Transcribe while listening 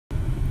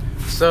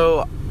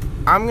So,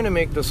 I'm gonna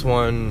make this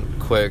one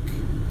quick,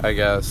 I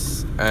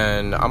guess,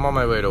 and I'm on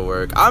my way to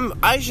work.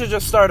 I should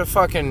just start a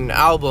fucking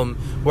album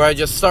where I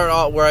just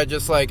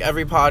like,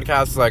 every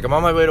podcast, like, I'm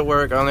on my way to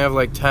work, I only have,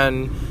 like,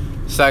 10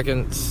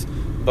 seconds,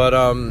 but,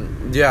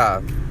 yeah,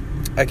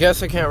 I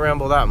guess I can't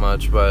ramble that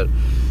much, but,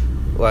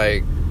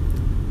 like,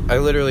 I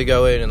literally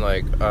go in and,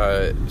 like,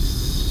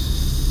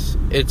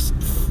 it's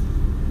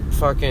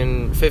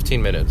fucking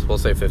 15 minutes, we'll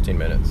say 15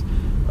 minutes.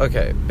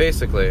 Okay,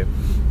 basically,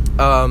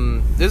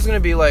 this is gonna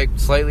be, like,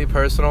 slightly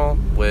personal,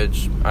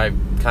 which I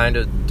kind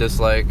of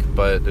dislike,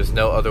 but there's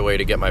no other way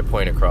to get my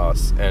point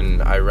across,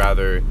 and I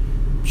rather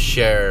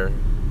share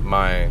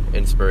my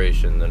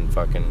inspiration than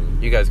fucking,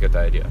 you guys get the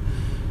idea.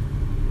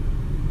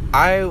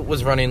 I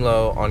was running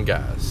low on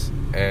gas,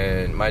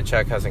 and my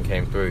check hasn't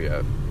came through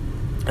yet,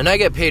 and I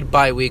get paid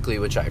bi-weekly,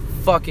 which I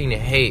fucking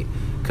hate,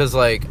 because,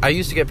 like, I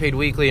used to get paid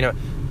weekly, and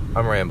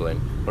I'm rambling.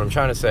 What I'm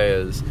trying to say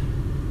is,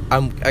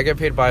 I get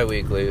paid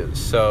bi-weekly,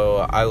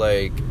 so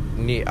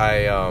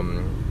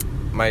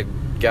my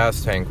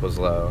gas tank was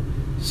low,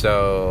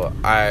 so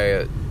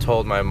I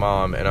told my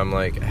mom, and I'm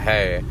like,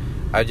 hey,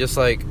 I just,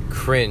 like,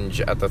 cringe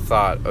at the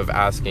thought of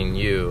asking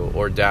you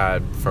or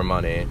dad for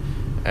money,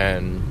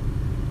 and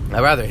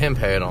I'd rather him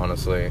pay it,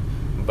 honestly,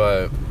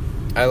 but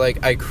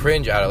I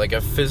cringe at it, like,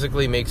 it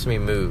physically makes me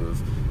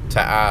move to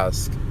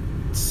ask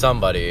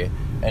somebody,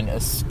 and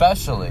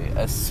especially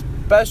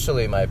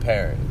my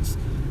parents,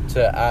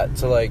 to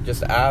like,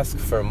 just ask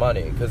for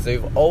money, because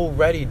they've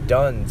already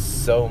done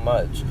so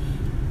much.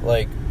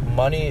 Like,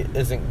 money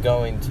isn't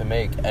going to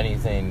make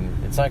anything,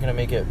 it's not going to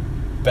make it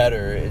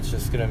better, it's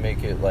just going to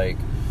make it, like,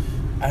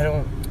 I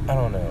don't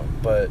know,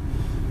 but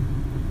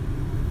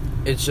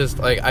it's just,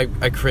 like, I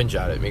cringe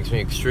at it. It makes me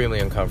extremely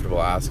uncomfortable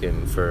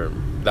asking for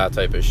that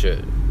type of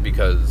shit,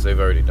 because they've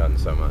already done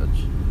so much.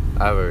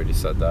 I've already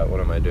said that, what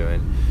am I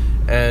doing?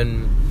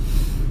 And,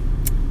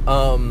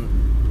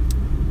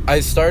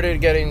 I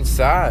started getting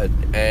sad,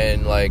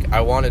 and, like,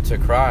 I wanted to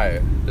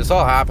cry. This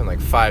all happened,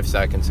 like, 5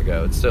 seconds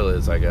ago. It still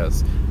is, I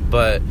guess.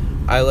 But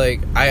I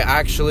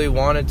actually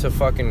wanted to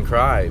fucking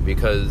cry,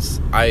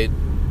 because I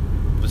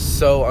was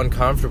so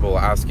uncomfortable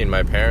asking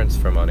my parents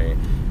for money.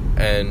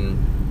 And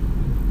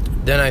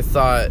then I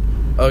thought,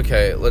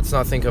 okay, let's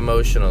not think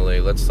emotionally.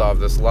 Let's solve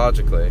this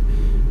logically.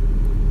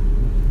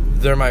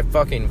 They're my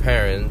fucking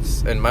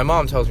parents, and my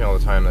mom tells me all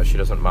the time that she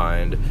doesn't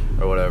mind,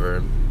 or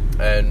whatever.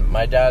 And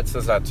my dad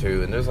says that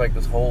too, and there's, like,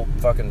 this whole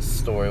fucking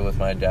story with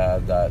my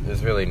dad that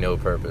there's really no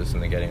purpose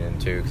in the getting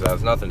into, because it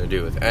has nothing to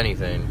do with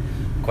anything,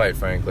 quite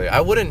frankly.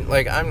 I wouldn't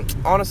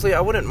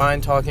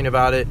mind talking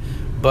about it,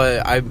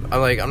 but I'm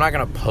not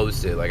gonna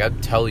post it. Like,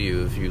 I'd tell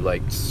you if you,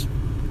 like,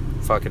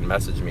 fucking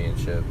message me and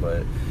shit,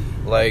 but,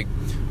 like,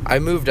 I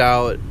moved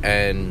out,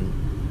 and,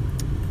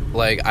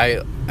 like,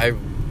 I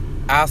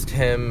asked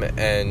him,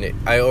 and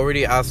I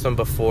already asked him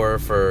before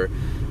for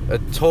a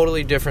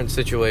totally different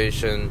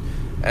situation,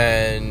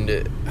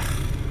 and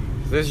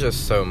there's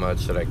just so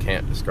much that I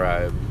can't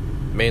describe,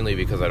 mainly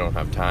because I don't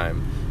have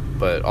time,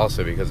 but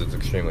also because it's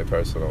extremely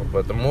personal.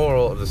 But the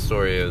moral of the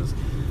story is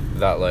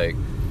that, like,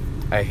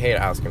 I hate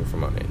asking for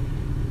money,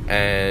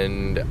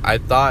 and I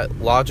thought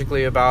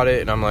logically about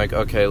it, and I'm like,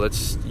 okay,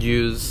 let's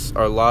use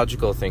our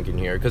logical thinking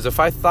here, because if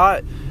I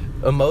thought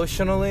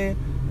emotionally,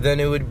 then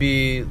it would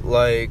be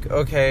like,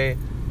 okay,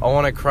 I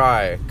want to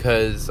cry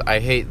because I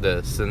hate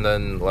this, and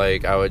then,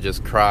 like, I would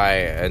just cry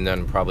and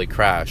then probably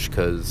crash,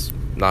 because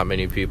not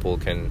many people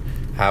can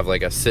have,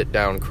 like, a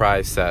sit-down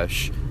cry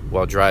sesh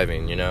while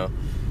driving, you know?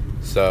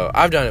 So,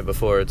 I've done it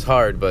before, it's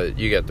hard, but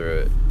you get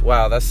through it.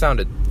 Wow, that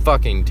sounded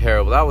fucking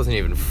terrible. That wasn't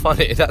even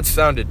funny. That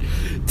sounded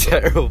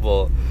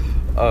terrible.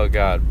 Oh,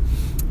 God.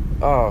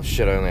 Oh,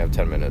 shit, I only have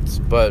 10 minutes.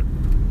 But,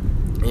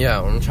 yeah,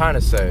 what I'm trying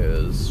to say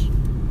is,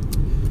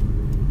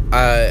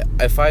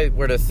 if I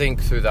were to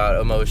think through that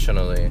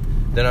emotionally,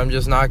 then I'm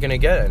just not going to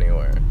get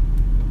anywhere.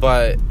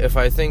 But if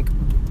I think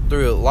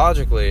through it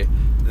logically,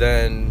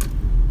 then,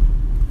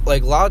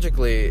 like,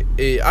 logically,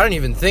 I don't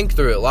even think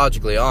through it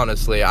logically,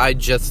 honestly. I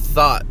just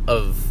thought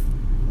of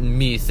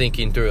me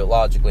thinking through it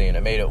logically, and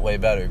it made it way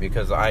better,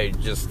 because I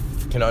just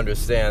can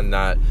understand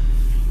that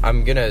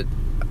I'm going to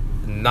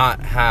not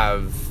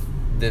have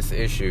this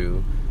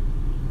issue,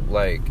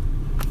 like,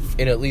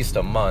 in at least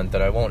a month,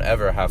 that I won't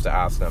ever have to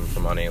ask them for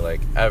money,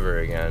 like, ever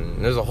again.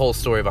 And there's a whole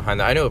story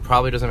behind that. I know it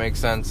probably doesn't make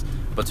sense,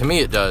 but to me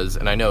it does,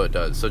 and I know it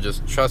does. So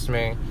just trust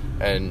me,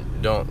 and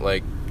don't,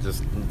 like,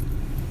 just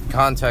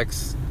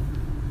context.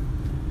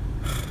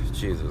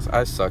 Jesus,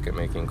 I suck at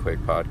making quick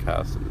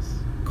podcasts.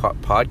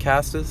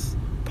 Podcasts.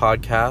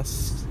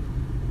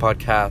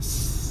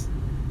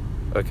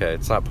 Okay,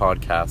 it's not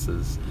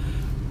podcasts,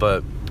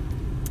 but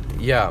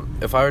yeah,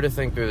 if I were to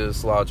think through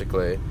this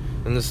logically,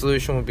 then the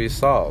solution would be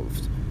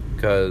solved,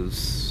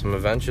 because I'm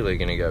eventually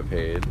going to get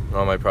paid,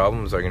 all my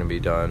problems are going to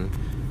be done,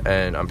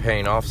 and I'm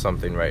paying off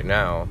something right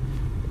now,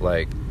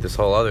 like this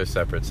whole other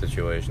separate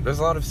situation. There's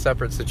a lot of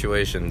separate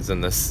situations in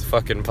this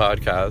fucking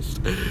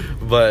podcast,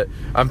 but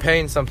I'm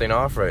paying something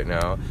off right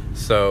now,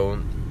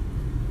 so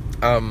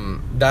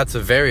that's a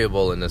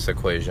variable in this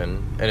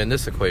equation, and in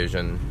this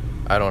equation,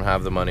 I don't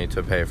have the money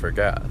to pay for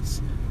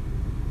gas.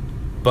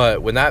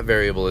 But when that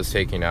variable is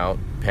taken out,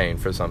 paying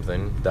for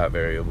something, that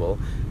variable,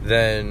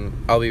 then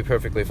I'll be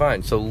perfectly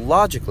fine. So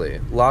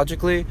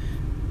logically,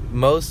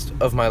 most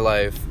of my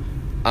life,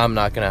 I'm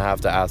not going to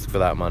have to ask for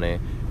that money,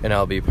 and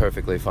I'll be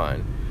perfectly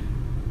fine.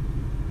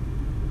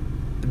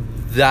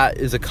 That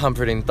is a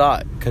comforting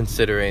thought,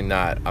 considering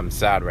that I'm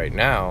sad right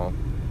now,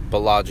 but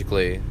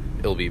logically,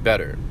 it'll be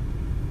better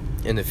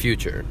in the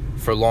future,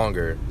 for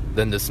longer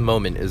than this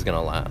moment is going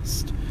to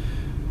last.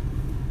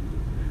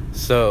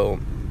 So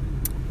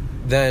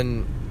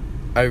then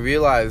I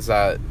realized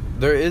that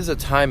there is a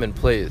time and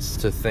place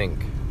to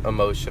think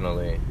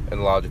emotionally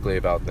and logically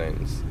about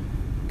things.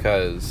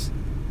 Because,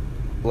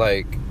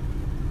 like,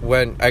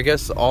 when, I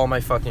guess all my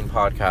fucking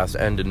podcasts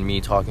end in me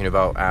talking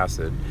about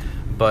acid,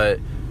 but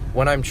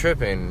when I'm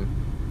tripping,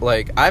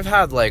 like, I've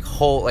had, like,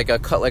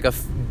 a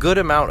good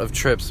amount of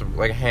trips,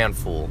 like a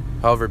handful,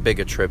 however big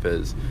a trip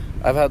is.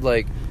 I've had,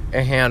 like,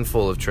 a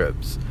handful of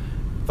trips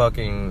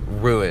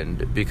fucking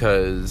ruined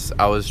because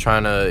I was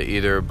trying to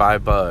either buy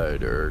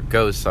bud or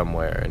go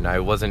somewhere, and I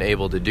wasn't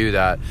able to do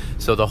that.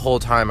 So the whole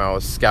time I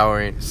was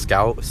scouring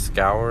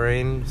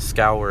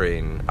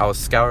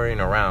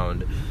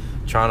around,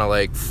 trying to,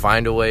 like,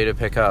 find a way to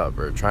pick up,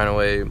 or find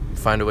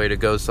a way to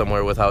go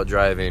somewhere without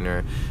driving,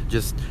 or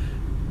just,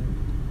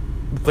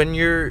 when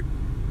you're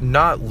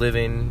not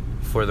living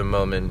for the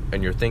moment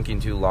and you're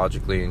thinking too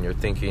logically and you're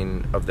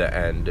thinking of the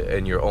end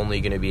and you're only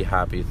going to be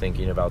happy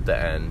thinking about the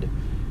end,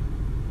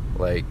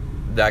 like,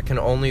 that can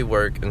only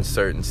work in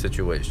certain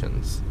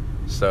situations.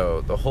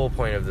 So the whole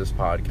point of this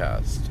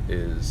podcast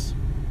is,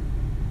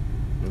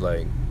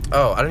 like,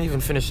 oh, I didn't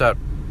even finish that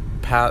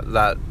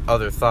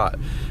other thought.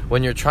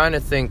 When you're trying to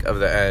think of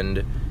the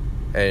end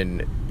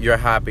and your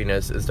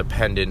happiness is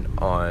dependent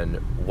on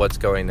what's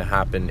going to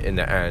happen in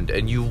the end,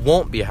 and you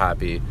won't be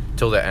happy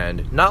till the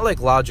end. Not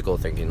like logical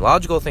thinking.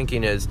 Logical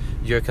thinking is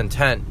you're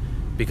content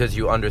because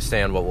you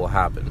understand what will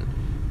happen.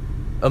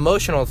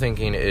 Emotional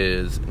thinking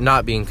is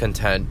not being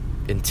content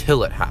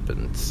until it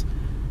happens.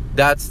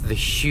 That's the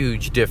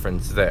huge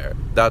difference there.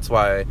 That's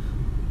why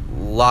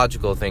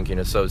logical thinking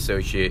is so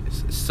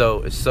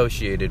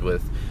associated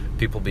with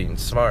people being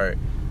smart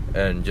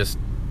and just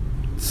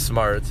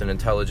smarts and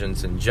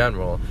intelligence in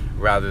general,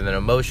 rather than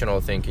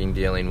emotional thinking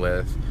dealing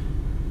with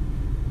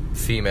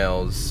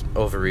females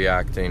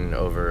overreacting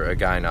over a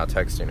guy not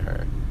texting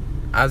her.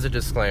 As a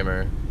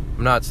disclaimer,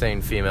 I'm not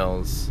saying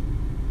females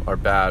are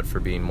bad for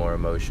being more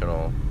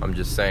emotional. I'm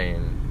just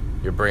saying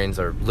your brains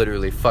are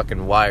literally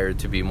fucking wired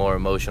to be more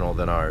emotional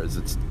than ours.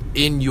 It's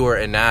in your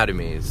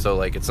anatomy. So,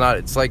 like, it's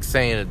like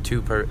saying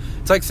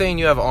it's like saying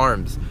you have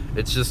arms.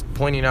 It's just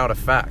pointing out a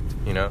fact,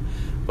 you know?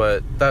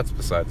 But that's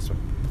besides the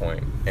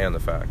point and the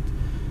fact.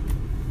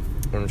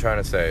 What I'm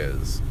trying to say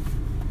is,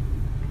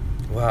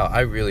 wow, I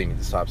really need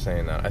to stop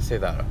saying that. I say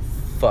that a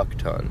fuck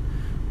ton.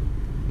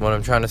 What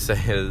I'm trying to say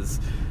is,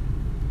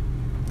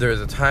 there's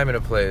a time and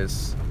a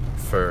place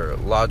for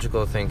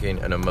logical thinking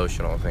and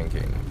emotional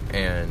thinking.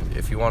 And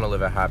if you want to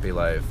live a happy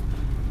life,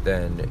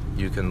 then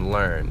you can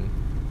learn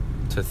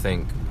to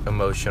think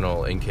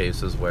emotional in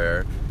cases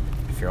where,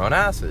 if you're on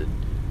acid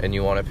and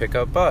you want to pick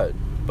up bud,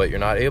 but you're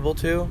not able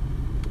to,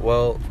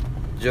 well,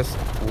 just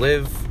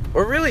live.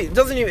 Or really, it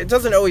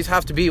doesn't always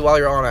have to be while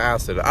you're on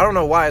acid. I don't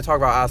know why I talk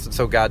about acid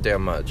so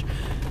goddamn much.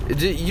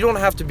 You don't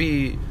have to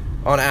be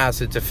on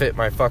acid to fit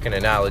my fucking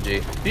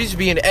analogy. You just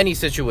be in any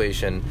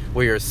situation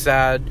where you're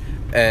sad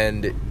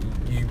and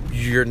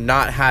you're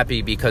not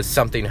happy because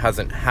something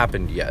hasn't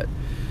happened yet.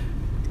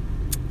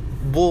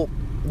 Well,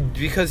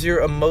 because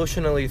you're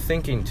emotionally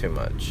thinking too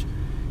much.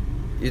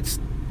 It's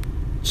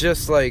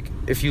just like,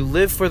 if you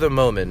live for the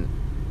moment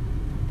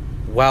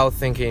while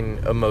thinking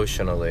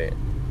emotionally,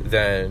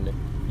 then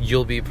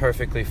you'll be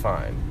perfectly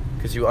fine,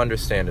 because you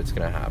understand it's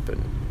going to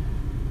happen.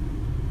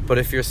 But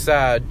if you're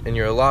sad and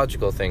you're a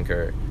logical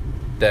thinker,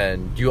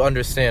 then you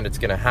understand it's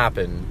going to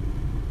happen,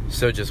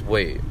 so just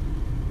wait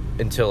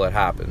until it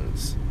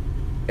happens,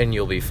 and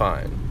you'll be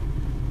fine.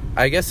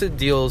 I guess it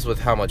deals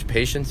with how much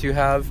patience you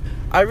have.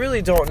 I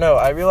really don't know.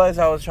 I realized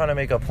I was trying to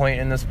make a point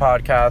in this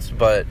podcast,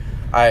 but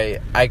I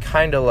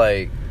kind of,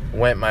 like,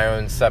 went my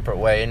own separate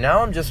way, and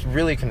now I'm just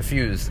really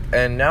confused,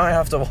 and now I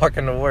have to walk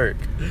into work.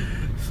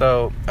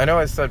 So, I know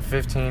I said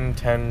 15,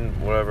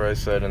 10, whatever I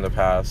said in the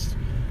past,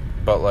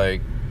 but,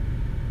 like,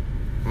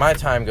 my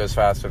time goes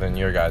faster than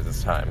your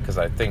guys' time, because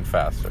I think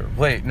faster.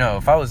 Wait, no,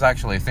 if I was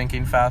actually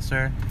thinking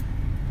faster,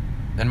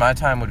 then my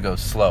time would go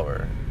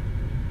slower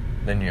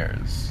than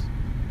yours.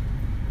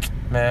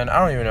 Man, I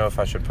don't even know if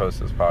I should post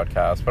this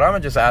podcast, but I'm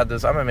going to just add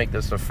this. I'm going to make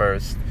this the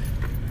first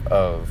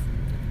of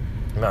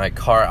my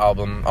car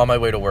album, on my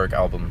way to work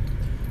album.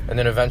 And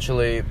then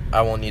eventually,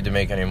 I won't need to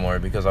make any more,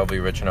 because I'll be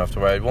rich enough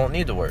to where I won't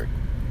need to work.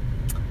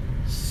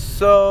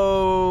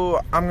 So,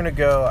 I'm going to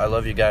go. I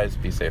love you guys.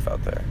 Be safe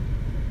out there.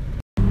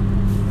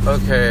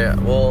 Okay,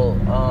 well,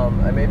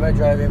 I made my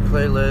driving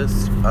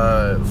playlist.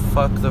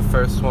 Fuck the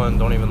first one.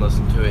 Don't even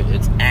listen to it.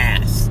 It's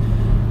ass.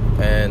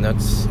 And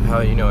that's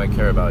how you know I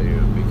care about you,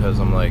 because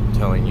I'm, like,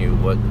 telling you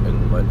what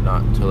and what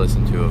not to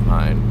listen to of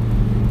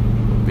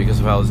mine. because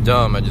if I was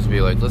dumb, I'd just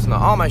be like, listen to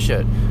all my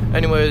shit.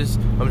 Anyways,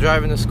 I'm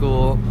driving to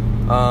school.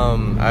 I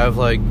have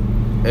like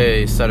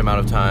a set amount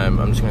of time.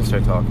 I'm just gonna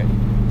start talking.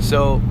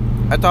 So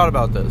I thought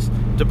about this.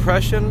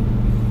 Depression,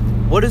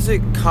 what is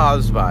it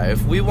caused by?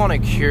 If we want to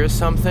cure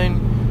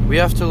something, we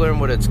have to learn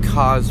what it's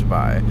caused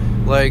by.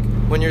 Like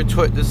when you're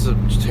this is a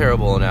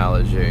terrible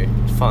analogy.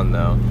 It's fun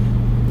though.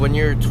 When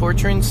you're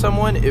torturing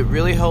someone, it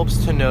really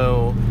helps to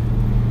know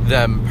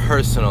them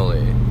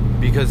personally,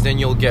 because then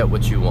you'll get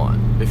what you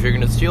want. If you're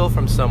going to steal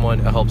from someone,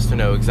 it helps to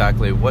know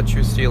exactly what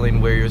you're stealing,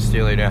 where you're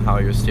stealing it, how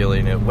you're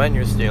stealing it, when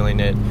you're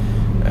stealing it,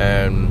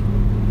 and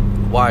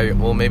why.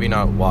 Well, maybe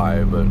not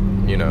why, but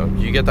you know,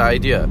 you get the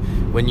idea.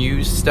 When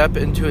you step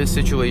into a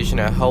situation,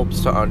 it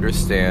helps to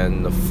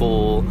understand the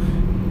full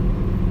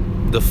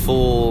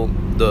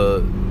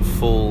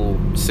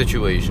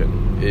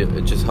situation.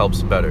 It just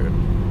helps better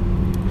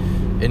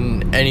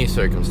in any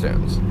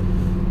circumstance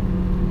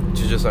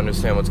to just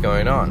understand what's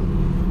going on.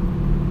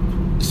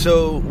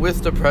 So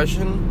with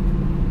depression,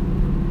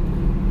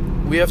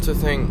 we have to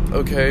think,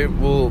 okay,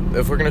 well,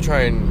 if we're going to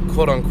try and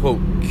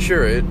quote-unquote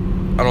cure it,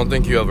 I don't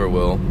think you ever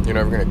will. You're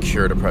never going to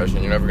cure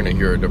depression. You're never going to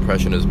hear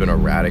depression has been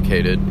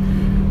eradicated.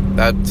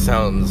 That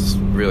sounds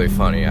really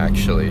funny,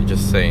 actually,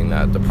 just saying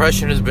that.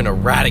 Depression has been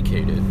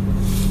eradicated.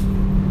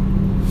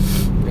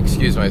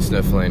 Excuse my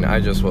sniffling, I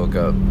just woke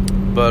up.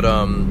 But,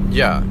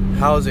 yeah,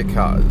 how is it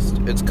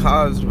caused? It's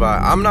caused by,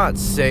 I'm not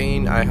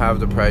saying I have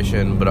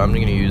depression, but I'm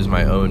going to use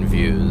my own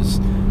views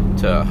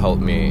to help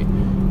me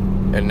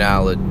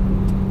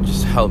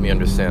just help me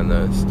understand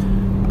this.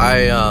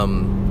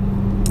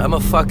 I'm a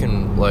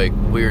fucking, like,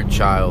 weird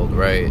child,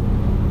 right?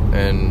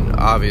 And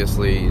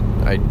obviously,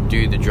 I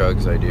do the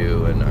drugs I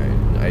do, and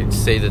I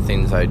say the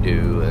things I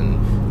do, and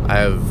I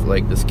have,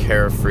 like, this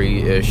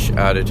carefree-ish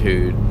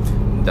attitude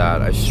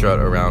that I strut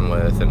around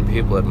with, and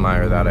people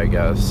admire that, I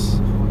guess.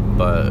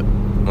 But,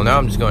 well, now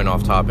I'm just going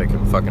off topic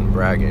and fucking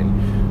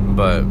bragging.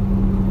 But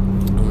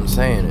what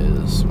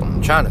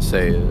I'm trying to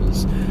say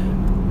is,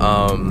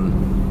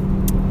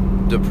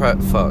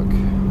 fuck,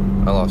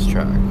 I lost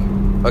track.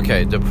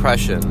 Okay,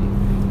 depression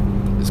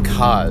is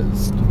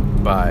caused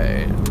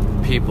by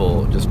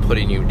people just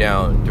putting you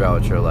down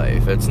throughout your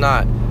life. It's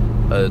not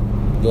a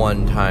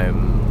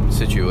one-time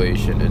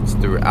situation. It's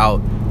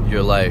throughout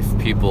your life,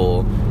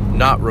 people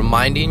not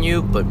reminding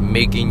you, but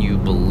making you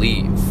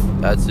believe.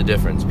 That's the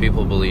difference.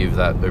 People believe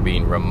that they're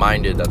being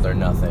reminded that they're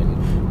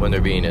nothing when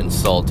they're being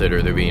insulted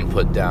or they're being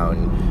put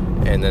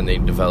down, and then they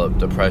develop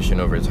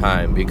depression over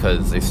time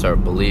because they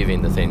start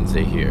believing the things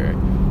they hear.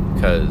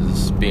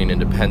 Because being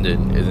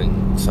independent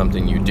isn't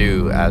something you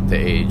do at the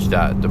age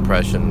that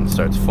depression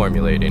starts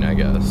formulating, I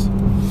guess.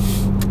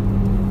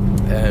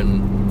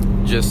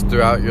 And just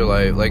throughout your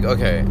life, like,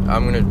 okay,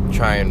 I'm gonna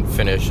try and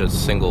finish a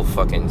single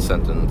fucking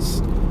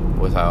sentence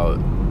without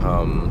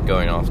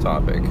going off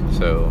topic.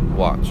 So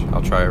watch,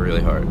 I'll try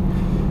really hard.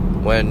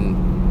 When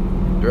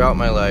throughout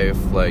my life,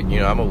 like, you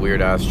know, I'm a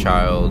weird ass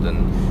child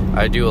and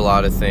I do a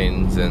lot of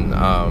things, and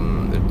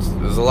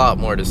there's a lot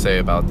more to say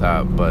about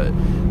that, but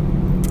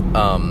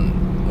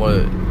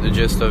what the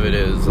gist of it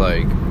is,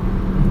 like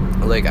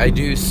I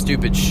do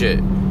stupid shit,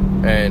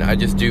 and I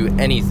just do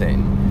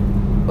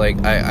anything.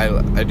 Like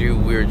I do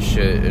weird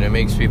shit, and it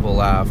makes people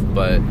laugh,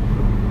 but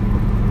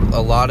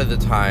a lot of the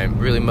time,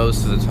 really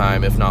most of the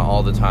time, if not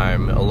all the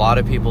time, a lot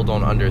of people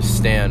don't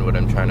understand what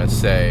I'm trying to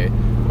say,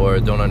 or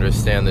don't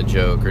understand the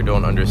joke, or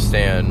don't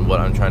understand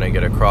what I'm trying to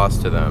get across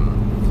to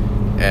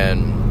them,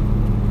 and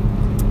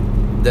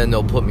then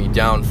they'll put me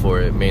down for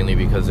it, mainly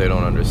because they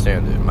don't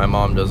understand it. My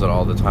mom does it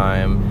all the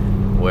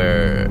time,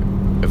 where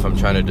if I'm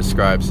trying to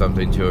describe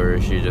something to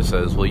her, she just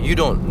says, well, you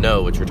don't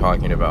know what you're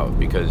talking about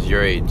because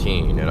you're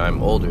 18 and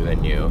I'm older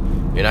than you,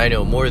 and I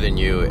know more than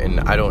you, and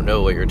I don't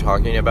know what you're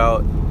talking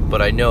about,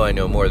 but I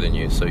know more than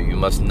you, so you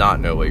must not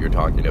know what you're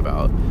talking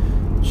about.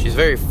 She's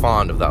very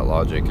fond of that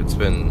logic. It's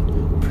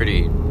been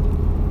pretty,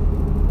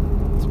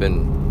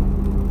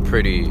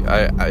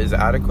 is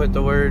adequate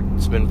the word?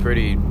 It's been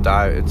pretty,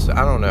 I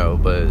don't know,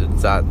 but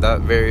it's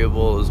that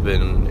variable has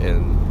been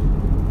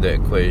in the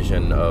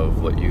equation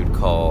of what you'd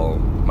call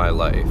my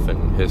life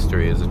and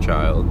history as a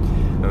child.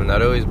 And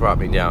that always brought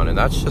me down, and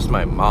that's just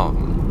my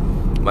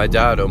mom. My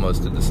dad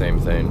almost did the same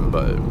thing,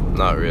 but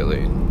not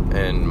really.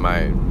 And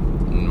my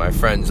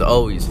friends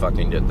always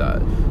fucking did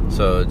that.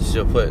 So it's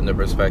just put in the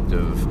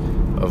perspective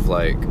of,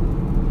 like,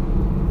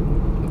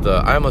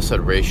 I almost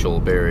said racial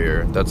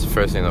barrier. That's the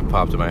first thing that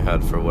popped in my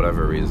head for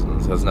whatever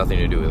reasons. It has nothing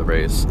to do with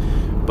race.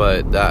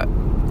 But that,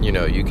 you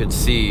know, you could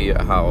see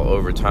how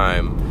over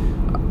time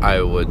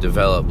I would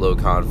develop low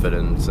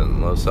confidence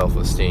and low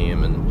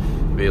self-esteem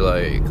and be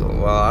like,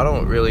 well, I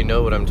don't really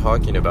know what I'm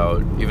talking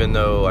about. Even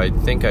though I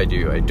think I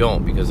do, I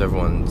don't, because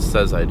everyone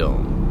says I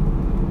don't.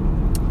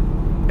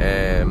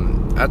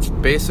 And that's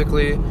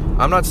basically,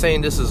 I'm not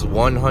saying this is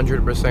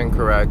 100%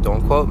 correct.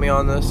 Don't quote me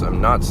on this. I'm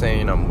not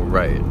saying I'm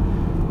right.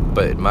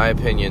 But in my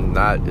opinion,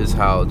 that is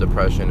how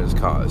depression is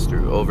caused,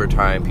 through over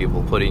time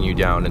people putting you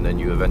down, and then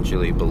you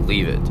eventually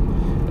believe it.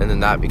 And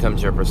then that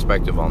becomes your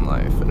perspective on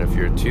life. And if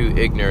you're too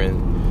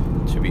ignorant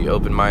to be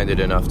open-minded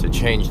enough to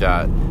change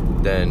that,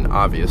 then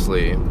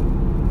obviously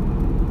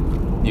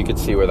you could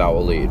see where that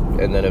will lead.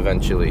 And then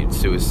eventually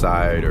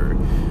suicide or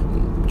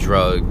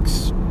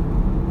drugs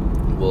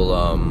will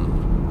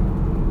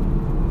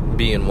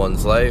be in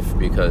one's life,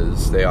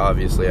 because they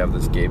obviously have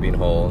this gaping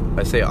hole.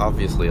 I say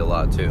obviously a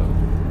lot too.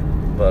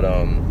 But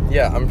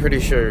yeah, I'm pretty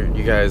sure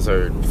you guys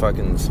are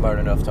fucking smart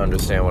enough to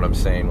understand what I'm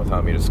saying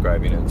without me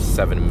describing it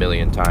 7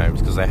 million times,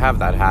 because I have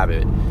that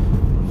habit.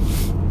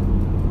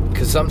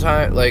 Because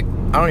sometimes, like,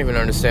 I don't even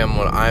understand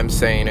what I'm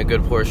saying a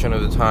good portion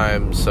of the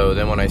time, so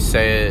then when I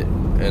say it,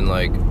 and,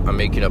 like, I'm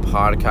making a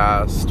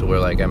podcast where,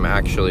 like, I'm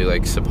actually,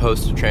 like,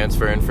 supposed to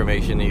transfer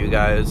information to you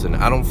guys, and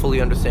I don't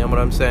fully understand what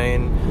I'm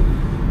saying,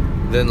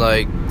 then,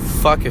 like,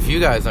 fuck if you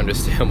guys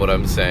understand what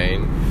I'm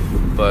saying.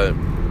 But,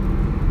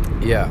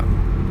 yeah.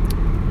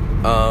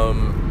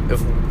 If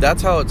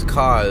that's how it's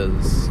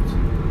caused,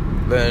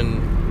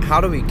 then how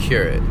do we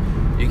cure it?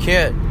 You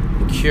can't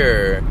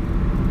cure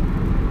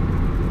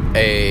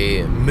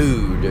a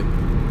mood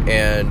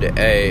and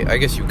I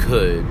guess you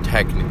could,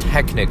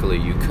 technically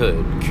you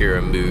could cure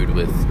a mood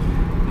with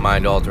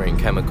mind-altering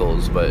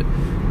chemicals, but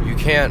you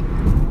can't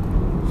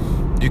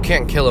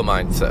kill a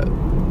mindset.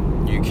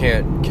 You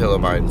can't kill a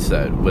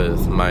mindset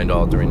with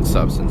mind-altering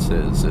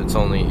substances. It's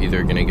only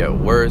either going to get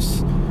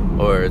worse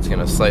or it's going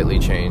to slightly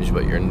change,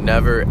 but you're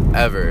never,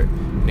 ever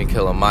going to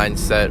kill a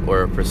mindset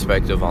or a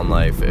perspective on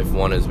life if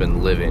one has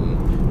been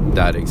living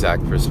that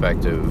exact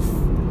perspective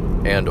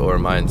and or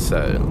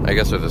mindset. I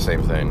guess they're the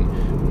same thing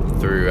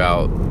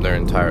throughout their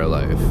entire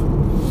life.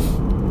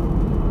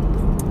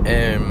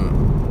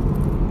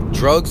 And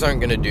drugs aren't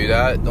going to do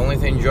that. The only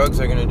thing drugs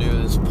are going to do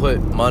is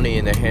put money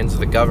in the hands of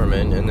the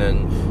government, and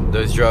then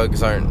those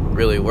drugs aren't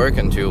really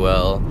working too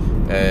well,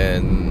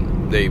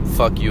 and they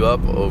fuck you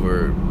up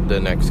over the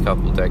next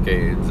couple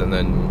decades, and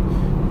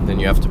then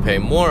you have to pay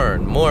more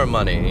and more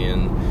money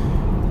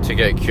and to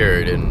get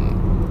cured.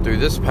 And through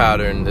this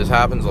pattern, this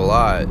happens a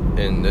lot,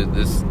 and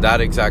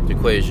that exact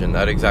equation,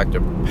 that exact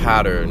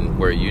pattern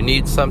where you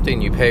need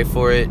something, you pay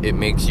for it, it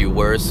makes you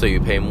worse, so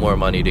you pay more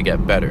money to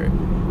get better.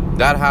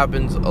 That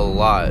happens a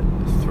lot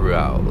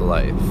throughout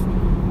life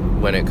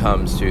when it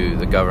comes to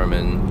the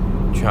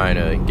government trying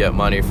to get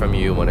money from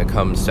you, when it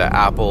comes to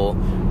Apple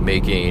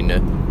making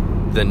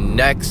the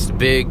next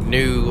big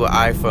new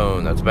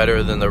iPhone that's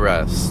better than the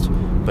rest,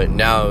 but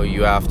now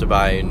you have to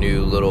buy a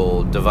new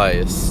little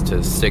device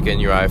to stick in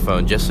your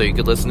iPhone just so you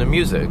could listen to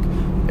music.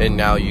 And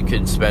now you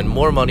could spend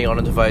more money on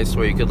a device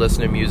where you could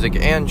listen to music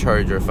and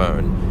charge your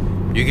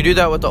phone. You could do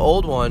that with the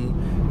old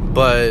one,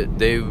 but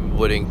they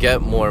wouldn't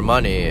get more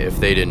money if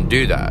they didn't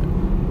do that.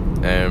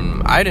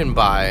 And I didn't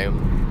buy,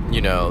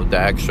 the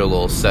extra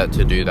little set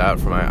to do that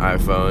for my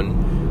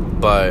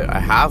iPhone, but I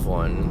have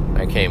one.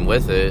 I came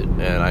with it,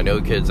 and I know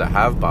kids that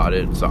have bought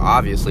it, so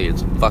obviously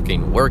it's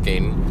fucking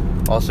working.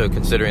 Also,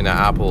 considering that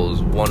Apple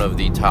is one of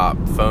the top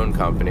phone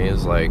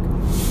companies, like,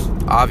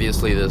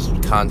 obviously this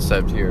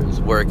concept here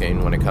is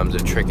working when it comes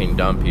to tricking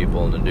dumb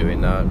people into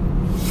doing that.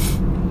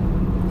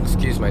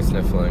 Excuse my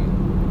sniffling.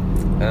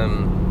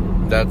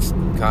 That's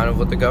kind of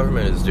what the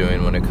government is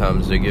doing when it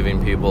comes to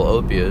giving people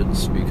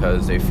opiates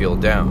because they feel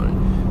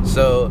down.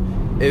 So,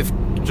 if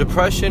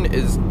depression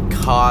is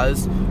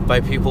caused by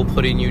people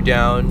putting you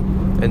down,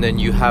 and then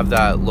you have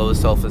that low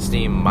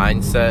self-esteem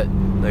mindset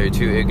that you're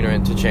too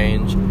ignorant to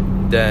change,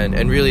 then,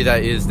 and really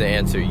that is the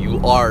answer, you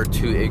are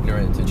too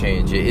ignorant to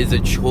change, it is a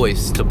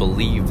choice to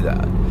believe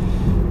that,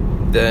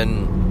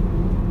 then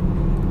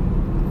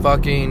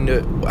fucking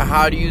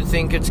how do you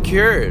think it's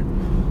cured?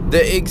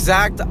 The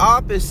exact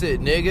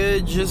opposite,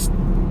 nigga. Just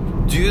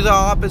do the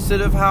opposite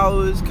of how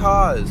it was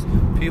caused.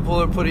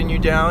 People are putting you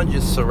down,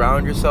 just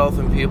surround yourself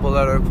in people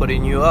that are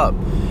putting you up.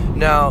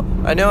 Now,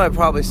 I know I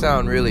probably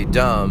sound really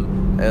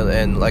dumb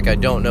and like I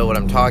don't know what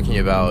I'm talking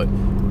about,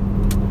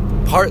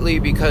 partly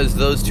because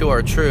those two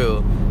are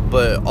true,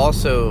 but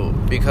also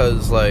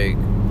because, like,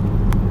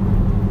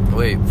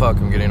 wait, fuck,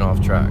 I'm getting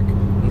off track.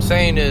 What I'm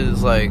saying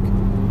is, like,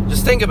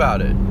 just think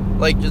about it.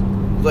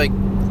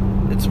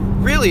 It's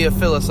really a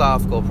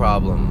philosophical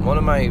problem. One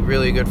of my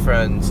really good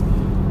friends,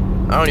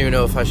 I don't even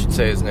know if I should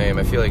say his name,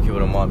 I feel like he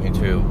wouldn't want me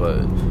to,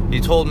 but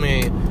he told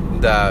me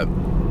that,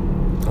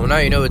 well, now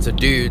you know it's a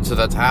dude, so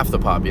that's half the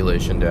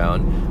population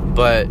down,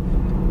 but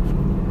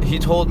he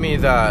told me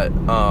that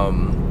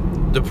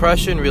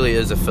depression really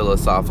is a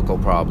philosophical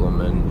problem,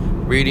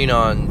 and reading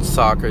on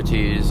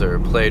Socrates or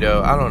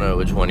Plato, I don't know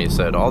which one he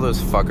said, all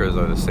those fuckers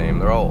are the same,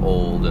 they're all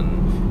old,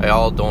 and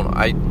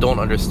I don't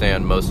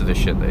understand most of the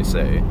shit they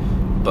say,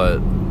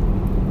 but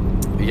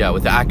yeah,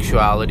 with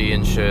actuality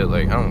and shit,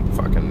 like, I don't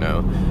fucking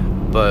know,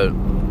 but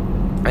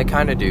I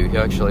kinda do. He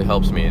actually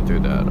helps me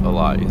through that a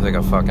lot. He's like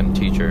a fucking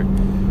teacher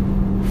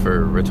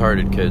for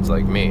retarded kids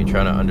like me,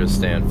 trying to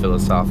understand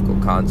philosophical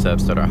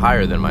concepts that are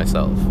higher than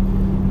myself.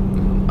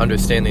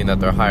 Understanding that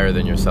they're higher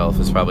than yourself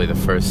is probably the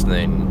first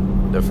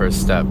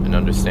step in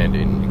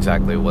understanding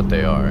exactly what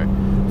they are.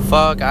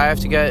 Fuck, I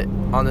have to get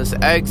on this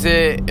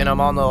exit, and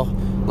I'm on the,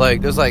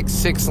 like, there's like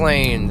 6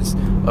 lanes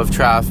of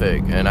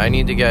traffic, and I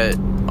need to get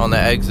on the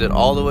exit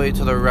all the way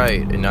to the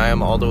right, and I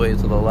am all the way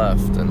to the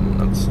left, and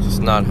that's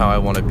just not how I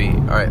want to be.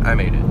 Alright, I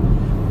made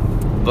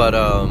it. But,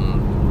 I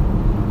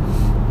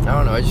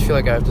don't know, I just feel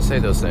like I have to say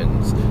those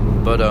things.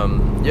 But,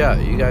 yeah,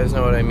 you guys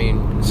know what I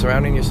mean.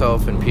 Surrounding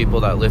yourself and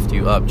people that lift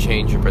you up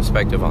change your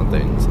perspective on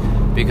things.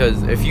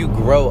 Because if you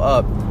grow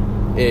up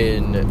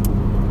in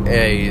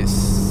a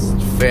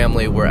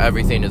family where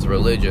everything is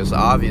religious,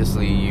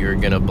 obviously you're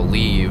going to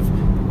believe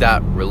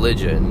that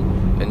religion.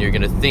 And you're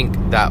going to think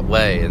that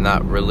way, in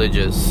that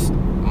religious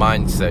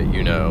mindset,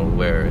 you know,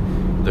 where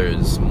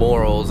there's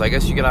morals. I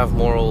guess you can have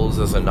morals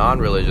as a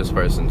non-religious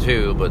person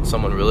too, but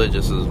someone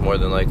religious is more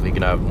than likely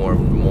going to have more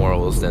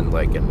morals than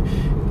like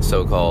a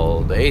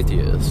so-called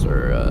atheist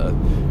or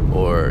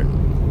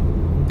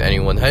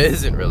anyone that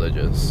isn't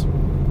religious.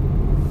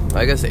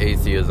 I guess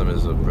atheism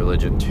is a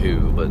religion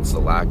too, but it's the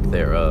lack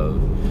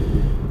thereof.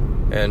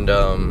 And,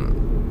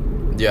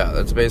 yeah,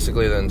 that's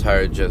basically the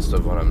entire gist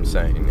of what I'm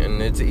saying.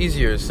 And it's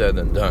easier said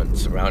than done,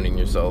 surrounding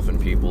yourself and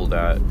people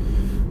that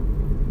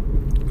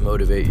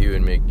motivate you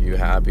and make you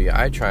happy.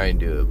 I try and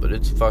do it, but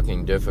it's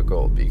fucking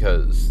difficult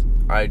because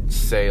I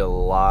say a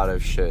lot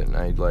of shit, and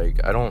I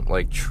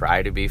don't,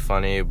 try to be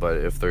funny, but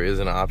if there is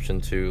an option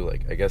to,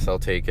 I guess I'll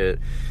take it.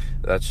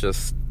 That's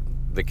just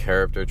the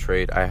character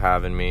trait I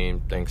have in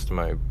me, thanks to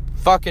my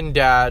fucking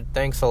dad.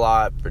 Thanks a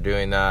lot for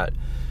doing that.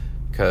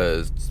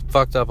 Because it's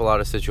fucked up a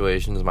lot of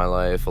situations in my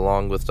life,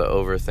 along with the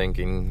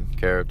overthinking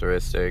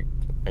characteristic.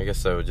 I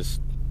guess that would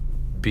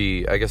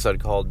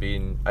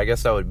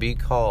be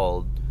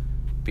called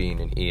being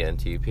an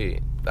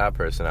ENTP, that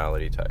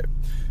personality type.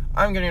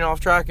 I'm getting off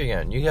track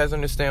again. You guys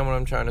understand what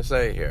I'm trying to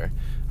say here.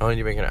 I need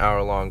to make an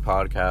hour-long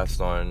podcast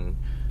on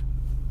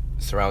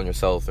surround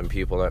yourself and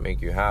people that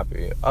make you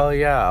happy. Oh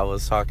yeah, I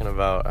was talking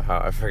about how,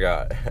 I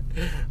forgot.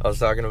 I was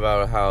talking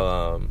about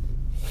how,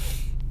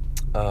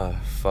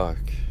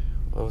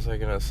 what was I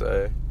gonna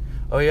say?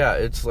 Oh yeah,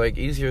 it's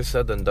easier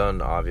said than done,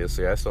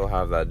 obviously. I still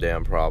have that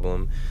damn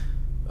problem.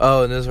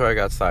 Oh, and this is where I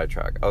got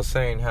sidetracked. I was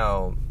saying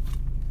how,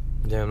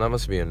 damn, that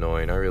must be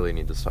annoying. I really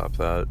need to stop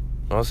that.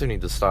 I also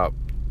need to stop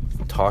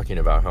talking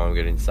about how I'm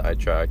getting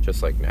sidetracked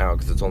just like now,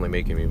 because it's only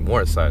making me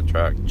more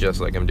sidetracked,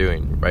 just like I'm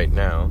doing right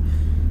now.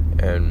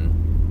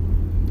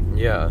 And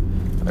yeah,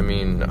 I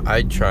mean,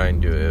 I try and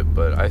do it,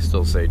 but I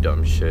still say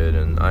dumb shit,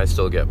 and I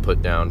still get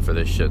put down for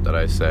this shit that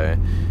I say.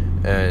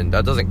 And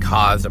that doesn't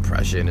cause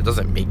depression. It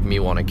doesn't make me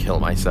want to kill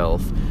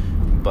myself.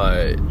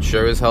 But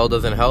sure as hell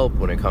doesn't help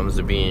when it comes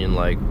to being,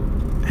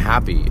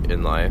 happy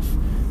in life.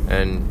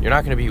 And you're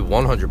not going to be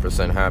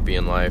 100% happy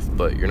in life,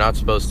 but you're not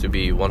supposed to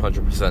be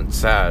 100%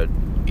 sad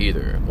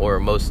either,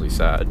 or mostly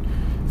sad.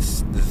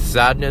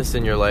 Sadness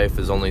in your life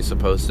is only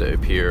supposed to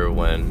appear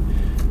when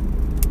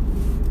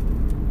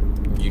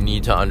you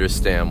need to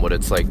understand what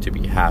it's like to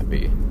be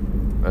happy.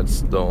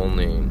 That's the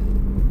only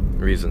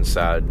reason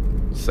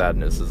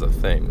sadness is a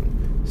thing.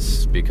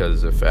 It's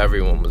because if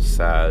everyone was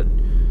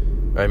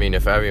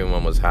if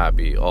everyone was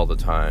happy all the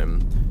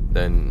time,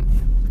 then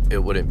it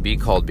wouldn't be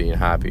called being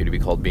happy, it'd be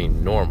called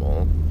being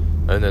normal.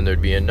 And then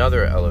there'd be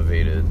another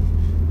elevated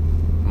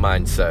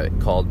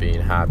mindset called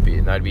being happy,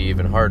 and that'd be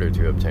even harder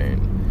to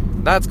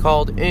obtain. That's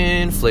called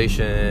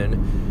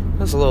inflation.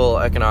 That's a little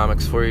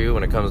economics for you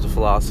when it comes to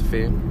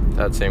philosophy,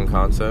 that same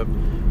concept.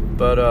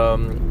 But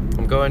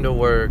I'm going to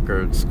work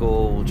or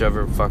school,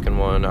 whichever fucking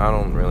one. I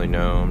don't really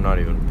know. I'm not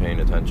even paying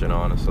attention,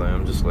 honestly.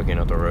 I'm just looking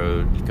at the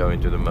road, going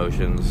through the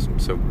motions. I'm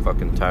so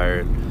fucking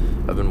tired.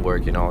 I've been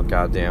working all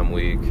goddamn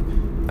week.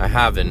 I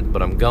haven't,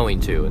 but I'm going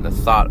to. And the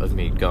thought of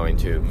me going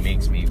to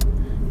makes me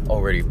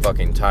already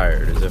fucking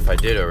tired, as if I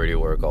did already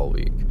work all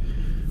week.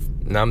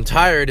 And I'm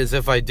tired as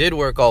if I did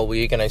work all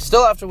week, and I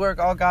still have to work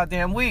all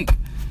goddamn week.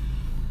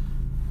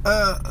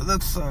 That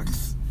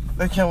sucks.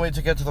 I can't wait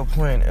to get to the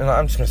point, and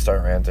I'm just gonna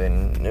start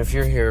ranting. If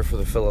you're here for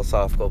the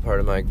philosophical part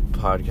of my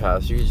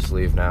podcast, you can just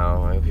leave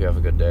now. I hope you have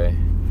a good day.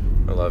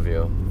 I love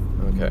you.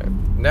 Okay.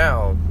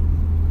 Now,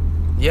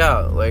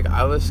 yeah,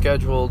 I was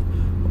scheduled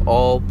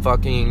all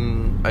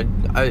fucking...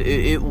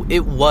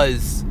 It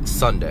was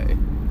Sunday,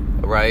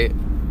 right?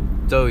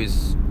 It's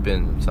always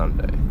been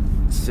Sunday.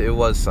 It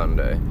was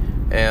Sunday.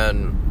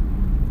 And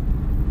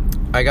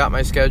I got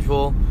my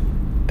schedule,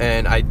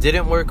 and I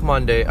didn't work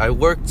Monday. I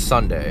worked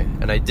Sunday,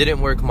 and I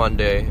didn't work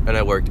Monday, and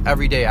I worked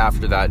every day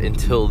after that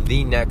until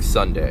the next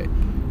Sunday.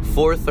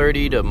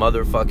 4:30 to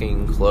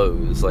motherfucking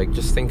close.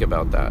 Just think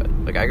about that.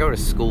 I go to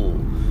school.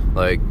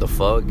 The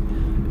fuck?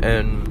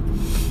 And,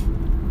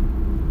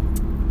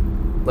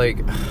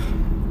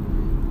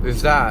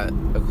 there's that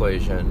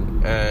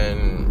equation,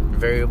 and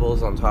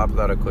variables on top of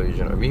that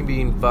equation are me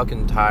being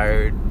fucking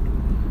tired,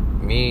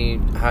 me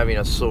having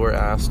a sore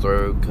ass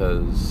throat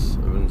because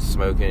I've been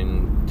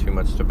smoking too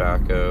much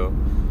tobacco,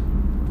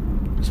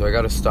 so I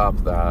gotta stop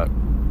that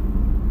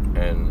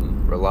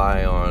and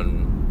rely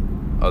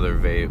on other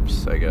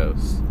vapes, I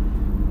guess.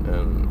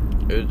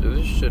 And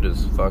this shit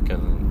is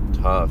fucking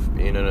tough,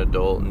 being an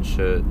adult and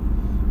shit.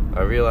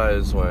 I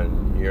realize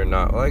when you're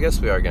not, well, I guess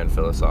we are getting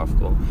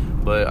philosophical,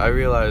 but I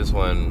realize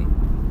when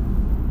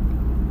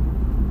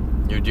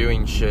you're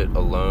doing shit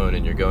alone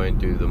and you're going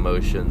through the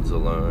motions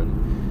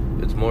alone,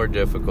 it's more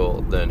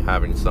difficult than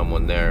having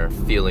someone there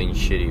feeling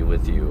shitty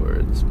with you, or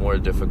it's more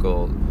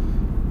difficult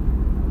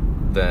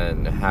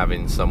than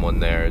having someone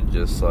there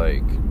just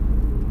like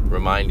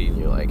reminding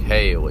you like,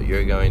 hey, what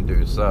you're going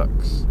through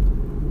sucks,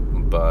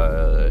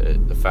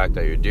 but the fact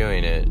that you're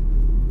doing it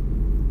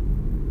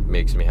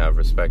makes me have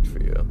respect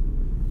for you,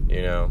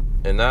 you know?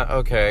 And that,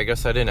 okay, I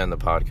guess I didn't end the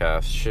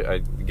podcast. Shit, I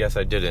guess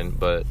I didn't,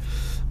 but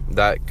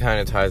that kind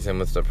of ties in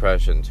with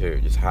depression too.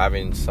 Just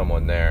having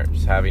someone there,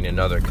 just having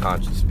another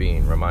conscious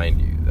being remind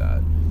you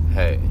that,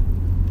 hey,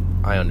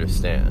 I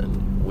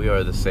understand. We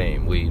are the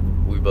same. We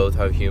both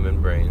have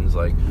human brains,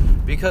 like,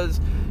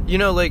 because, you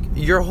know, like,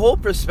 your whole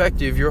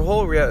perspective, your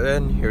whole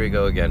and here we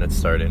go again, it's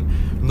starting.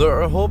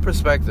 Our whole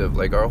perspective,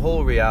 like, our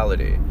whole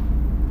reality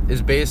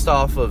is based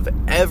off of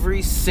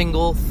every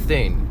single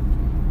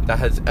thing that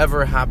has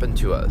ever happened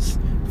to us,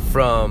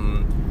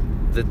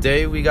 from the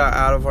day we got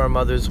out of our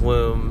mother's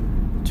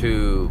womb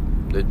to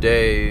the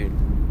day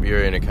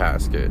you're in a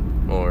casket,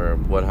 or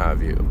what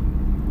have you,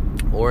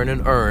 or in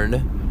an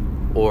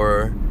urn,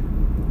 or,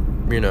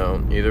 you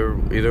know,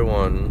 either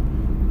one.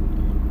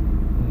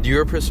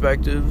 Your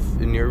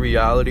perspective and your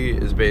reality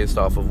is based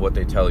off of what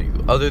they tell you.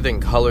 Other than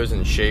colors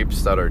and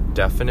shapes that are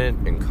definite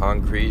and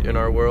concrete in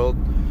our world,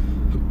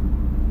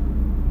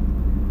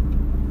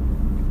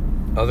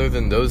 other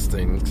than those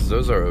things, because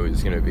those are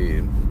always going to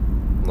be,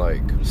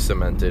 like,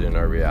 cemented in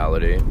our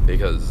reality,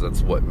 because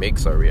that's what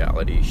makes our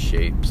reality,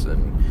 shapes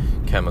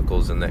and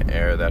chemicals in the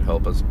air that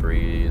help us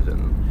breathe,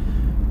 and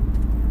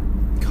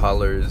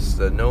colors,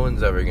 that no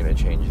one's ever going to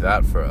change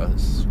that for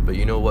us. But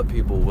you know what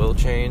people will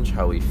change?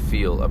 How we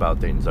feel about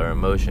things, our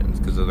emotions,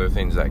 because those are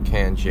things that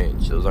can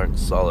change. Those aren't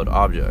solid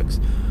objects.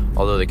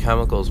 Although the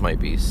chemicals might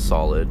be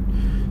solid,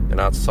 they're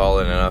not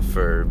solid enough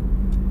for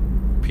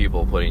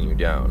people putting you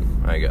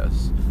down, I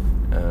guess.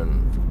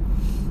 And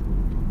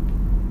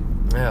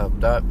yeah,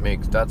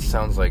 that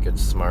sounds like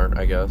it's smart,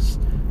 I guess.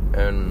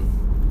 And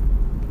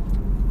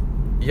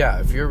yeah,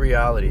 if your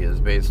reality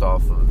is based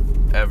off of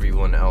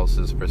everyone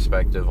else's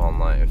perspective on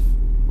life,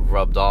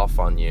 rubbed off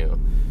on you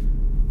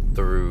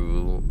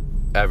through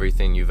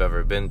everything you've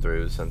ever been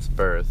through since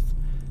birth,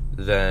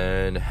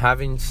 then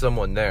having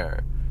someone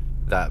there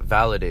that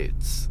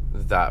validates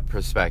that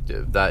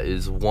perspective, that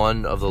is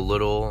one of the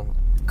little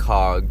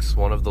cogs,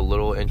 one of the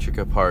little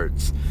intricate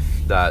parts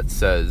that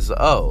says,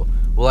 oh,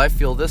 well, I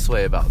feel this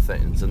way about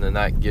things, and then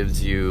that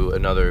gives you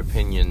another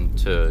opinion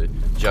to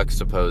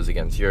juxtapose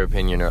against your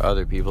opinion or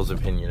other people's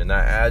opinion, and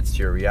that adds to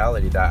your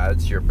reality, that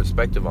adds to your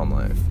perspective on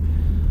life.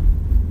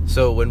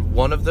 So when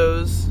one of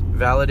those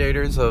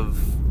validators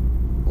of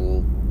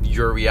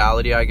your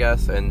reality, I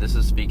guess, and this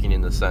is speaking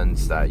in the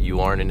sense that you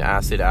aren't an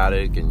acid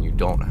addict and you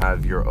don't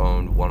have your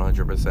own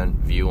 100%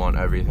 view on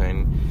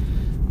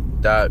everything,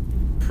 that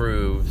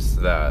proves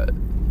that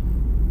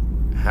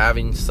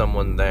having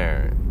someone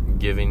there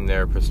giving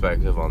their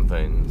perspective on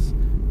things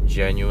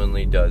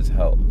genuinely does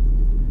help.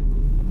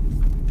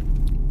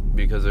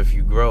 Because if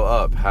you grow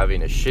up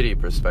having a shitty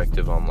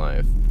perspective on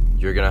life,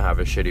 you're gonna have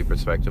a shitty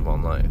perspective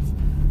on life.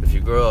 If you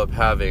grow up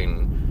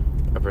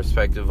having a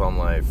perspective on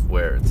life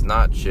where it's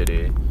not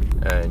shitty,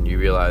 and you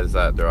realize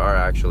that there are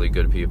actually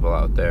good people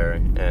out there,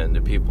 and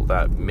the people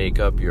that make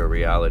up your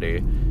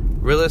reality,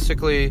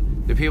 realistically,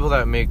 the people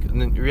that make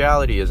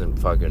reality isn't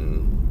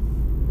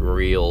fucking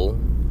real.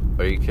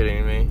 Are you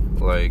kidding me?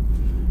 Like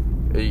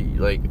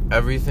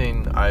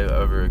everything I've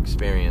ever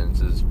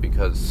experienced is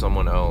because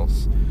someone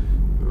else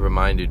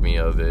reminded me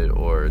of it,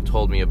 or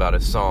told me about a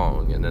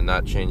song, and then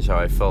that changed how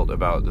I felt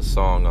about the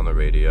song on the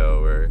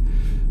radio, or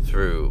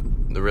through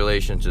the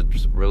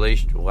relationships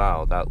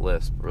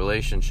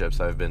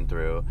I've been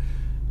through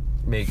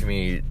make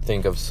me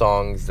think of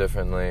songs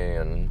differently.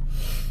 And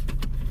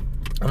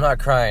I'm not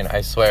crying,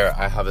 I swear.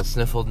 I have a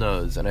sniffled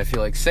nose, and I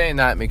feel like saying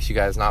that makes you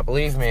guys not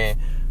believe me,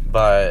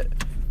 but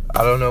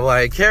I don't know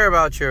why I care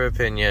about your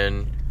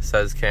opinion,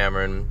 says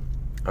Cameron.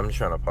 I'm just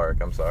trying to park,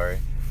 I'm sorry.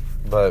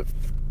 But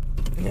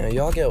yeah,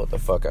 y'all get what the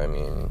fuck I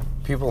mean.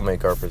 People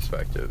make our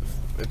perspective.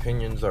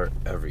 Opinions are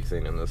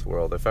everything in this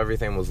world. If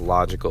everything was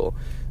logical,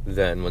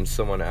 then when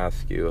someone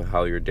asks you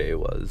how your day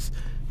was,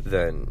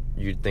 then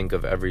you'd think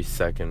of every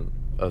second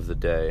of the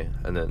day,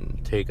 and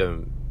then take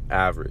an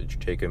average,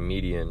 take a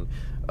median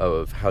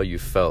of how you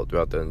felt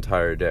throughout the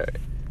entire day,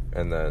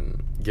 and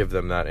then give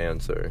them that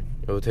answer.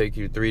 It will take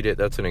you 3 days.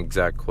 That's an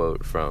exact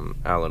quote from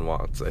Alan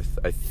Watts.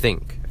 I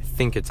think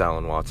it's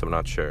Alan Watts. I'm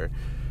not sure,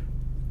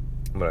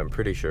 but I'm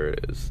pretty sure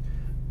it is.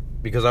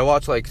 Because I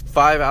watched like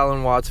 5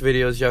 Alan Watts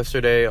videos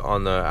yesterday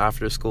on the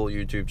After School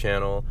YouTube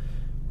channel,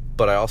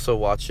 but I also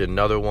watched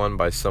another one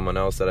by someone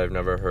else that I've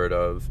never heard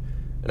of,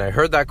 and I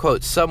heard that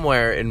quote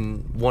somewhere in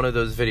one of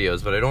those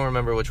videos, but I don't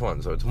remember which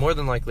one, so it's more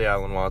than likely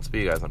Alan Watts, but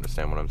you guys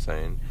understand what I'm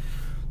saying.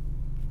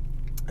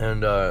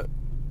 And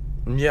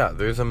yeah,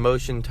 there's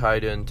emotion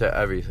tied into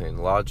everything.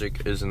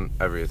 Logic isn't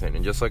everything.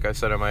 And just like I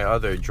said in my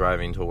other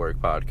Driving to Work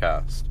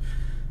podcast,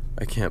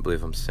 I can't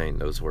believe I'm saying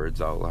those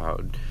words out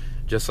loud.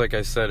 Just like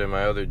I said in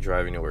my other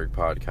Driving to Work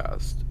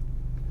podcast,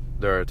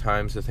 there are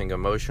times to think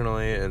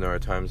emotionally and there are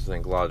times to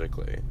think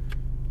logically.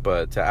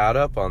 But to add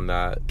up on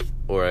that,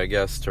 or I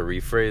guess to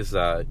rephrase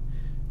that,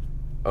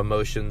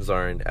 emotions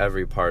are in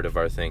every part of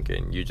our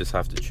thinking. You just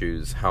have to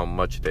choose how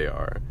much they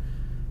are.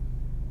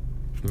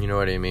 You know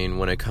what I mean?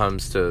 When it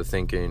comes to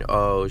thinking,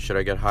 oh, should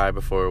I get high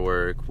before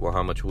work? Well,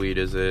 how much weed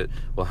is it?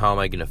 Well, how am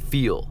I going to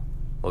feel?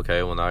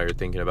 Okay, well, now you're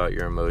thinking about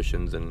your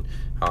emotions and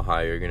how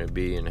high you're going to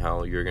be and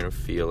how you're going to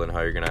feel and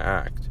how you're going to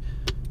act.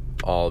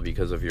 All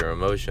because of your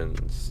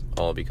emotions.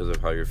 All because of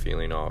how you're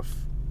feeling off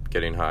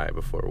getting high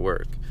before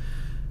work.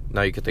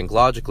 Now you could think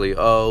logically,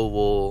 oh,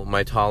 well,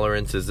 my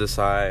tolerance is this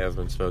high. I've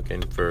been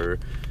smoking for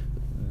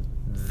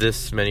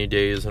this many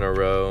days in a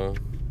row.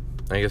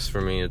 I guess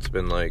for me it's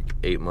been like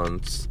 8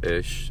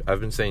 months-ish. I've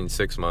been saying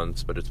 6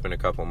 months, but it's been a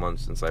couple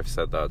months since I've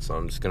said that, so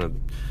I'm just going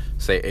to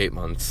say 8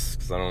 months.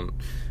 Because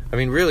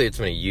really it's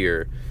been a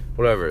year.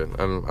 Whatever.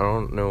 I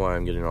don't know why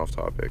I'm getting off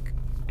topic.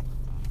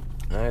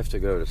 I have to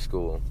go to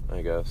school,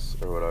 I guess,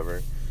 or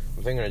whatever.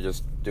 I'm thinking of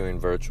just doing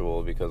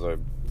virtual because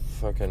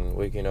fucking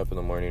waking up in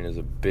the morning is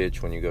a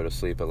bitch when you go to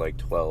sleep at like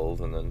 12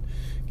 and then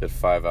get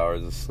 5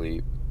 hours of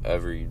sleep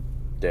every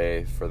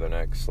day for the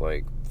next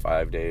like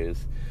 5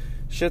 days.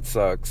 Shit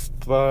sucks,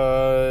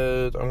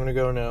 but I'm gonna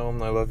go now.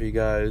 I love you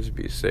guys.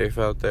 Be safe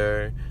out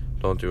there.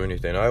 Don't do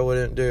anything I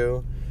wouldn't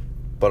do,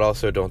 but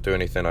also don't do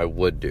anything I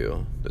would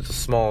do. There's a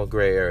small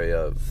gray area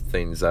of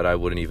things that I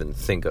wouldn't even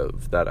think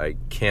of that I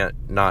can't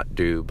not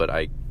do, but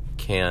I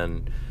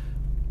can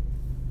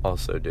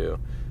also do.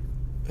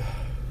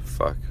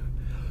 Fuck.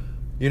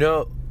 You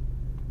know,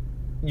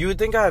 you would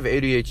think I have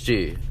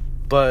ADHD,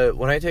 but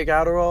when I take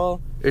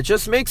Adderall, it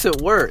just makes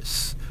it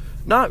worse.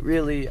 Not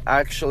really,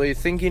 actually.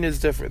 Thinking is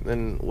different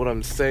than what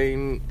I'm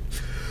saying.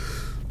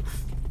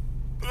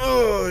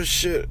 Oh,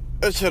 shit.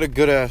 I just had a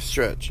good-ass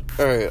stretch.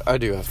 Alright, I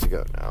do have to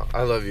go now.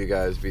 I love you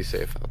guys. Be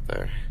safe out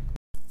there.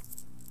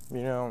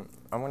 You know,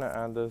 I'm going to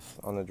add this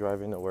on the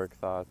driving to work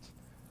thoughts,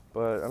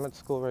 but I'm at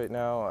school right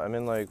now. I'm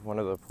in, like, one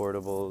of the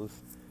portables,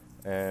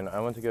 and I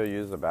went to go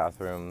use the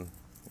bathroom,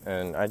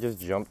 and I just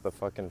jumped the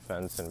fucking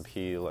fence and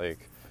pee,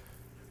 like,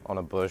 on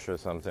a bush or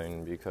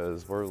something,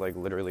 because we're like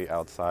literally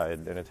outside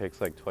and it takes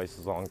like twice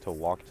as long to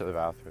walk to the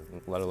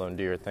bathroom, let alone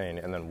do your thing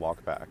and then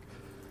walk back.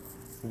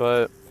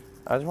 But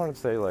I just wanted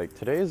to say, like,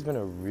 today has been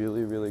a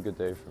really, really good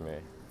day for me.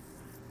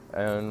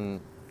 And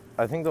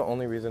I think the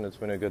only reason it's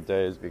been a good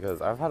day is because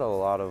I've had a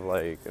lot of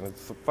like, and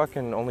it's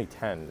fucking only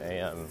 10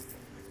 a.m.,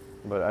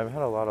 but I've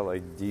had a lot of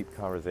like deep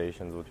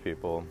conversations with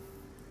people.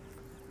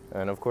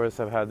 And of course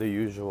I've had the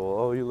usual,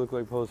 oh, you look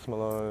like Post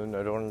Malone,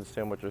 I don't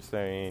understand what you're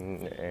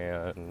saying,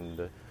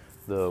 and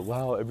the,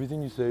 wow,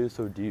 everything you say is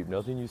so deep,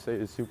 nothing you say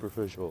is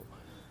superficial.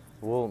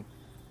 Well,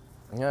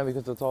 yeah,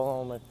 because it's all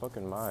on my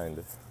fucking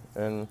mind.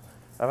 And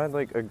I've had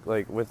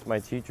like with my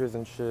teachers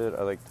and shit,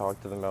 I like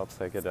talked to them about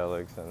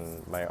psychedelics,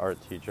 and my art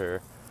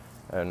teacher,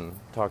 and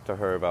talked to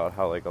her about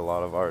how like a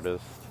lot of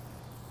artists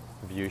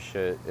view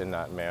shit in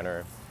that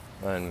manner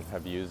and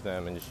have used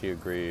them, and she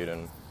agreed,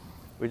 and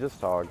we just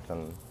talked,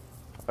 and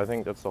I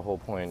think that's the whole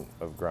point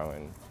of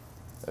growing.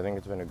 I think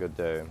it's been a good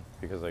day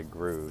because I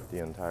grew the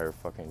entire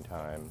fucking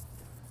time.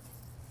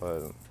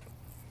 But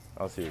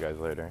I'll see you guys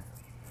later.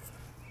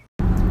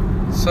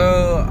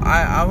 So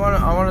I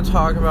want to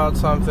talk about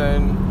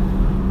something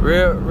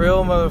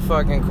real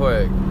motherfucking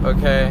quick,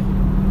 okay?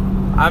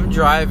 I'm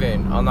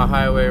driving on the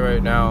highway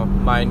right now,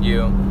 mind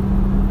you.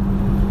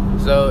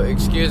 So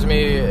excuse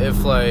me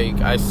if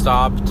like I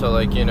stop to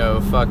like, you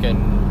know,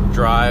 fucking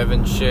drive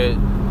and shit,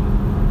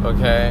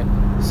 okay?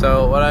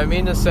 So what I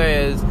mean to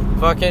say is,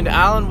 fucking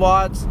Alan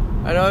Watts,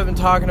 I know I've been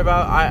talking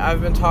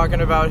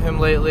about him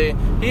lately.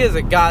 He is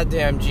a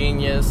goddamn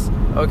genius,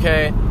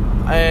 okay?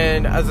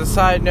 And as a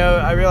side note,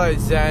 I realize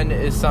Zen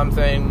is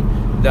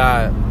something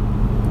that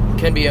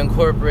can be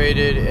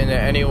incorporated into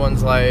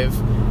anyone's life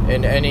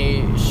in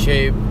any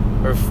shape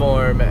or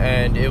form,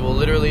 and it will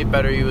literally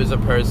better you as a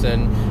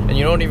person. And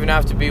you don't even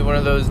have to be one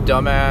of those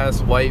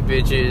dumbass white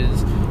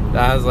bitches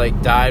that has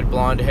like dyed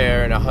blonde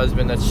hair and a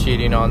husband that's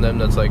cheating on them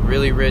that's like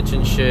really rich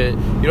and shit.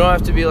 You don't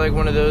have to be like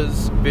one of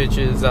those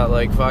bitches that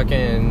like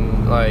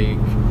fucking,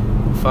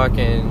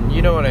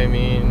 you know what I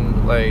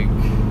mean? Like,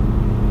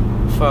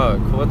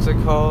 fuck, what's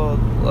it called?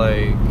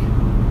 Like,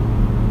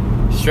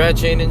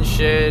 stretching and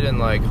shit and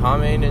like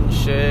humming and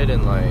shit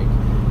and like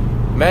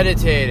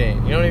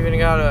meditating. You don't even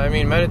gotta,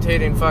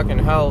 meditating fucking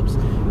helps.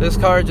 This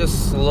car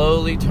just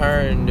slowly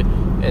turned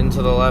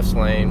into the left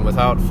lane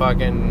without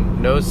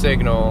fucking no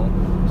signal.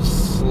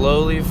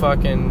 Slowly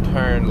fucking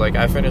turned. Like,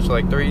 I finished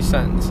like 3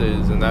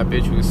 sentences and that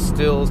bitch was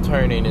still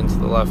turning into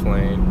the left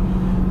lane.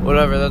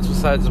 Whatever, that's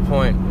besides the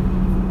point.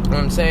 What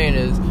I'm saying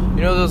is,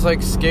 you know those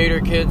like skater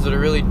kids that are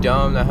really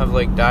dumb, that have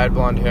like dyed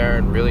blonde hair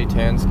and really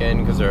tan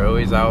skin because they're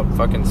always out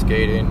fucking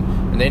skating,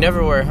 and they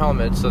never wear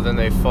helmets, so then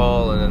they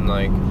fall and then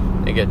like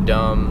they get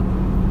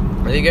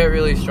dumb. They get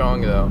really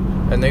strong though,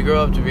 and they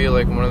grow up to be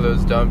like one of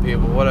those dumb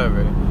people.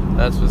 Whatever,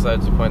 that's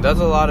besides the point. That's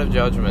a lot of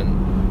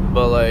judgment,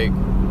 but like,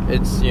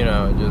 it's, you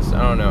know, just,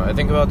 I don't know. I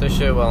think about this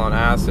shit while on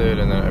acid,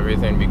 and then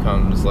everything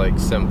becomes like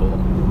simple.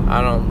 I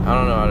don't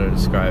know how to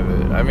describe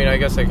it. I mean, I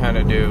guess I kind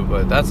of do,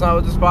 but that's not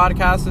what this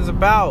podcast is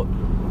about.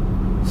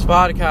 This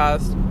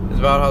podcast is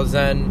about how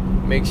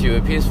Zen makes you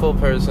a peaceful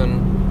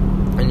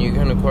person, and you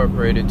can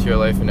incorporate it to your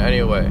life in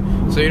any way.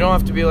 So you don't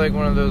have to be like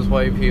one of those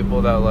white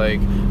people that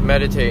like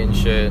meditate and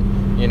shit.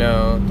 You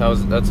know,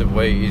 that's a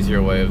way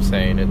easier way of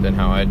saying it than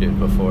how I did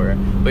before.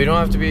 But you don't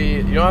have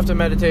to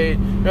meditate.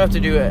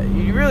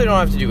 You really don't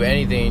have to do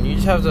anything. You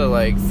just have to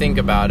like think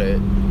about it.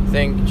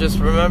 Just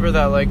remember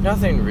that like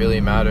nothing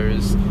really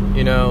matters.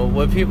 You know,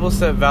 what people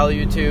set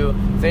value to,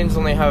 things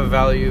only have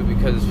value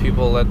because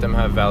people let them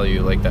have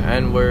value. Like the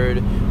N-word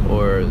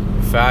or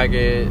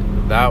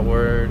faggot, that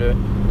word,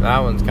 that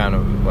one's kind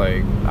of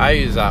like, I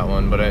use that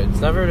one, but it's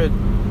never to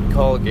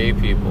call gay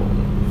people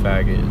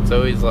faggot. It's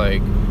always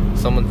like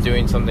someone's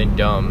doing something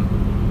dumb.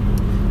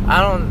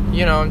 I'm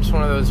just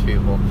one of those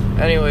people.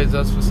 Anyways,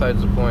 that's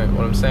besides the point.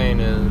 What I'm saying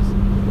is,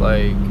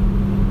 like,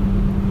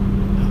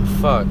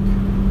 fuck,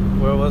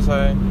 where was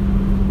I?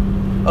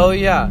 Oh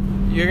yeah,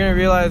 you're gonna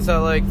realize that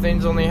like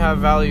things only have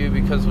value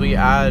because we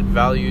add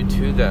value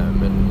to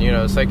them, and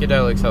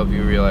psychedelics help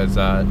you realize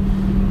that.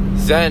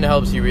 Zen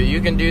helps you.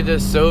 You can do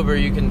this sober.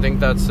 You can think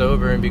that's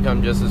sober and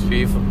become just as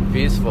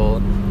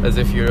peaceful as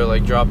if you're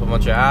like drop a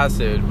bunch of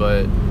acid.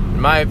 But in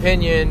my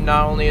opinion,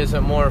 not only is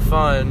it more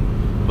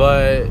fun,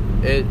 but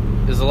it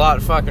is a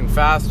lot fucking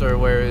faster.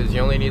 Whereas you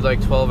only need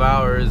like 12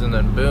 hours, and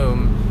then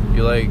boom,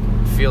 you like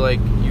feel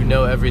like you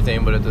know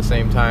everything, but at the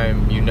same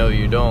time you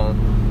don't,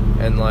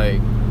 and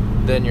like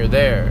then you're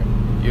there.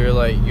 You're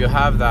like, you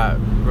have that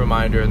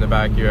reminder in the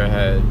back of your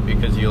head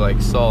because you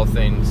like saw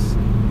things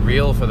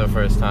real for the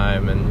first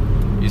time,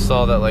 and you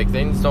saw that like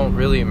things don't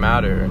really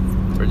matter.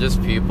 We're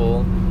just people,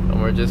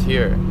 and we're just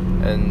here.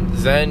 And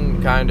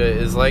Zen kinda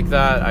is like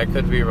that. I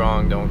could be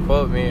wrong, don't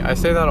quote me. I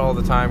say that all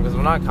the time because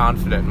I'm not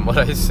confident in what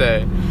I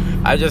say.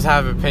 I just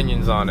have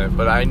opinions on it,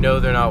 but I know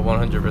they're not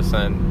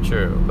 100%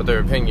 true. But they're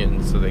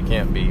opinions, so they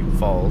can't be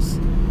false.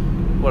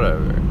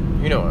 Whatever.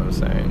 You know what I'm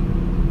saying.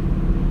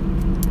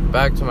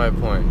 Back to my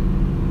point.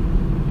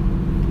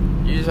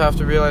 You just have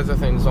to realize that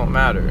things don't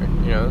matter.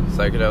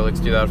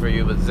 Psychedelics do that for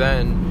you, but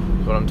Zen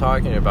is what I'm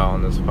talking about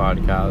on this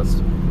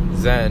podcast.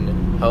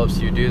 Zen helps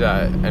you do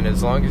that, and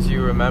as long as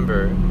you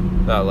remember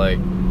that like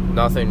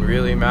nothing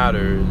really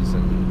matters,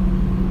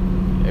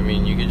 and I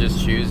mean you could just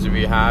choose to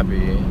be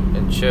happy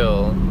and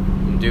chill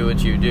and do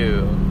what you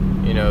do.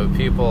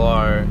 People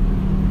are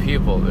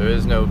people. There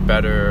is no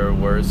better or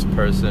worse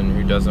person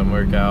who doesn't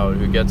work out,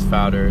 who gets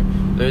fatter.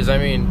 There's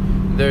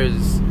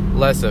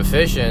less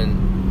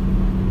efficient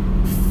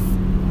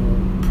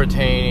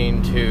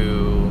pertaining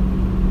to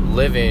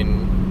living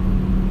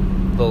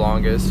the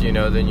longest,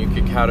 then you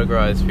could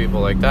categorize people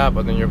like that,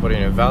 but then you're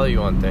putting a value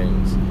on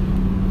things.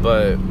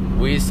 But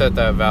we set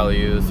that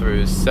value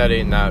through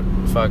setting that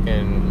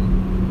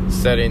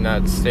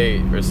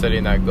state, or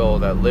setting that goal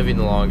that living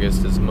the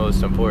longest is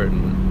most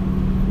important.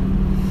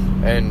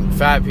 And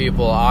fat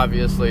people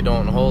obviously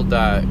don't hold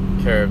that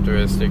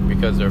characteristic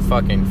because they're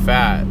fucking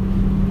fat.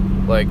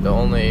 Like, the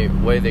only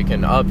way they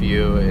can up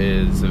you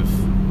is if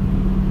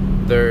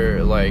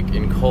they're like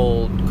in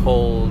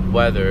cold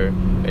weather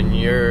and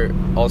you're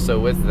also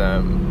with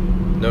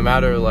them. No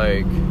matter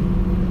like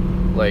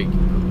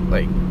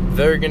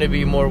they're gonna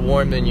be more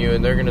warm than you,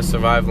 and they're gonna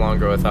survive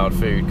longer without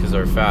food because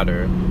they're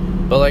fatter.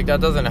 But like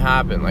that doesn't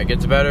happen. Like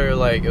it's better.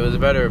 Like it was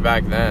better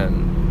back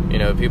then.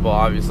 People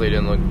obviously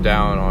didn't look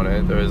down on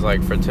it. There was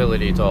like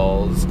fertility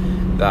dolls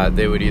that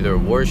they would either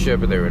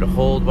worship or they would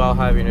hold while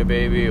having a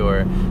baby,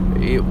 or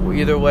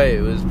either way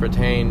it was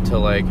pertained to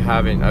like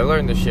having. I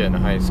learned this shit in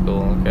high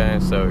school, okay,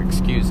 so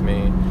excuse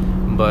me,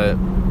 but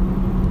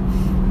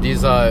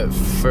these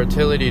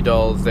fertility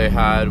dolls they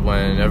had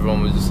when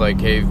everyone was just like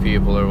cave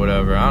people or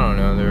whatever. I don't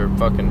know, they were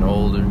fucking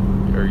old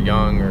or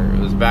young, or it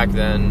was back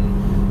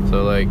then,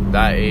 so like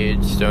that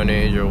age, Stone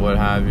Age or what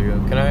have you.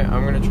 I'm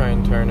gonna try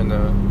and turn in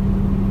the.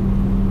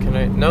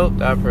 Nope,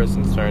 that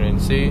person's turning.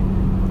 See,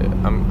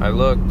 I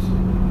looked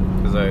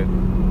because I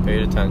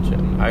paid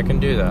attention. I can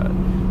do that.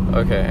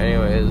 Okay,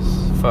 anyways,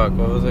 fuck,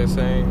 what was I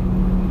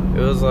saying? It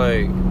was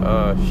like,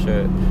 oh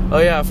shit. Oh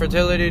yeah,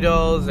 fertility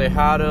dolls, they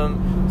had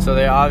them, so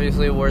they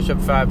obviously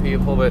worship fat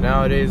people, but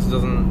nowadays it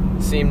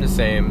doesn't seem the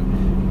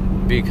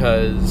same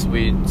because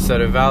we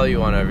set a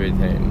value on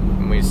everything,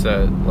 and we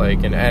set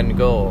like an end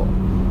goal.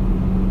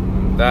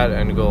 That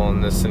end goal in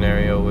this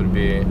scenario would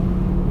be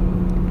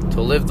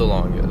to live the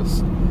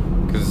longest,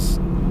 because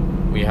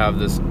we have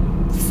this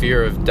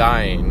fear of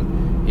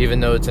dying,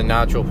 even though it's a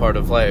natural part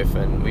of life,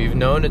 and we've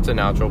known it's a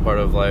natural part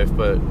of life,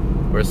 but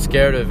we're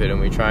scared of it, and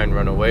we try and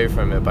run away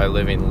from it by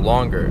living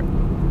longer,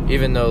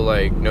 even though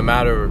like no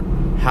matter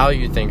how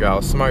you think or how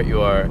smart you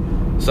are,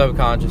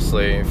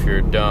 subconsciously, if you're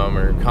dumb,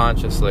 or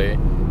consciously,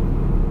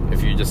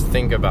 if you just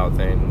think about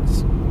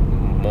things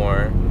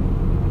more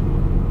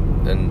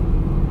than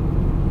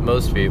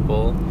most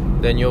people,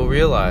 then you'll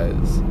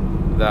realize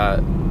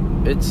that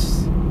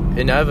it's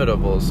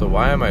inevitable. So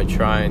why am I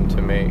trying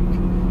to make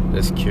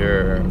this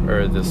cure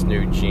or this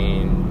new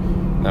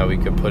gene that we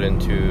could put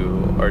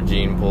into our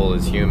gene pool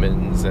as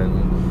humans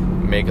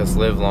and make us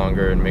live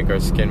longer and make our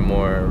skin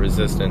more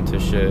resistant to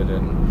shit,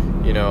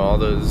 and, you know, all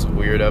those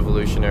weird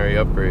evolutionary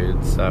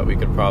upgrades that we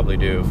could probably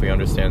do if we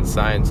understand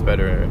science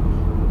better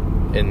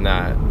in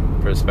that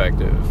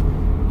perspective,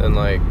 then,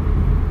 like,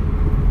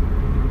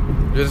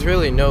 there's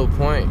really no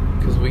point,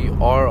 because we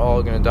are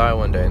all going to die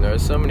one day, and there are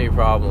so many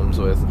problems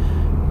with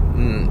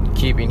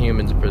keeping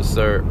humans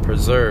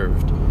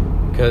preserved,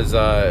 because,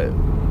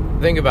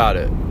 think about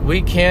it,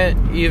 we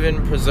can't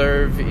even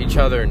preserve each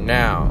other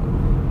now,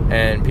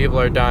 and people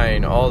are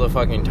dying all the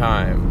fucking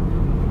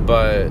time,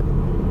 but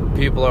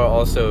people are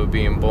also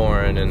being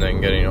born and then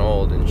getting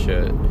old and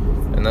shit,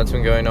 and that's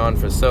been going on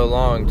for so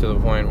long, to the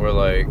point where,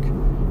 like,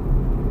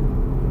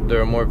 there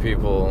are more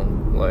people,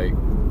 like,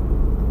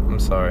 I'm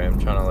sorry, I'm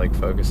trying to, like,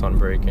 focus on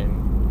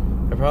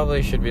breaking. I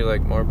probably should be,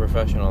 like, more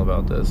professional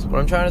about this. What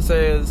I'm trying to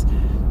say is,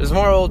 there's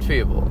more old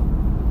people,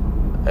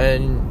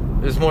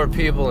 and there's more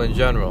people in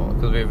general,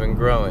 because we've been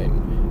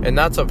growing, and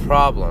that's a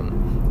problem.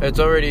 It's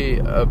already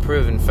a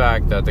proven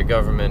fact that the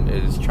government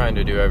is trying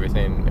to do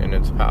everything in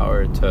its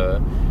power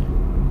to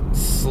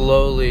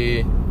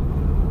slowly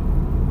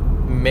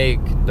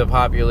make the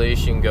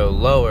population go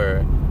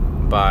lower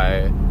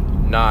by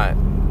not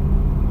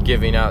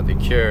giving out the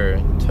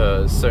cure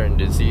to certain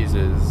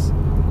diseases.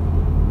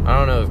 I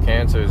don't know if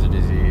cancer is a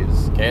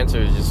disease. Cancer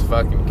is just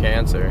fucking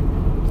cancer.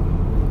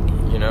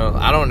 You know,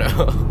 I don't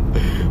know.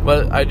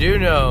 But I do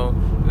know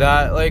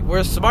that, like,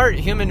 we're smart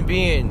human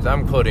beings.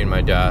 I'm quoting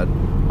my dad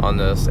on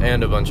this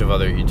and a bunch of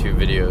other YouTube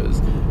videos.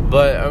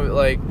 But,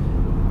 like,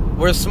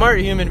 we're smart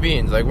human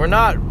beings. Like, we're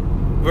not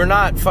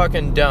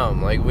fucking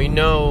dumb. Like, we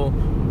don't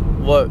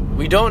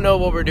know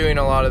what we're doing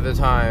a lot of the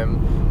time,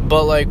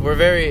 but, like, we're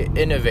very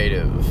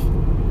innovative.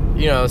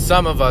 You know,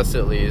 some of us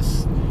at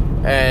least.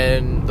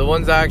 And the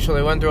ones that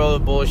actually went through all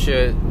the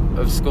bullshit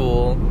of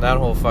school, that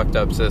whole fucked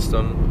up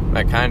system,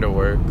 that kind of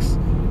works.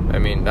 I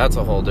mean, that's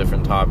a whole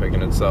different topic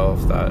in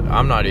itself that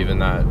I'm not even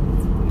that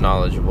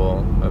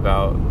knowledgeable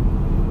about,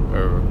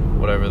 or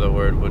whatever the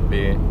word would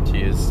be to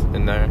use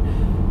in there.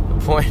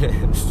 The point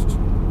is,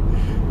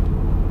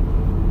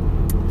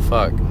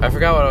 fuck, I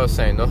forgot what I was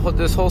saying.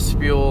 This whole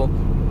spiel,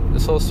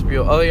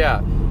 oh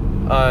yeah,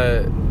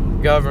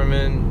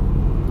 government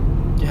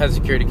has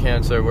a cure to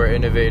cancer, we're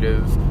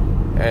innovative,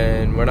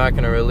 and we're not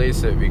going to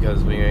release it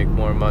because we make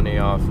more money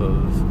off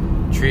of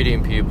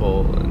treating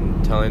people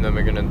and telling them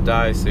they're going to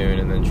die soon,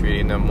 and then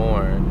treating them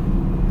more,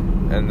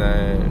 and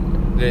then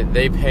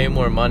they pay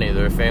more money,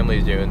 their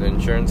families do, and the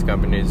insurance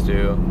companies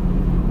do,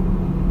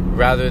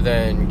 rather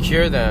than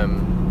cure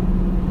them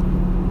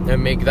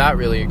and make that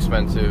really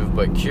expensive,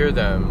 but cure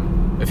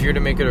them. If you were to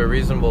make it a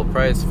reasonable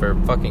price for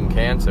fucking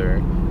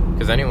cancer,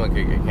 because anyone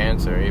could get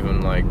cancer,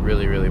 even, like,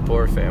 really, really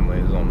poor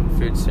families on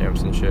food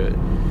stamps and shit.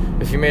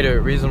 If you made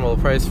a reasonable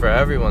price for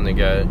everyone to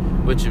get,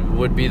 which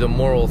would be the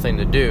moral thing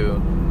to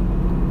do,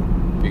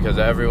 because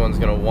everyone's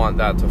gonna want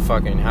that to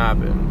fucking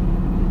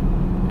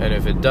happen. And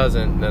if it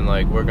doesn't, then,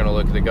 like, we're gonna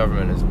look at the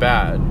government as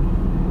bad.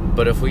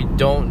 But if we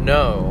don't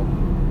know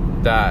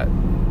that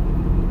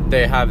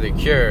they have the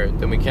cure,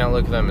 then we can't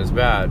look at them as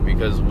bad,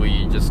 because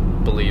we just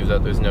believe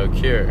that there's no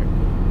cure.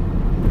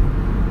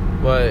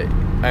 But,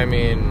 I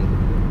mean,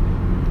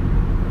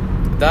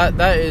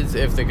 that is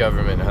if the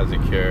government has a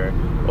cure,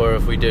 or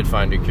if we did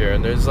find a cure.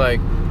 And there's,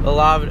 like, a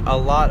lot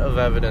of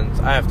evidence.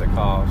 I have to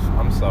cough,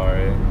 I'm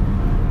sorry,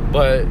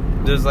 but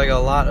there's, like, a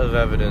lot of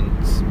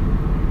evidence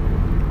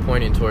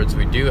pointing towards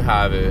we do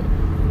have it.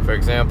 For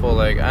example,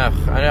 like, I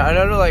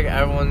know, like,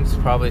 everyone's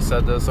probably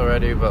said this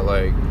already, but,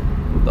 like,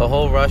 the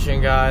whole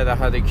Russian guy that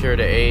had the cure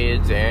to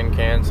AIDS and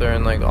cancer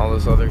and, like, all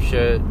this other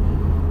shit,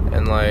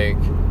 and, like,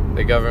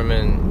 the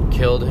government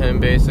killed him,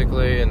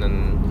 basically, and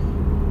then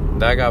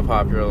that got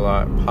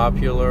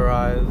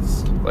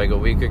popularized, like, a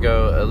week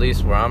ago, at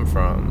least where I'm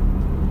from,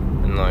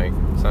 in, like,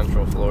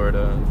 Central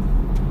Florida.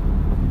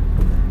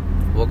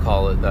 We'll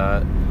call it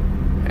that.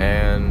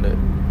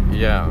 And,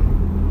 yeah.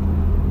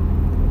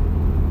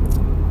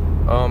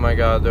 Oh my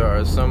god, there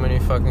are so many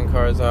fucking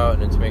cars out,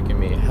 and it's making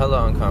me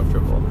hella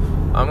uncomfortable.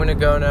 I'm gonna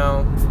go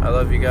now. I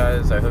love you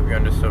guys. I hope you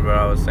understood what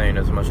I was saying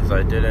as much as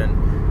I didn't.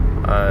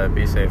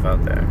 Be safe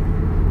out there.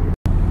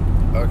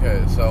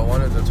 Okay, so I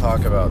wanted to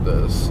talk about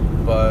this,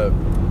 but,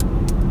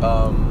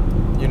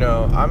 you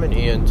know, I'm an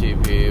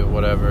ENTP,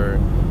 whatever.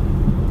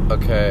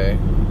 Okay,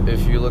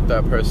 if you look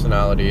that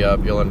personality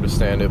up, you'll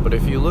understand it. But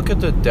if you look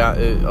at the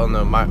on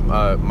the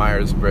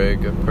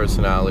Myers-Briggs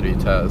personality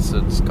test,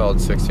 it's called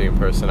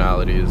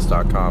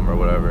 16personalities.com or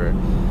whatever,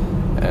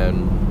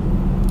 and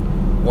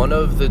one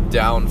of the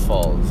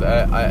downfalls,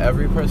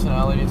 every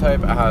personality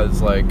type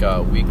has, like,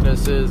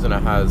 weaknesses, and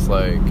it has,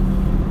 like,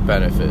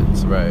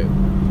 benefits, right?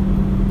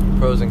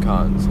 Pros and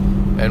cons.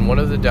 And one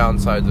of the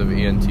downsides of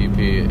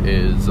ENTP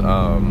is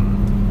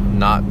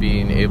not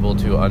being able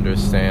to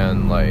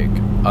understand, like,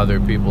 other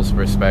people's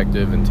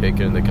perspective and take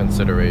it into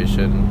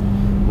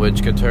consideration,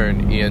 which could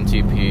turn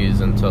ENTPs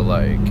into,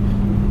 like,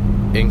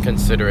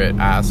 inconsiderate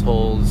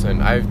assholes.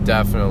 And I've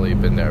definitely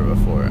been there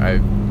before. I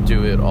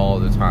do it all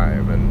the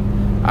time,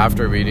 and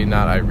after reading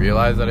that, I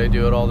realized that I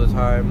do it all the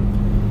time.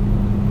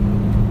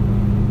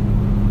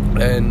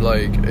 And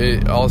like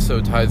it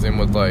also ties in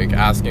with like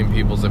asking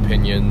people's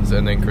opinions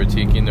and then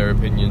critiquing their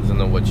opinions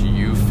and then what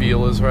you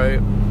feel is right.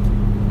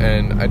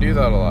 And I do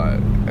that a lot,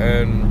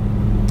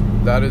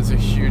 and that is a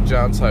huge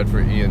downside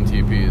for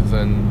ENTPs.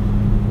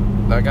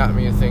 And that got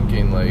me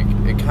thinking, like,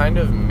 it kind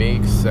of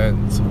makes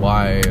sense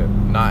why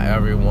not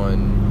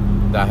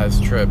everyone that has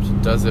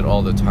tripped does it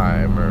all the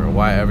time, or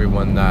why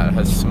everyone that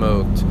has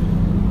smoked,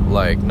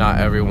 like, not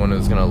everyone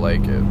is gonna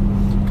like it.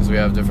 Because we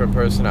have different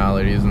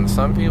personalities, and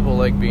some people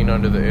like being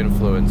under the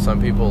influence,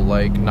 some people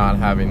like not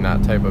having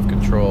that type of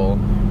control,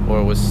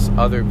 or with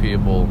other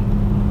people,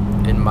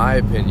 in my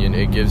opinion,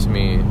 it gives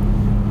me,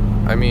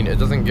 I mean, it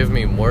doesn't give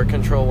me more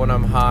control when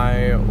I'm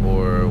high,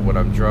 or when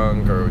I'm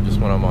drunk, or just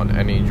when I'm on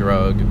any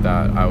drug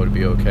that I would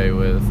be okay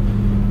with,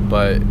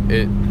 but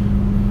it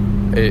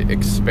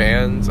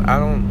expands, I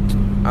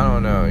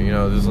don't know, you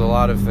know, there's a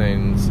lot of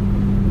things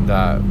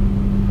that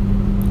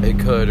it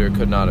could or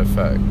could not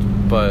affect,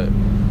 but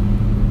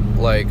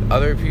like,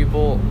 other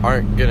people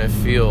aren't gonna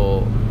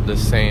feel the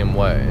same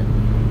way.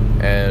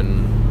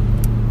 And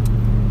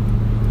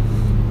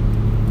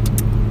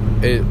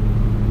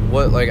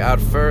at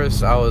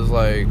first I was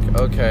like,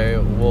 okay,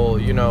 well,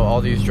 you know, all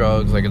these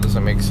drugs, like, it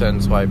doesn't make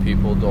sense why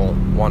people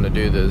don't want to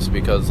do this,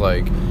 because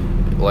like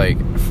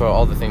for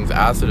all the things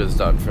acid has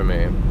done for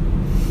me.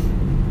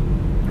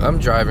 I'm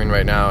driving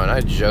right now and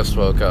I just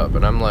woke up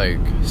and I'm like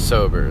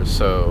sober,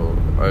 so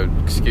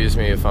excuse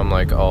me if I'm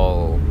like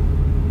all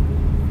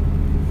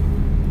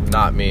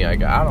not me. I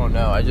don't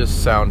know, I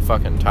just sound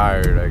fucking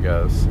tired, I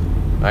guess.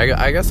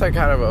 I guess I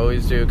kind of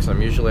always do, because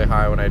I'm usually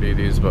high when I do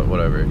these, but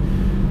whatever.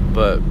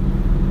 But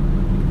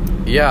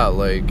yeah,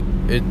 like,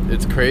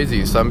 it's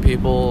crazy. Some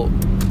people,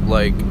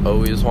 like,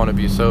 always want to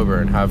be sober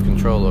and have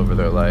control over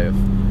their life.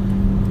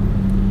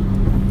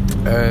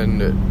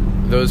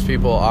 And those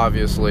people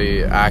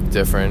obviously act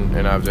different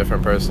and have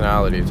different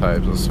personality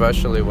types,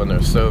 especially when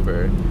they're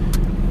sober,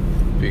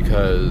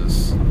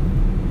 because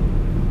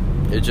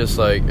it just,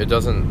 like, it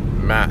doesn't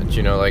match,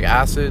 you know, like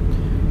acid,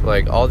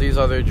 like all these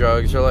other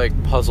drugs are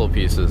like puzzle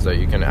pieces that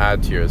you can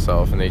add to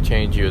yourself and they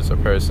change you as a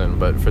person,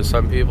 but for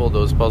some people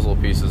those puzzle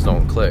pieces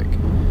don't click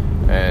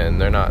and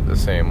they're not the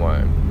same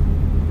way.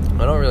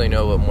 I don't really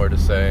know what more to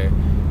say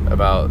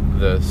about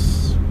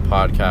this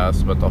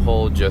podcast, but the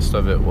whole gist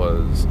of it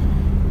was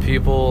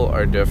people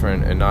are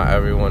different and not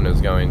everyone is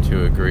going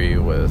to agree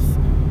with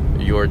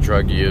your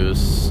drug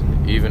use,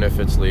 even if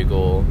it's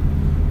legal,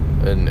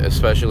 and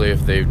especially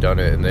if they've done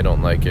it and they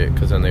don't like it,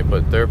 because then they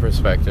put their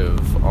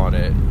perspective on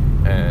it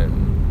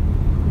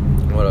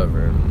and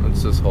whatever.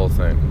 It's this whole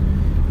thing.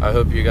 I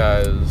hope you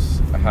guys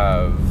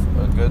have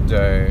a good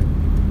day.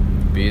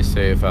 Be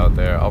safe out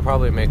there. I'll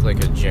probably make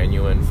like a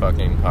genuine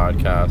fucking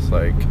podcast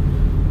like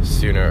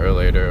sooner or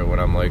later when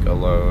I'm like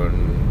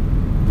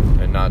alone,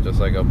 and not just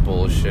like a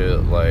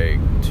bullshit like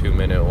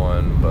 2-minute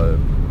one, but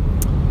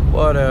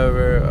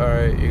whatever.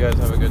 Alright, you guys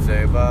have a good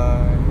day.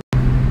 Bye.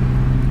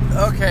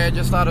 Okay, I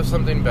just thought of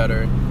something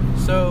better.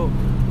 So,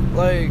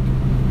 like,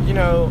 you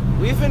know,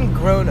 we've been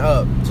grown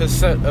up to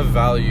set a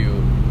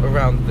value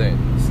around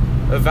things.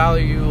 A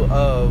value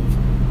of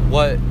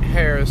what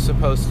hair is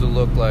supposed to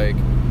look like,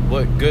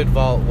 what good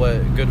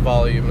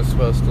volume is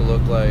supposed to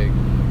look like,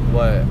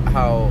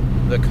 how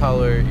the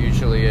color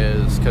usually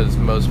is, because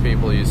most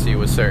people you see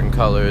with certain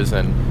colors,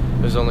 and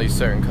there's only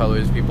certain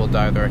colors people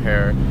dye their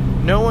hair.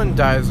 No one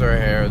dyes their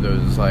hair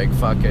those like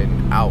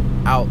fucking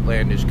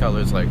outlandish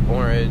colors like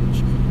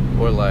orange,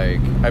 or like,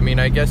 I mean,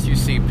 I guess you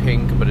see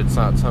pink, but it's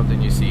not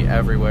something you see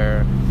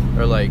everywhere,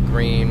 or like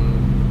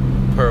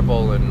green,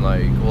 purple, and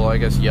like, well, I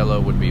guess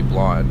yellow would be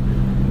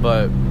blonde.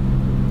 But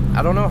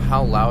I don't know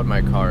how loud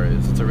my car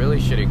is. It's a really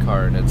shitty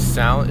car, and it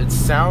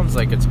sounds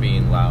like it's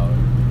being loud,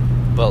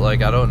 but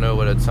like, I don't know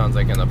what it sounds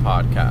like in the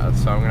podcast,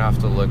 so I'm gonna have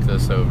to look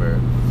this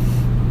over.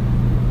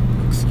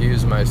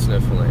 Excuse my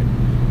sniffling.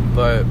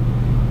 But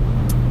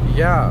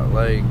yeah,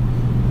 like,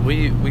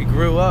 we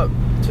grew up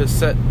to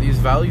set these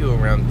value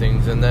around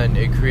things, and then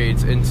it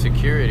creates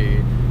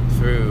insecurity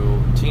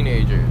through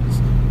teenagers.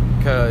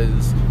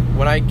 Because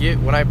when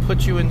I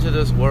put you into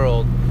this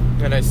world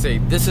and I say,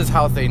 this is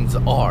how things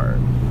are,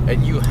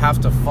 and you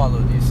have to follow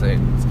these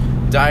things.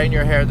 Dyeing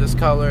your hair this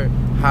color,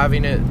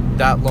 having it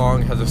that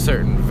long has a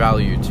certain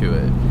value to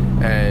it,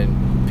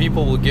 and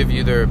people will give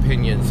you their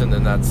opinions, and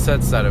then that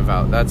sets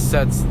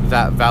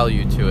that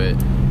value to it,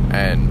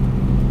 and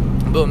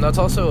boom, that's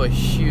also a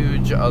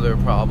huge other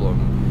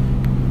problem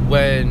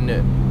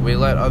when we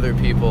let other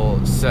people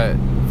set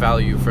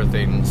value for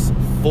things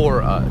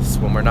for us,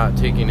 when we're not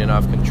taking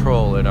enough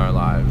control in our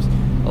lives.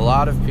 A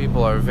lot of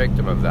people are a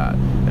victim of that,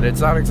 and it's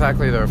not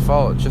exactly their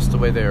fault, it's just the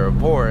way they were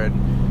born,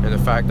 and the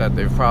fact that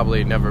they've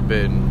probably never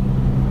been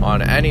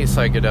on any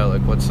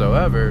psychedelic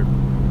whatsoever.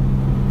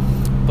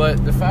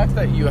 But the fact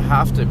that you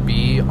have to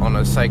be on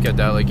a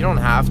psychedelic, you don't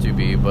have to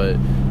be, but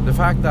the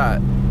fact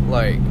that,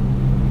 like,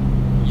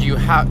 you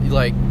have,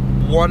 like,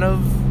 one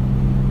of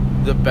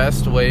the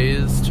best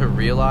ways to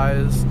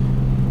realize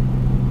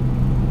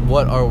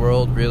what our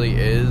world really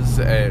is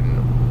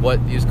and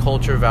what these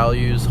culture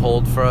values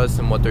hold for us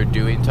and what they're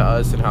doing to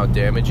us and how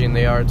damaging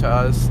they are to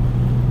us,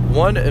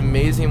 one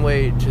amazing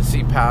way to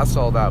see past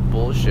all that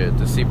bullshit,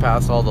 to see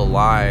past all the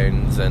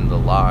lines and the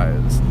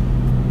lies,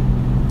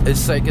 is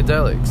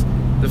psychedelics.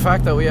 The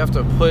fact that we have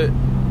to put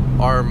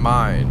our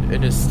mind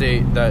in a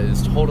state that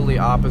is totally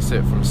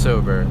opposite from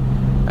sober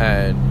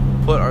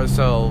and put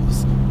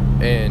ourselves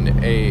in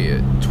a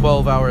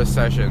 12-hour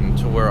session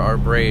to where our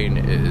brain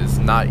is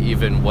not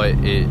even what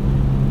it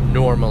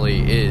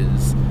normally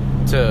is,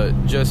 to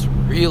just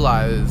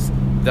realize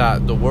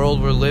that the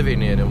world we're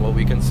living in and what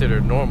we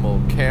consider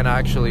normal can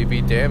actually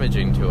be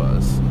damaging to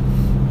us,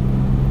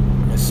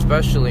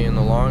 especially in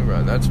the long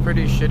run. That's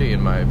pretty shitty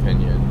in my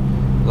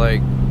opinion.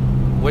 Like,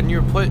 when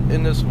you're put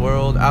in this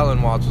world,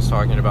 Alan Watts was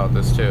talking about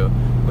this too,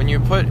 when you're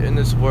put in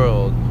this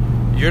world,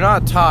 you're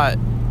not taught,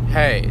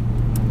 hey,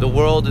 the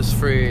world is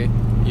free,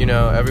 you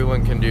know,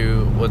 everyone can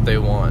do what they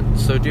want,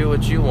 so do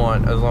what you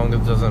want as long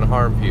as it doesn't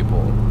harm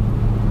people.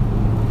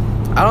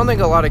 I don't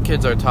think a lot of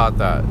kids are taught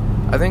that.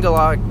 I think a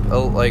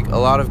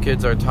lot of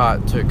kids are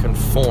taught to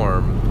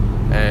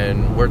conform,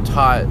 and we're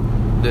taught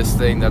this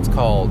thing that's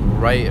called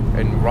right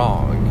and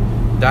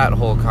wrong, that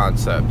whole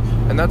concept.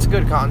 And that's a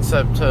good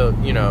concept to,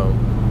 you know,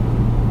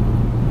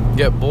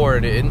 get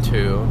bored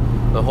into,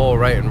 the whole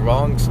right and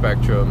wrong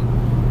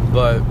spectrum.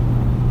 But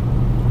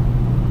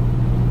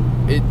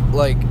it,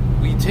 like,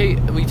 we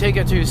take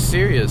it too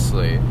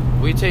seriously.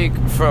 We take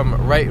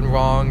from right and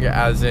wrong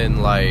as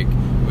in, like,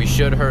 we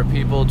should hurt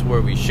people to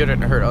where we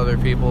shouldn't hurt other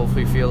people if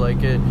we feel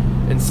like it.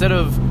 Instead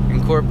of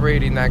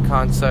incorporating that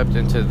concept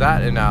into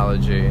that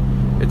analogy,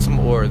 it's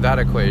more that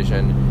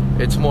equation.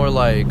 It's more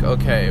like,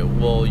 okay,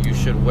 well, you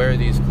should wear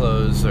these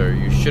clothes, or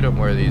you shouldn't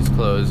wear these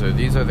clothes, or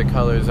these are the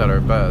colors that are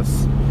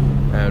best,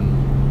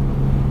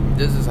 and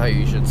this is how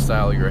you should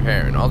style your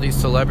hair. And all these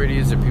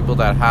celebrities and people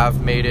that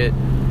have made it,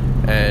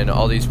 and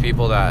all these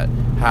people that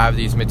have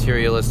these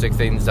materialistic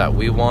things that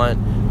we want,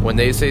 when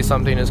they say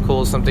something is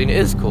cool, something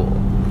is cool.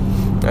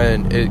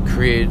 And it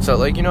creates,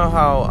 like, you know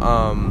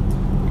how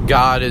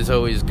God is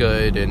always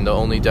good and the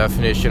only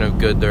definition of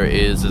good there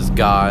is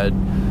God,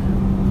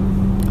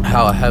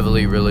 how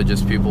heavily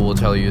religious people will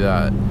tell you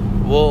that.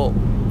 Well,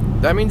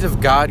 that means if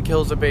God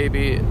kills a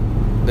baby,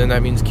 then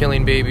that means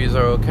killing babies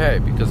are okay,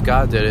 because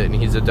God did it and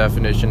he's a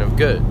definition of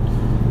good.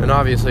 And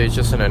obviously it's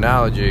just an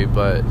analogy,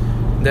 but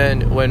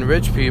then when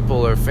rich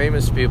people or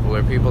famous people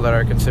or people that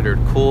are considered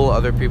cool,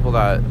 other people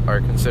that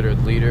are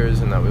considered leaders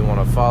and that we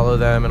want to follow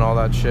them and all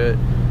that shit,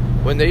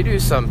 when they do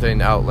something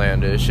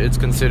outlandish, it's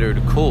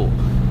considered cool.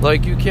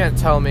 Like, you can't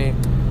tell me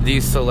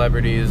these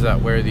celebrities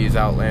that wear these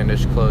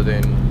outlandish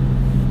clothing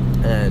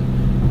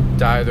and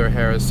dye their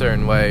hair a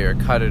certain way or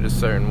cut it a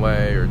certain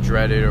way or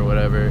dread it or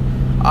whatever.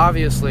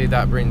 Obviously,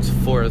 that brings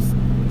forth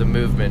the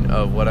movement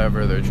of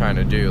whatever they're trying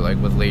to do,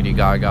 like with Lady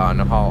Gaga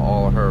and how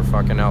all her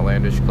fucking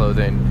outlandish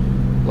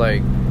clothing,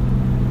 like,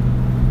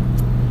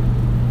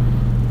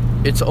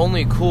 it's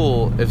only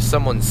cool if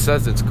someone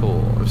says it's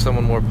cool. If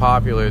someone more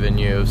popular than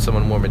you, if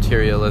someone more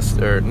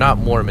materialistic, or not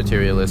more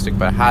materialistic,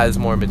 but has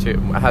more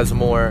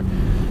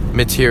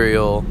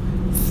material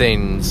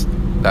things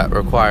that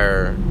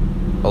require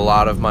a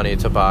lot of money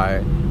to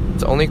buy.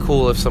 It's only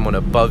cool if someone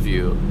above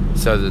you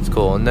says it's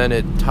cool, and then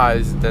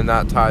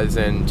that ties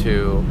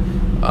into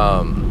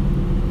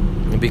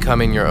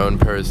becoming your own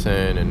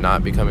person and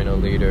not becoming a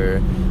leader.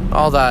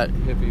 All that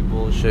hippie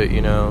bullshit,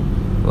 you know,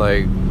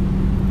 like.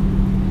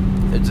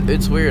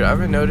 It's weird. I've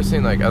been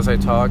noticing, like, as I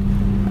talk,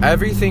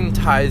 everything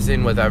ties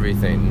in with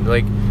everything.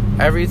 Like,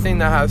 everything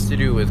that has to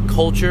do with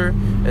culture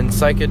and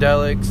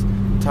psychedelics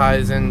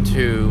ties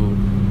into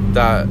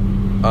that,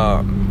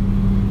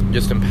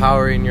 just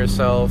empowering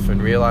yourself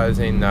and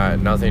realizing that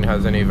nothing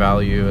has any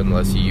value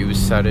unless you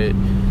set it.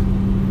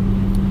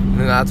 And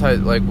that's how,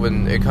 like,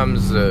 when it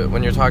comes to,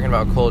 when you're talking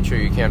about culture,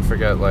 you can't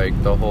forget, like,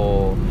 the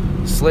whole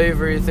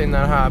slavery thing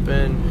that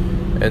happened.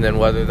 And then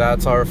whether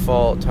that's our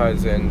fault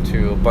ties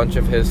into a bunch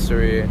of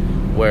history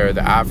where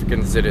the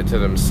Africans did it to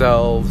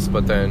themselves,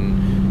 but then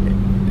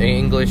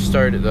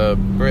the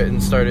Britain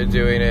started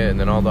doing it, and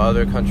then all the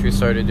other countries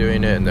started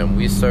doing it, and then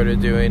we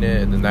started doing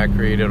it, and then that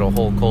created a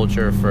whole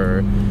culture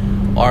for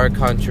our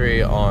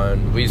country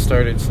we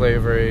started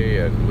slavery,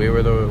 and we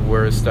were the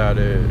worst at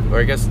it. Or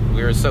I guess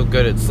we were so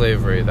good at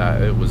slavery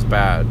that it was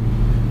bad.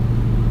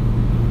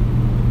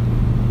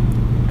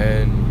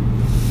 And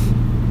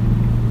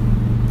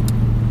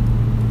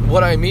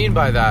what I mean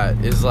by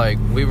that is, like,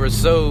 we were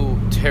so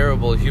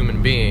terrible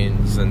human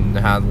beings and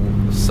had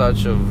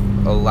such a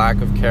lack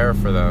of care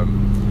for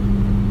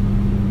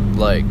them.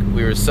 Like,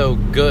 we were so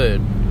good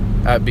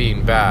at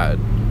being bad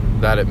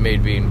that it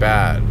made being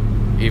bad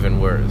even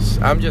worse.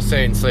 I'm just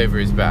saying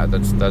slavery's bad.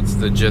 That's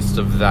the gist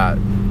of that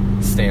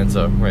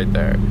stanza right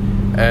there.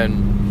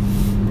 And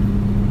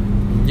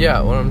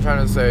yeah, what I'm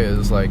trying to say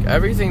is, like,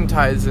 everything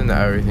ties into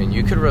everything.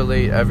 You could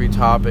relate every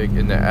topic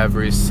into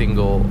every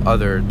single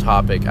other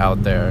topic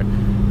out there.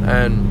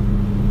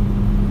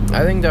 And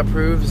I think that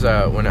proves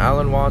that when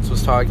Alan Watts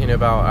was talking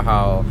about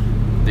how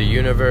the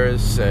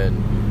universe,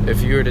 and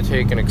if you were to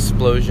take an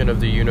explosion of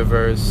the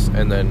universe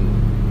and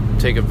then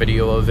take a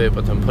video of it,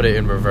 but then put it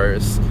in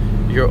reverse,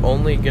 you're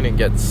only gonna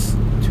get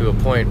to a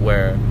point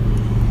where,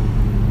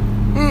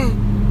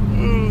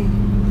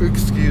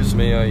 excuse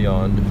me, I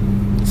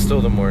yawned. It's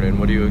still the morning,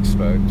 what do you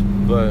expect?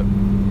 But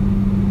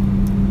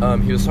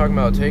he was talking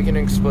about taking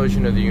an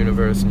explosion of the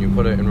universe and you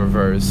put it in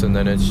reverse, and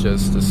then it's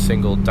just a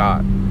single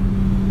dot.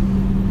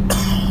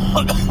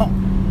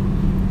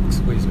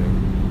 Excuse me.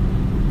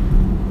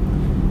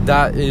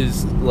 That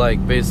is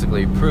like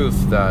basically proof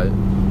that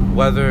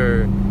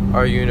whether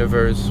our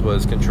universe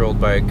was controlled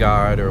by a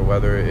god or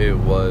whether it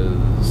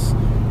was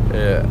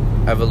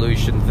an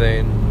evolution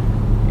thing,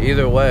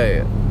 either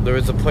way, there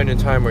was a point in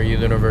time where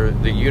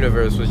the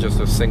universe was just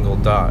a single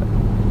dot.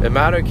 And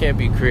matter can't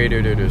be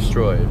created or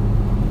destroyed.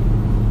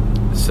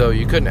 So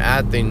you couldn't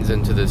add things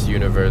into this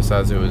universe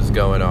as it was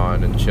going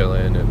on and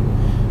chilling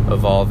and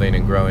evolving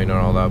and growing and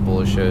all that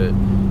bullshit.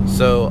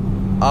 So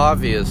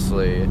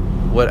obviously,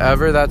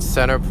 whatever that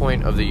center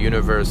point of the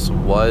universe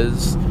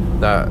was,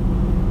 that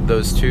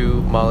those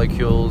two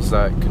molecules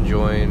that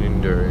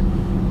conjoined or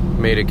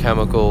made a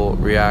chemical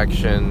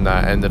reaction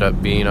that ended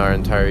up being our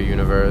entire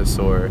universe,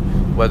 or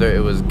whether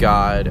it was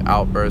God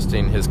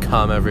outbursting his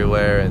cum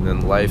everywhere and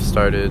then life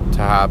started to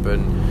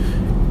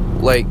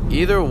happen, like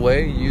either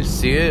way you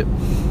see it,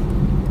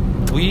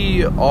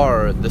 we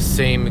are the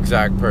same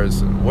exact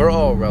person. We're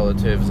all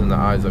relatives in the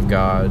eyes of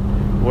God.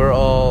 We're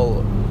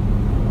all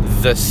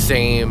the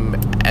same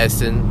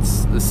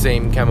essence, the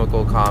same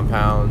chemical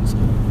compounds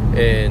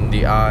in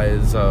the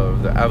eyes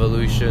of the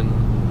evolution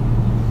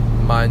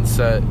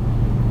mindset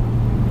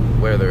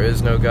where there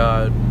is no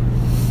God.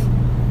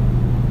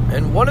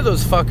 And one of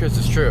those fuckers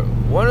is true.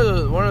 One of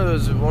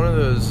those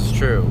is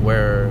true,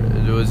 where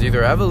it was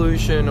either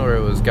evolution or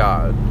it was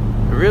God.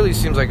 It really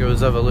seems like it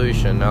was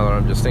evolution now that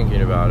I'm just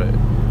thinking about it.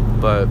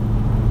 But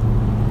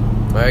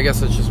I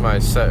guess it's just my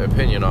set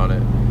opinion on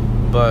it.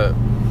 But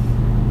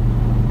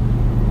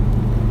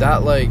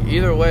that, like,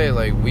 either way,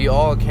 like, we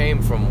all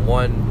came from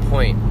one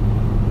point,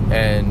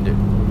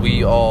 and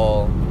we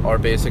all are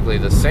basically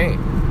the same.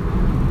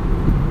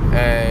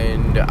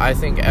 And I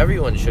think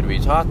everyone should be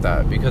taught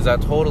that, because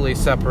that totally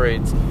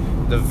separates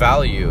the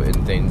value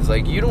in things.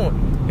 Like, you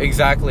don't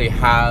exactly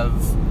have,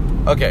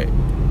 okay,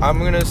 I'm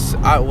gonna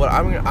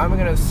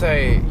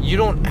say, you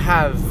don't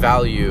have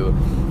value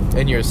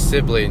in your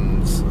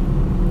siblings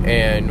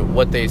and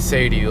what they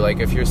say to you. Like,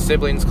 if your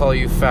siblings call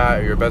you fat,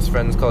 or your best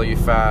friends call you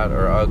fat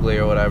or ugly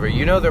or whatever,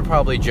 you know they're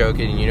probably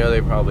joking, you know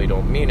they probably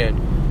don't mean it,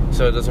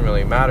 so it doesn't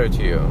really matter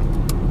to you.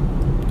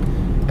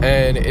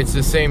 And it's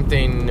the same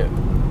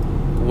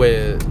thing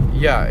with,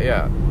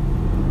 yeah.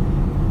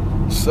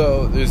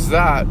 So there's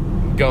that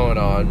going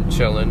on,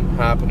 chilling,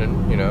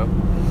 happening, you know.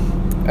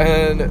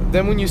 And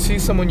then when you see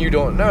someone you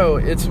don't know,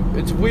 it's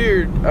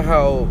weird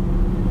how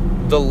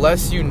the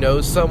less you know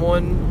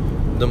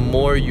someone, the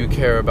more you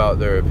care about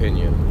their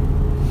opinion.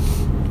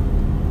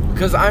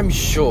 Because I'm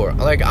sure,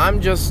 like,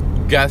 I'm just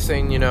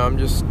guessing, you know, I'm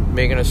just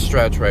making a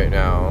stretch right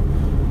now.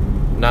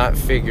 Not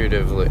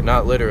figuratively,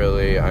 not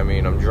literally. I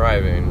mean, I'm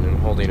driving and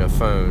holding a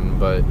phone,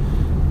 but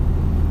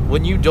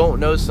when you don't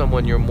know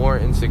someone, you're more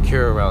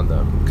insecure around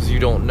them because you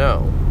don't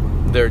know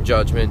their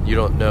judgment. You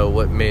don't know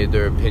what made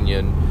their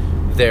opinion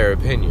their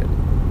opinion.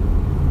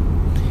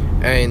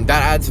 And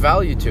that adds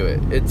value to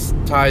it. It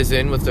ties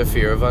in with the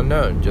fear of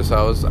unknown, just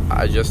as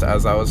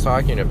I was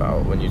talking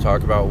about. When you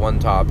talk about one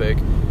topic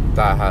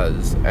that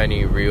has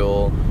any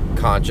real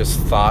conscious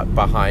thought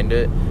behind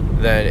it,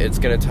 then it's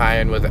going to tie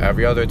in with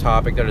every other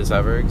topic that has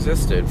ever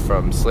existed,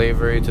 from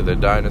slavery to the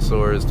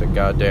dinosaurs to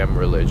goddamn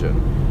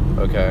religion.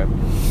 Okay?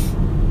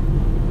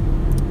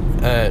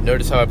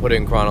 Notice how I put it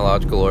in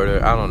chronological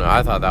order. I don't know.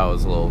 I thought that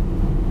was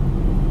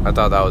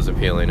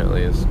appealing, at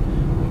least.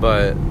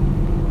 But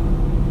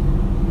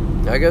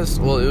I guess,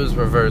 well, it was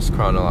reverse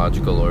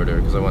chronological order,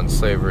 because I went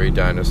slavery,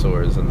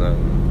 dinosaurs, and then,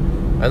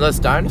 unless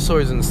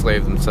dinosaurs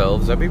enslaved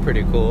themselves, that'd be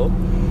pretty cool.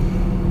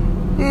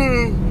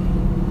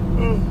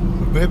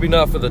 Maybe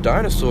not for the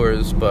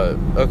dinosaurs, but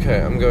okay,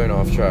 I'm going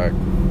off track.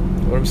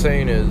 What I'm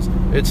saying is,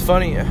 it's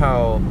funny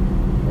how,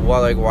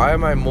 why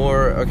am I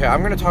more, okay, I'm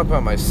going to talk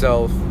about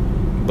myself,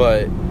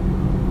 but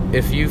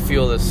if you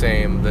feel the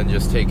same, then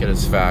just take it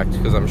as fact,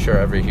 because I'm sure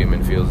every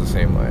human feels the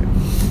same way.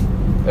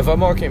 If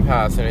I'm walking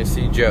past and I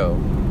see Joe,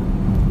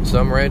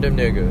 some random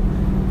nigga,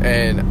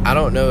 and I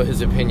don't know his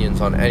opinions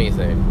on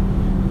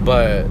anything,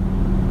 but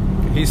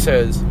he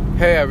says,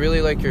 hey, I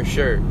really like your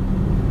shirt,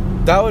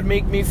 that would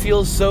make me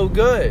feel so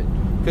good,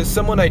 because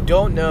someone I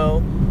don't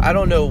know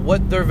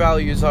what their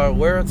values are,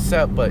 where it's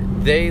set, but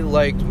they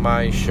liked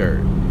my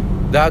shirt.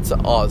 That's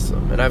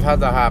awesome. And I've had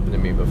that happen to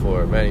me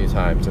before many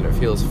times, and it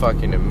feels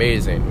fucking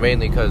amazing,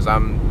 mainly because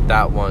I'm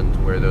that one to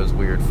wear those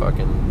weird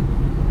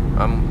fucking,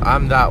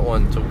 I'm that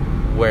one to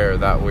wear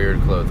that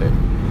weird clothing,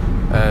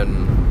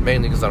 and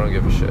mainly because I don't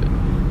give a shit.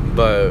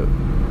 But,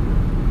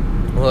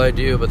 well, I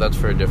do, but that's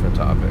for a different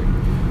topic.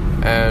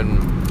 And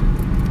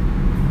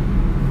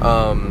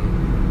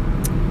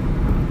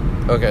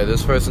okay,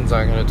 this person's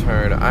not gonna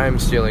turn, I'm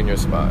stealing your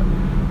spot.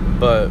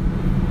 But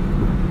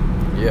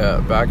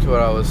yeah, back to what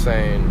I was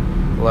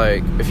saying,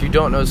 like, if you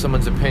don't know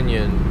someone's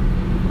opinion,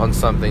 on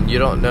something, you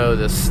don't know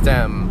the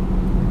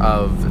stem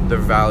of their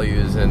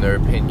values and their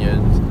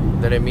opinions,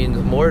 then it means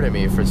more to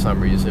me for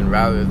some reason,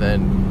 rather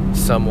than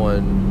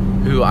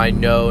someone who I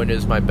know and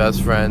is my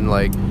best friend.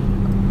 Like,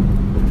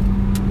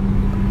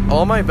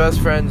 all my best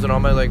friends and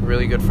all my, like,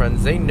 really good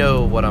friends, they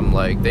know what I'm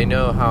like. They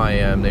know how I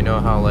am. They know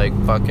how, like,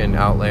 fucking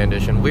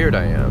outlandish and weird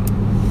I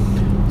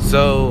am.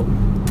 So,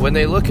 when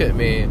they look at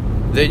me,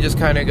 they just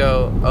kind of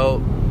go,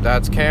 oh,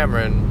 that's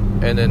Cameron,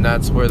 and then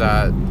that's where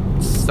that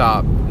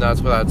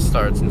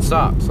starts and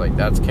stops. Like,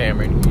 that's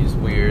Cameron, he's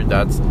weird,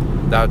 that's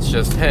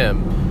just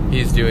him,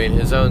 he's doing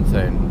his own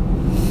thing.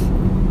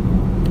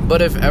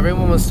 But if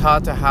everyone was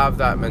taught to have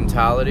that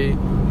mentality,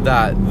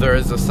 that there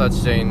is a such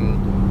thing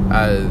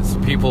as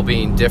people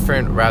being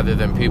different rather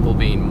than people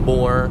being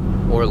more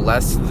or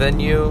less than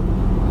you,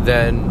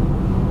 then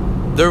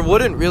there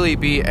wouldn't really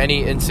be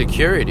any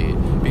insecurity.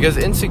 Because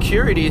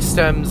insecurity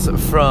stems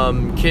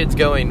from kids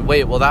going,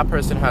 wait, well, that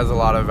person has a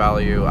lot of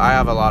value. I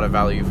have a lot of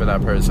value for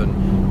that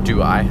person.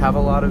 Do I have a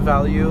lot of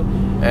value?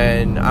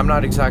 And I'm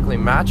not exactly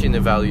matching the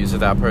values of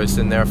that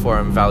person, therefore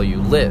I'm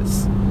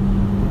valueless.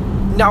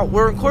 Now,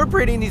 we're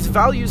incorporating these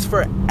values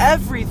for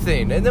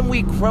everything, and then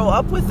we grow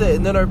up with it,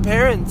 and then our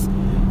parents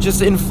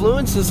just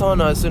influence this on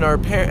us, and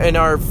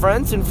our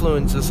friends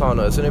influence this on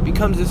us, and it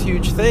becomes this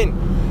huge thing.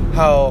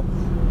 How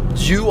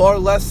you are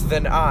less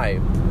than I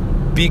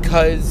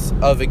because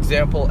of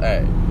example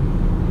A.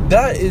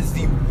 That is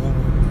the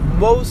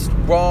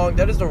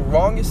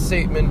wrongest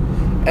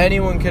statement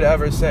anyone could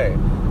ever say.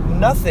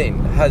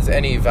 Nothing has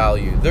any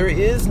value. There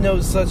is no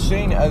such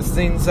thing as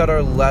things that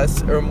are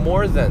less or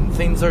more than.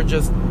 Things are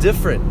just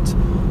different.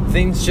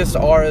 Things just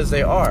are as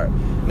they are.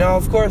 Now,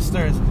 of course,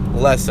 there's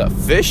less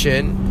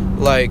efficient.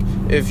 Like,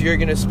 if you're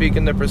going to speak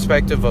in the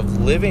perspective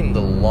of living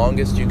the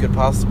longest you could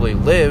possibly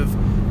live,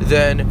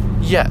 then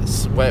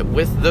yes,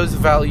 with those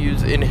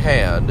values in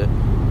hand,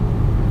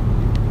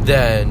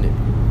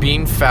 then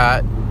being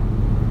fat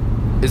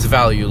is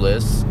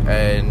valueless,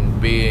 and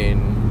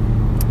being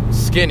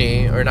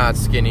skinny, or not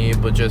skinny,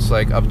 but just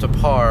like up to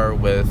par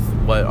with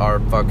what our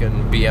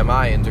fucking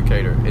BMI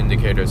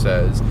indicator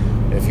says.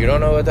 If you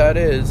don't know what that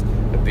is,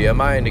 a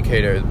BMI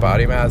indicator is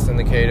body mass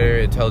indicator.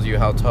 It tells you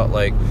how tall,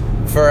 like,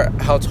 for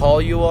how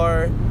tall you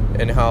are,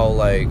 and how,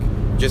 like,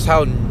 just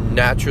how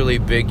naturally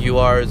big you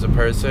are as a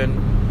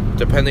person.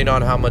 Depending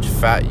on how much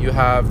fat you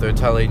have, they're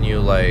telling you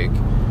like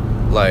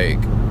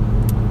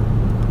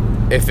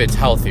if it's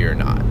healthy or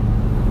not,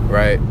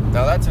 right?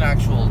 Now that's an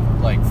actual,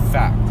 like,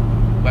 fact,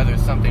 whether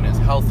something is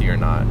healthy or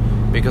not.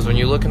 Because when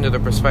you look into the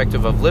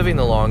perspective of living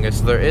the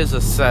longest, there is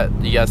a set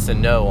yes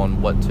and no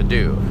on what to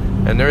do.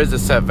 And there is a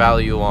set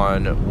value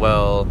on,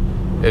 well,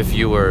 if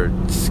you were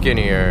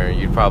skinnier,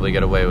 you'd probably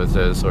get away with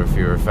this, or if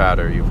you were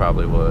fatter, you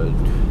probably would.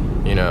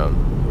 You know,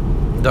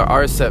 there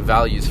are set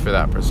values for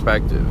that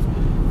perspective.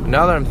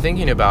 Now that I'm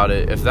thinking about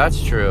it, if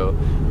that's true,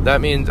 that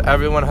means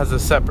everyone has a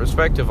set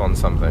perspective on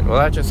something. Well,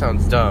 that just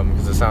sounds dumb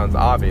because it sounds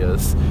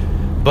obvious.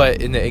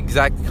 But in the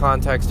exact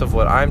context of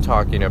what I'm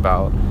talking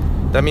about,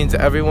 that means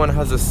everyone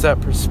has a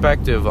set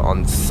perspective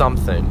on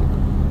something.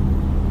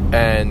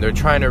 And they're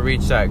trying to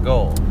reach that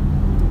goal.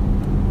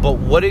 But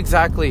what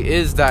exactly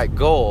is that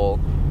goal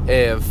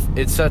if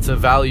it sets a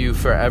value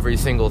for every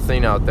single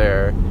thing out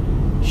there,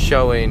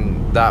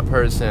 showing that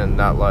person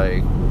that,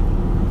 like,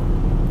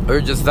 or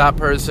just that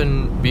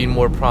person being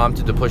more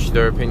prompted to push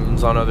their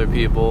opinions on other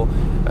people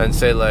and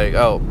say, like,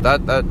 oh,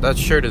 that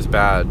shirt is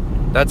bad,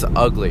 that's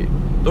ugly.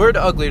 The word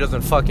ugly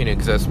doesn't fucking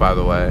exist, by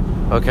the way.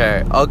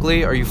 Okay,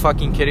 ugly? Are you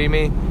fucking kidding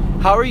me?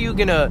 How are you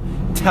gonna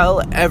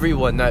tell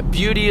everyone that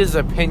beauty is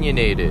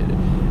opinionated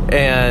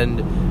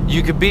and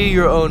you could be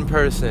your own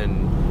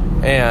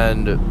person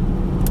and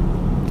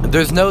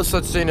there's no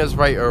such thing as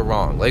right or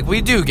wrong? Like,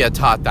 we do get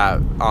taught that,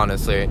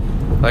 honestly.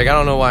 Like, I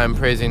don't know why I'm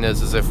praising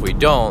this as if we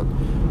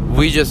don't.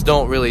 We just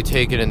don't really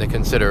take it into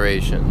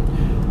consideration.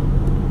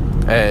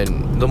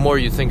 And the more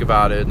you think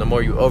about it, the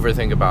more you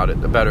overthink about it,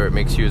 the better it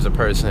makes you as a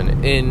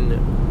person, in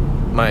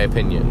my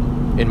opinion.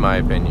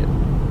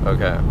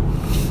 Okay.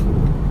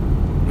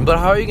 But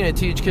how are you going to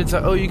teach kids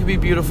that, oh, you can be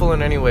beautiful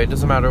in any way? It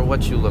doesn't matter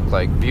what you look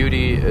like.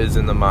 Beauty is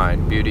in the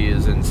mind. Beauty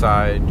is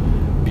inside.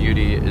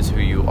 Beauty is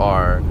who you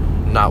are,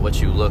 not what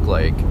you look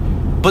like.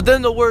 But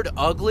then the word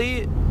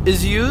ugly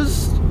is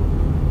used?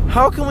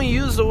 How can we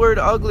use the word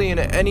ugly in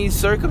any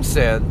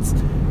circumstance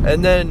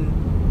and then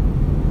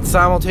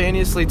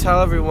simultaneously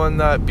tell everyone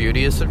that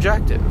beauty is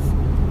subjective?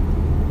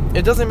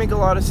 It doesn't make a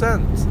lot of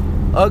sense.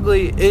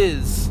 Ugly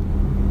is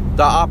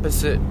the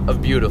opposite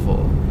of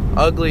beautiful.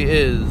 Ugly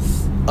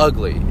is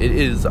ugly. It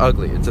is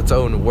ugly. It's its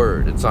own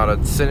word. It's not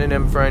a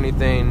synonym for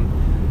anything.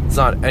 It's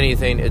not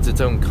anything. It's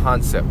its own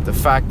concept. The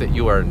fact that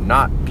you are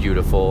not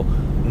beautiful,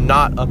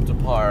 not up to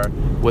par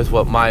with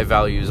what my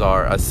values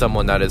are as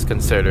someone that is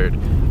considered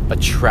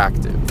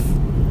attractive.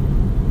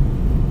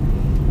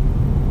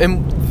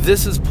 And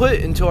this is put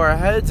into our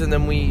heads, and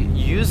then we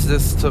use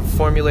this to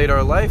formulate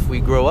our life. We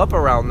grow up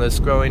around this,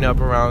 growing up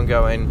around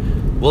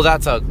going, well,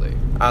 that's ugly,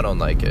 I don't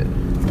like it.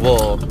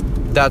 Well,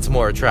 that's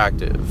more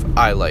attractive,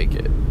 I like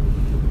it.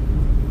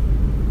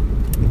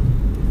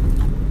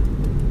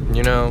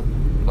 you know,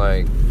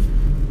 like,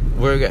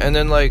 and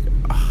then, like,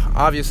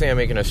 obviously I'm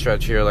making a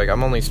stretch here, like,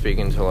 I'm only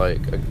speaking to,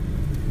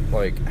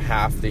 like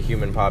half the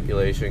human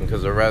population,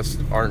 because the rest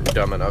aren't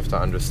dumb enough to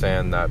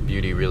understand that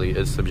beauty really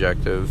is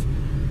subjective.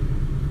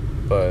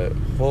 But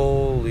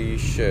holy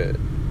shit,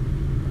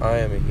 I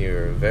am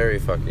here very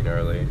fucking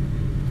early.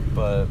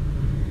 But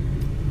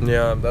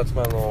yeah, that's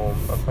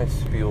my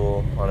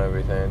spiel on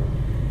everything.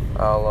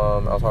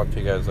 I'll talk to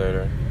you guys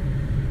later.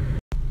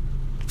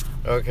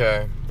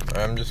 Okay,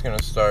 I'm just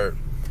gonna start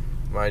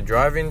my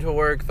driving to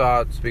work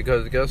thoughts,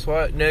 because guess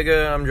what,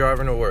 nigga, I'm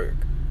driving to work.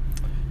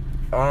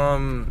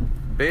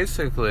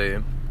 Basically,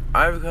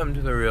 I've come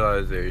to the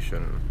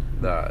realization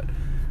that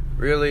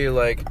really,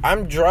 like,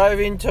 I'm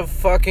driving to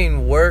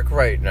fucking work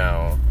right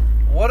now.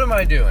 What am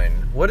I doing?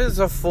 What is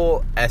the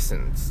full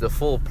essence, the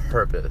full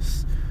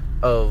purpose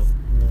of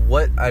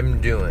what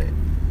I'm doing?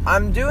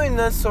 I'm doing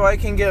this so I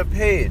can get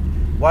paid.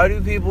 Why do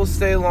people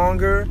stay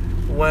longer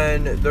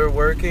when they're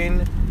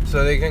working?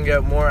 So they can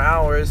get more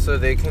hours, so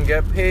they can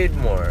get paid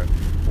more.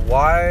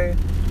 Why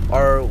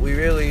are we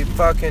really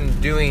fucking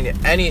doing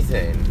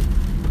anything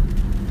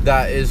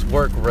that is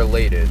work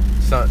related?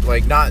 So,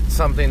 like, not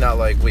something that,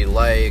 like, we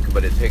like,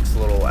 but it takes a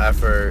little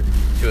effort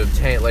to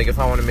obtain. Like, if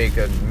I want to make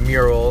a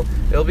mural,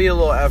 it'll be a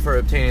little effort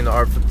obtaining the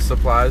art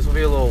supplies. It'll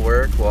be a little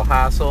work, a little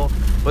hassle,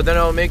 but then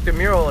I'll make the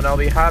mural and I'll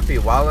be happy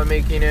while I'm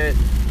making it,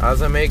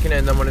 as I'm making it,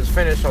 and then when it's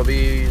finished, I'll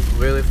be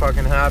really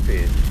fucking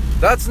happy.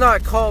 That's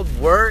not called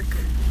work.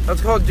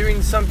 That's called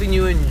doing something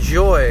you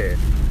enjoy.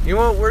 You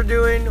know what we're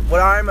doing? What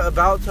I'm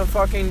about to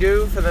fucking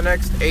do for the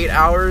next 8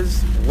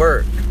 hours?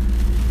 Work.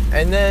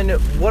 And then,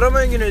 what am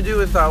I going to do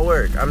with that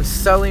work? I'm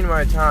selling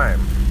my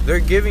time. They're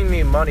giving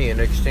me money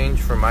in exchange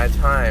for my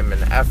time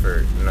and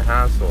effort and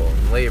hassle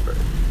and labor.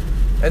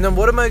 And then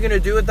what am I going to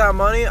do with that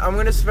money? I'm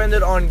going to spend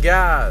it on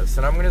gas,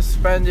 and I'm going to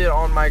spend it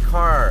on my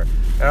car,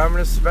 and I'm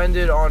going to spend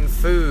it on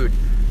food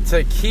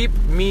to keep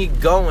me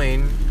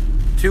going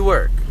to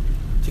work,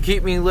 to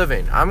keep me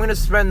living. I'm going to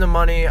spend the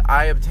money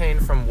I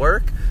obtain from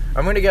work.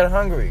 I'm going to get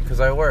hungry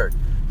because I work.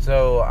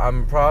 So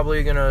I'm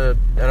probably going to,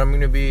 and I'm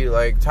going to be,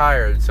 like,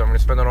 tired, so I'm going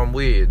to spend it on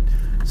weed.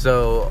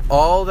 So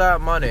all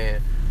that money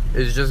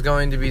is just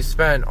going to be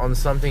spent on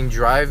something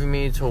driving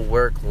me to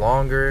work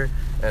longer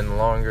and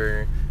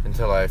longer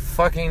until I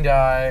fucking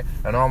die,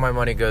 and all my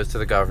money goes to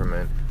the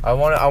government. I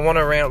want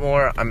to rant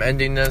more. I'm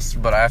ending this,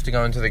 but I have to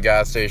go into the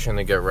gas station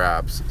to get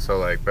wraps. So,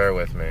 like, bear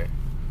with me.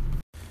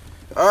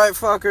 Alright,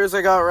 fuckers,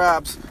 I got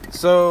wraps.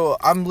 So,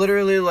 I'm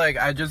literally, like,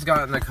 I just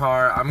got in the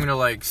car. I'm gonna,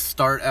 like,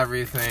 start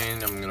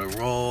everything. I'm gonna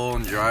roll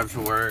and drive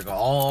to work,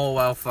 all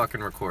while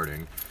fucking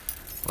recording.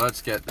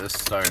 Let's get this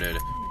started.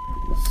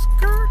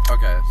 Skirt.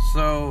 Okay,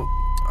 so,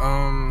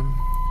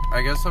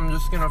 I guess I'm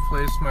just gonna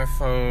place my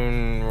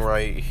phone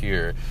right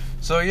here.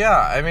 So,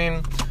 yeah, I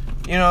mean,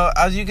 you know,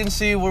 as you can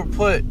see, we're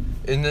put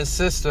in this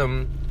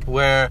system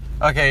where,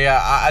 okay,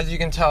 yeah, as you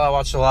can tell, I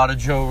watched a lot of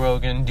Joe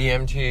Rogan,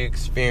 DMT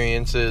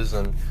experiences,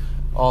 and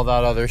all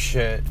that other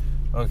shit.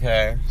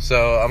 Okay,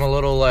 so I'm a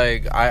little,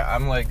 like,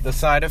 I'm like, the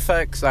side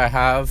effects I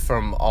have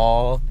from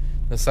all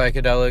the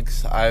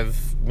psychedelics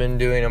I've been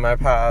doing in my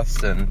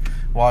past and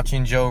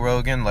watching Joe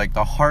Rogan, like,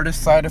 the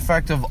hardest side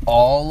effect of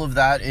all of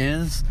that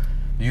is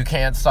you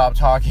can't stop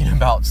talking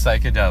about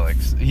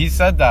psychedelics. He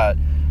said that,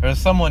 or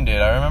someone did.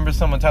 I remember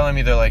someone telling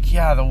me, they're like,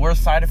 yeah, the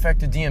worst side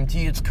effect of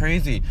DMT, it's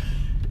crazy.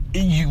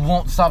 You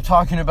won't stop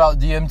talking about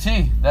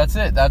DMT. That's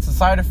it. That's a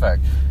side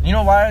effect. You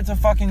know why it's a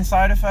fucking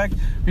side effect?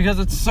 Because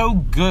it's so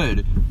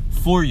good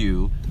for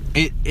you.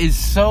 It is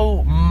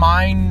so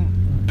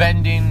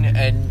mind-bending,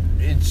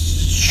 and it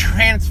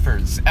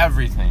transfers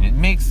everything. It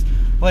makes,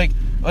 like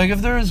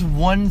if there is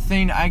one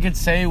thing I could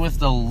say with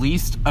the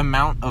least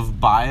amount of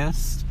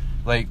bias,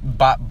 like,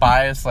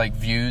 bias, like,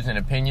 views and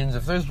opinions,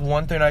 if there's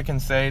one thing I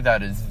can say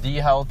that is the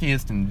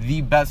healthiest and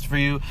the best for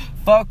you,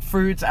 fuck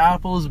fruits,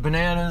 apples,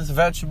 bananas,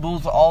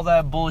 vegetables, all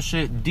that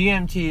bullshit.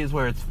 DMT is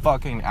where it's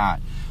fucking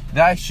at.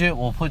 That shit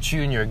will put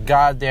you in your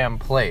goddamn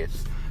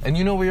place. And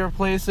you know where your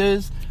place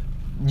is?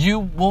 You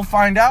will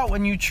find out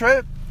when you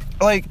trip.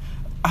 Like,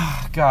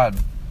 God,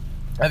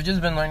 I've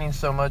just been learning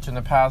so much in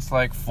the past,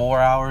 like, 4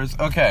 hours.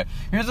 Okay,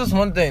 here's this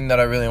one thing that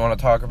I really want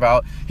to talk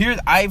about.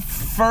 Because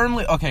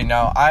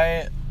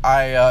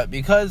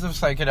of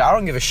psychedelics, I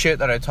don't give a shit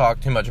that I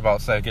talk too much about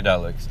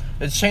psychedelics.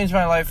 It's changed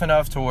my life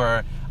enough to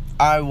where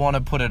I want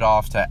to put it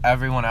off to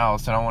everyone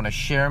else, and I want to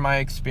share my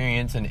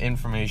experience and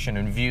information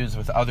and views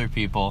with other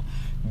people,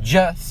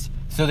 just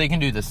so they can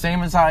do the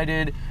same as I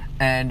did,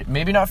 and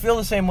maybe not feel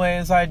the same way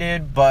as I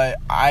did, but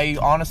I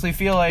honestly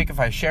feel like if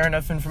I share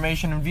enough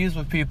information and views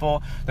with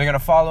people, they're going to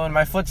follow in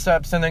my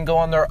footsteps and then go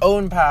on their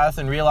own path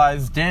and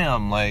realize,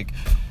 damn, like,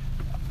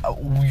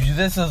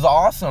 this is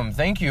awesome.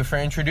 Thank you for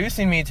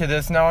introducing me to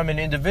this. Now I'm an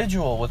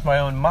individual with my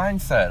own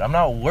mindset. I'm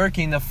not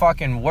working to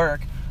fucking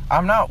work.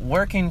 I'm not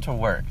working to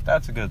work.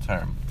 That's a good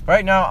term.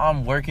 Right now,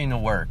 I'm working to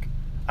work.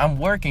 I'm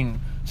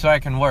working so I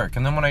can work.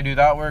 And then when I do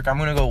that work, I'm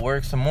going to go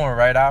work some more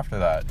right after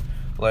that.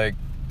 Like,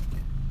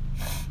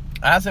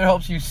 as it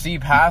helps you see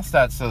past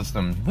that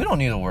system, we don't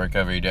need to work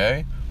every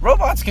day.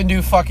 Robots can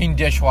do fucking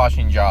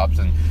dishwashing jobs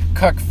and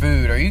cook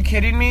food. Are you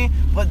kidding me?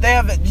 But they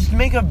just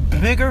make a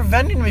bigger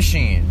vending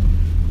machine.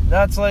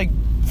 That's like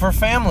for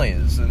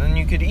families, and then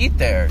you could eat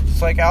there,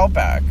 just like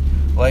Outback.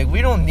 Like,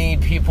 we don't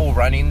need people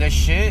running this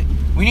shit.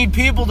 We need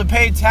people to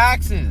pay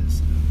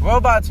taxes.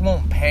 Robots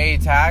won't pay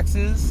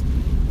taxes.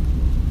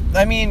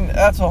 I mean,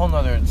 that's a whole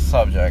nother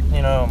subject.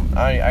 You know,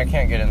 I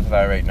can't get into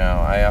that right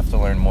now. I have to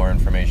learn more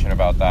information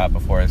about that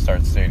before I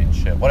start stating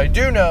shit. What I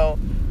do know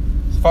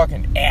is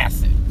fucking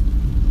acid.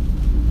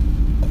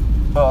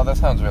 Oh, that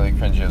sounds really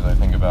cringy as I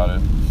think about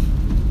it.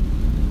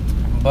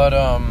 But,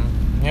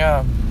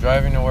 yeah,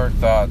 driving to work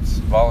thoughts,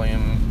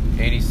 volume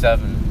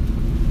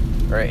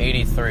 87, or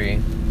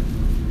 83.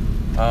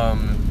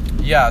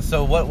 Yeah,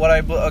 so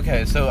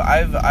so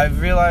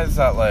I've realized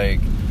that,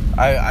 like,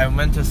 I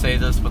meant to say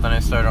this, but then I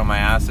started on my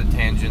acid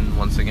tangent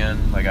once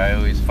again, like I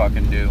always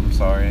fucking do. I'm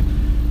sorry.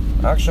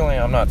 Actually,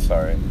 I'm not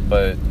sorry,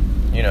 but,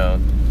 you know,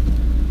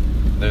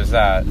 there's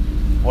that.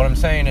 What I'm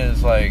saying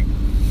is, like,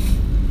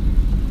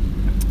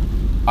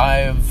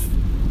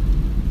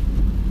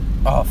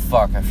 oh,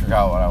 fuck, I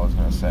forgot what I was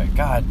gonna say.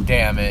 God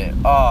damn it.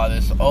 Oh,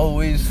 this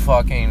always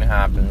fucking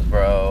happens,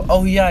 bro.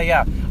 Oh,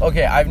 yeah.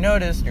 Okay, I've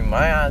noticed through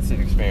my acid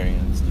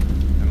experience,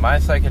 my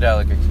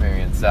psychedelic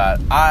experience, that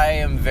I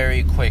am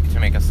very quick to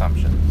make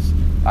assumptions.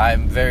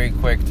 I'm very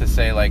quick to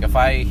say, like, if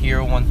I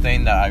hear one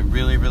thing that I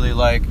really, really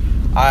like,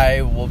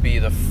 I will be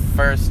the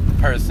first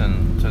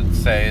person to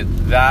say,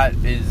 that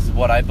is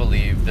what I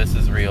believe, this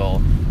is real,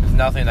 there's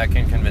nothing that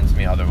can convince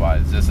me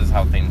otherwise, this is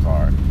how things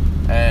are.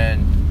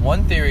 And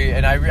one theory,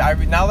 and I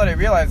now that I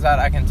realize that,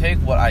 I can take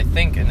what I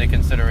think into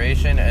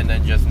consideration and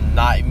then just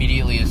not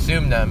immediately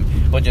assume them,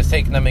 but just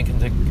take them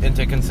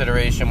into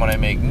consideration when I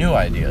make new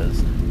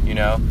ideas. You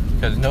know,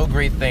 because no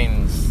great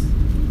things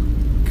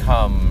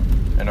come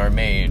and are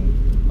made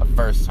the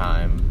first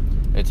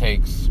time. It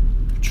takes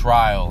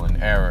trial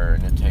and error,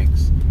 and it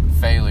takes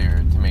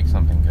failure to make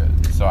something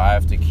good. So I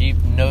have to keep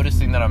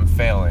noticing that I'm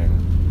failing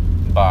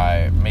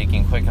by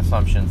making quick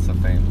assumptions to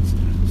things.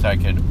 So I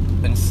could,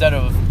 instead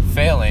of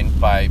failing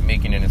by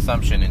making an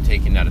assumption and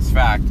taking that as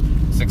fact,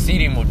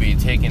 succeeding would be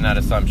taking that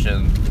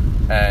assumption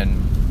and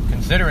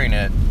considering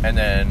it, and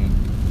then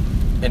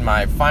in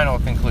my final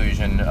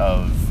conclusion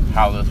of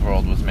how this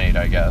world was made,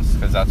 I guess,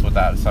 because that's what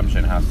that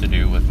assumption has to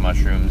do with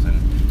mushrooms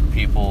and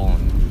people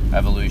and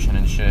evolution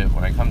and shit.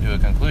 When I come to a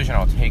conclusion,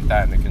 I'll take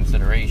that into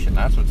consideration.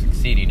 That's what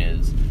succeeding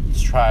is. It's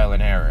trial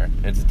and error.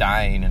 It's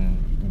dying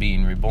and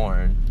being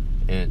reborn.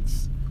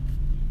 It's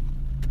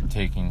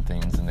taking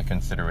things into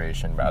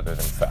consideration rather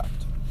than fact.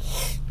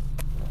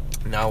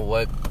 Now,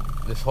 what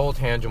this whole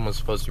tangent was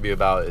supposed to be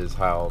about is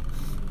how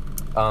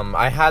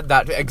I had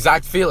that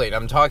exact feeling.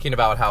 I'm talking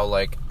about how,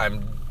 like,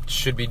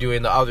 should be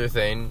doing the other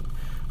thing,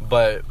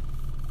 but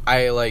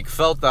I, like,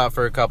 felt that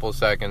for a couple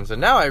seconds,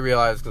 and now I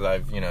realize, because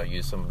I've, you know,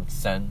 used some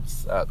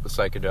sense that the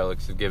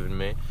psychedelics have given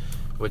me,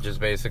 which is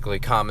basically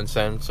common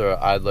sense,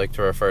 or I'd like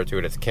to refer to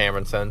it as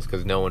Cameron sense,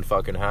 because no one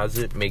fucking has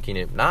it, making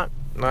it not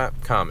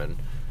common.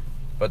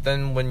 But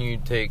then when you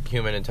take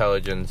human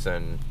intelligence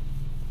and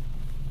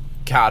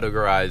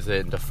categorize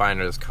it and define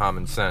it as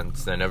common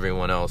sense, then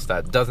everyone else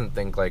that doesn't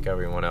think like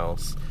everyone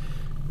else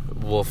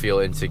will feel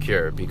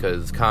insecure,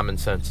 because common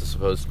sense is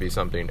supposed to be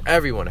something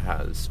everyone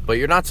has, but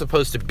you're not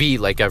supposed to be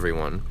like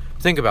everyone.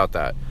 Think about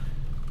that.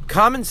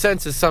 Common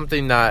sense is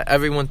something that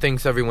everyone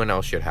thinks everyone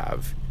else should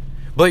have,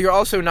 but you're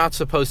also not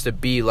supposed to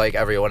be like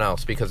everyone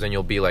else, because then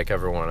you'll be like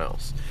everyone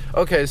else.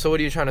 Okay, so what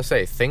are you trying to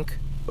say? Think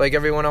like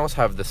everyone else,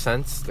 have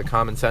the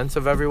common sense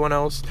of everyone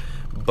else,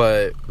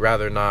 but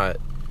rather not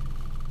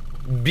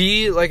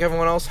be like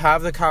everyone else,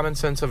 have the common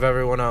sense of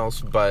everyone else,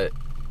 but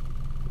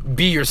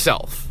be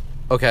yourself,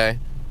 okay?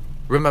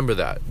 Remember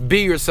that.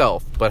 Be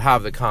yourself, but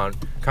have the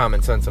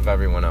common sense of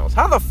everyone else.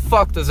 How the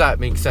fuck does that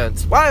make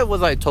sense? Why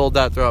was I told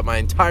that throughout my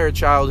entire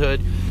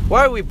childhood?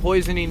 Why are we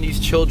poisoning these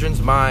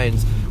children's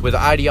minds with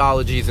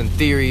ideologies and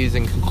theories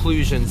and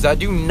conclusions that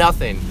do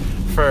nothing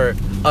for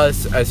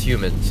us as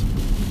humans?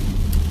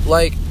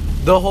 Like,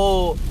 the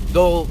whole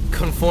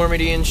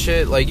conformity and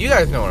shit, like, you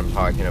guys know what I'm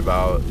talking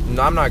about.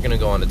 I'm not gonna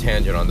go on a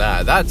tangent on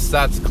that.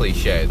 That's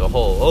cliche. The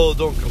whole,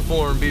 don't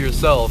conform, be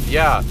yourself.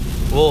 Yeah,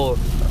 well,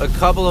 a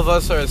couple of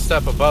us are a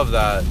step above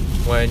that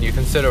when you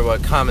consider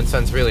what common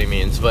sense really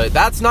means, but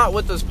that's not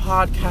what this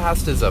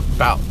podcast is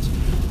about.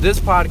 This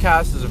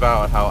podcast is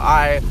about how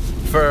I,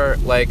 for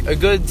like a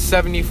good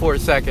 74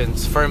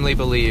 seconds, firmly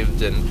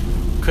believed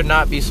and could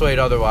not be swayed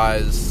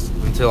otherwise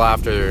until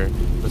after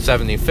the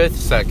 75th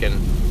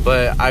second,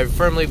 but I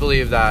firmly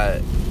believe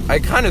that, I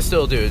kind of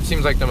still do, it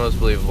seems like the most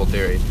believable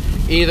theory,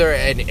 either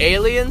an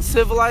alien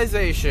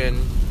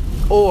civilization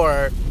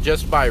or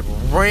just by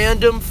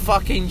random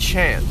fucking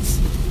chance,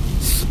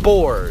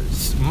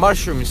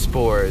 mushroom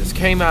spores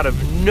came out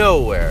of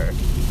nowhere,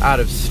 out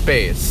of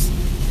space,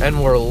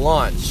 and were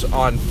launched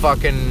on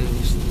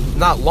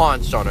not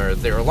launched on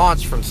Earth, they were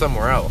launched from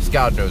somewhere else,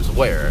 God knows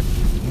where,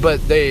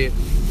 but they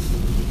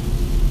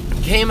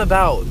came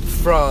about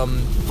from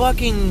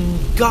fucking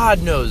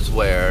God knows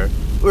where,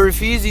 or if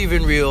he's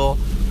even real,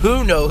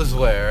 who knows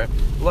where.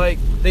 Like,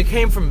 they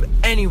came from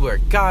anywhere.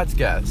 God's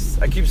guess.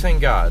 I keep saying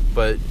God,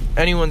 but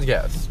anyone's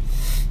guess.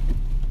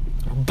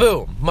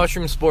 Boom,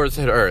 mushroom spores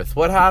hit Earth.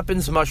 What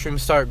happens?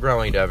 Mushrooms start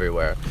growing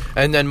everywhere.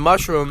 And then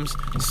mushrooms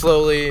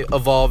slowly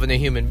evolve into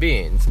human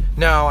beings.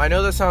 Now, I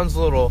know that sounds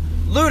a little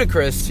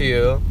ludicrous to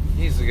you.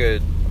 He's a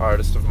good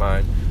artist of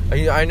mine.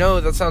 I know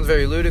that sounds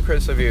very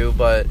ludicrous of you,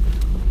 but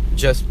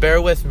just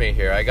bear with me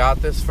here. I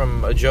got this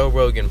from a Joe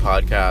Rogan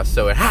podcast,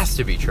 so it has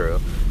to be true.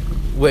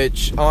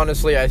 Which,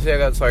 honestly, I say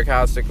that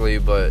sarcastically,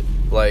 but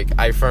like,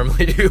 I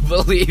firmly do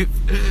believe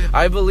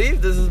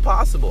this is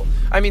possible.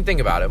 I mean, think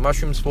about it.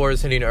 Mushroom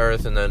spores hitting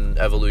Earth and then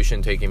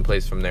evolution taking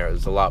place from there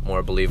is a lot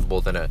more believable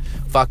than a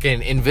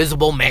fucking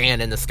invisible man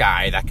in the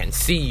sky that can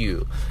see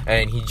you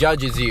and he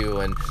judges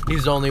you and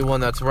he's the only one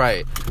that's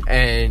right.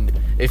 And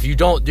if you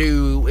don't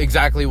do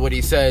exactly what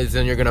he says,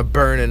 then you're gonna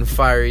burn in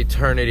fire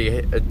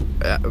eternity,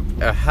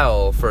 a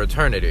hell for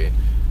eternity.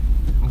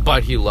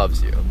 But he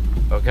loves you,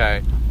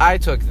 okay? I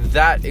took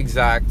that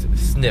exact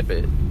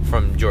snippet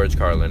from George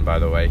Carlin, by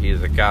the way. He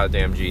is a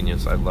goddamn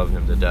genius. I love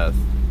him to death.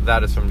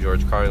 That is from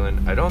George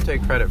Carlin. I don't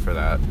take credit for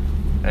that.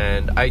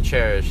 And I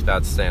cherish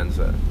that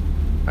stanza.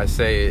 I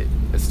say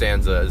a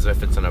stanza as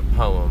if it's in a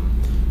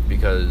poem,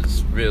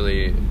 because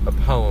really, a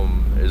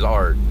poem is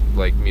art,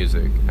 like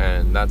music.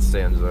 And that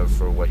stanza,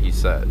 for what he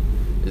said,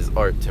 is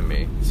art to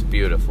me. It's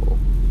beautiful.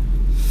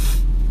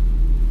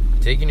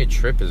 Taking a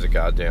trip is a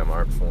goddamn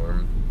art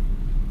form.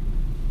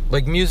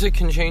 Like, music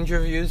can change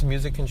your views.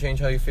 Music can change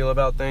how you feel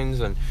about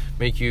things and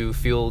make you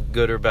feel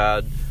good or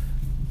bad.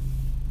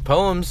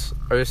 Poems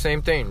are the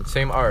same thing.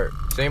 Same art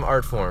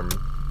form.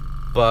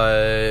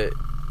 But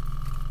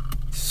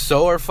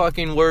so are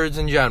fucking words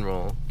in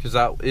general. Because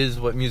that is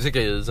what music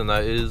is, and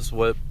that is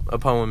what a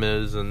poem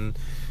is, and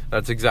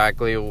that's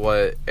exactly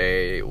what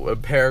a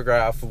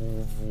paragraph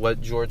of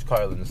what George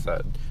Carlin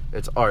said.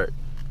 It's art,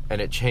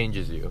 and it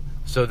changes you.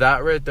 So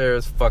that right there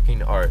is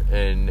fucking art,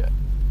 and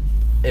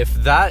if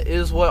that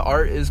is what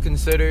art is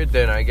considered,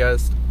 then I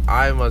guess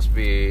I must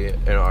be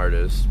an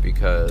artist,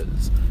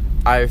 because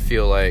I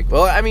feel like,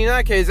 well, I mean, in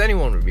that case,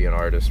 anyone would be an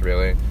artist,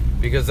 really,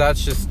 because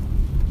that's just,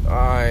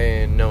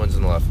 no one's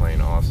in the left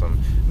lane,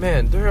 awesome.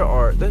 Man,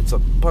 that's a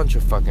bunch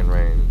of fucking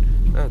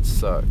rain. That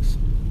sucks.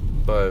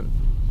 But,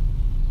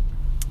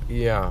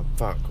 yeah,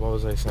 fuck, what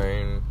was I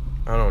saying?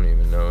 I don't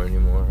even know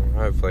anymore.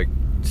 I've, like,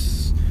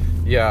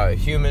 yeah,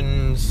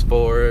 human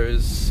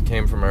spores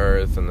came from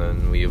Earth, and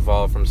then we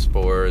evolved from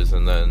spores,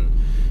 and then,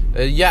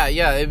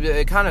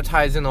 it kind of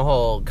ties in the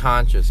whole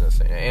consciousnness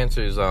thing. It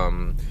answers,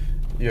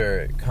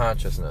 your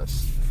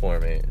consciousness for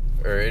me,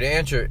 or it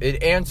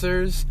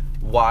answers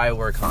why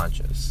we're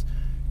conscious,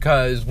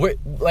 because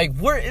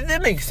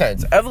it makes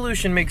sense.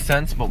 Evolution makes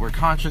sense, but we're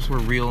conscious, we're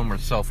real, and we're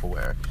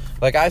self-aware.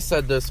 Like, I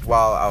said this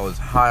while I was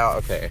high.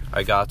 Okay,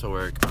 I got to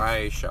work.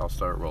 I shall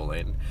start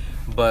rolling,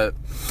 but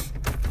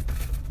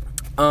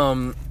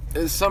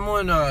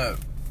someone,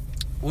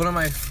 one of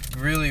my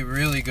really,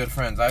 really good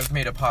friends, I've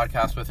made a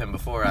podcast with him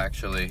before,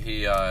 actually.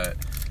 He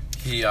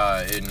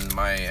in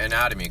my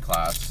anatomy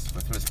class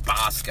with Miss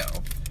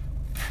Bosco.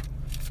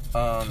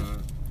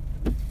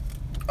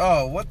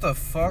 Oh, what the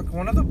fuck?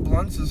 One of the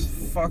blunts is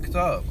fucked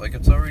up. Like,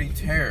 it's already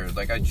teared.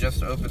 Like, I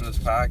just opened this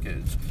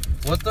package.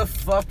 What the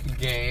fuck,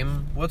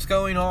 game? What's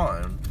going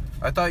on?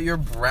 I thought your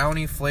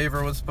brownie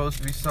flavor was supposed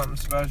to be something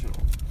special.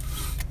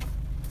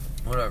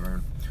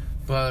 Whatever.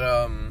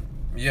 But,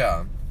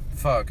 yeah.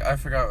 Fuck, I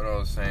forgot what I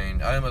was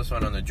saying. I almost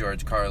went on the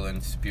George Carlin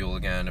spiel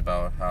again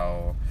about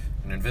how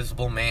an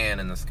invisible man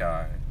in the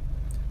sky.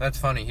 That's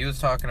funny. He was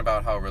talking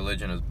about how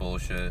religion is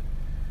bullshit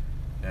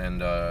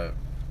and,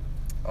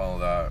 all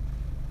that.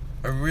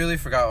 I really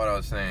forgot what I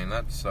was saying.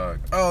 That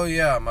sucked. Oh,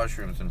 yeah,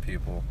 mushrooms and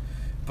people.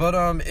 But,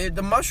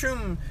 the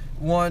mushroom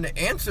one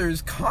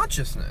answers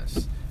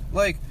consciousness.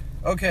 Like,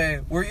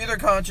 okay, we're either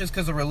conscious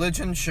because of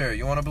religion, sure.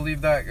 You want to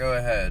believe that? Go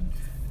ahead.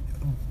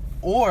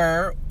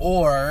 Or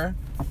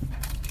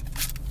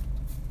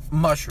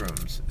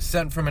mushrooms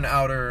sent from an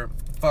outer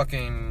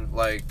fucking,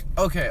 like,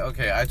 okay,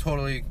 I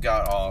totally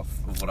got off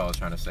of what I was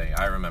trying to say.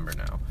 I remember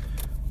now.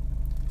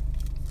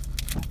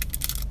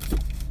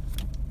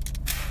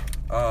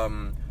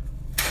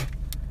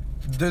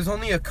 There's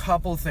only a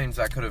couple things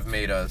that could have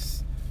made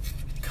us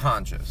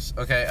conscious,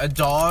 okay? A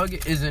dog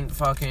isn't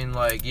fucking,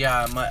 like,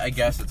 yeah, I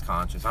guess it's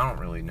conscious. I don't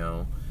really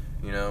know,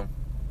 you know?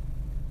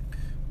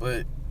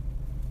 But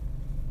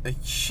a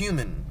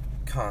human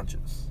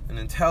conscious, an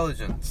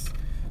intelligence,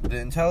 the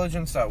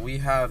intelligence that we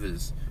have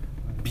is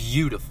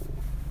beautiful.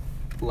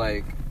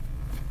 Like,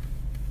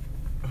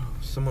 oh,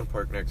 someone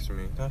parked next to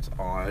me. That's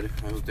odd.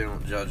 I hope they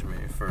don't judge me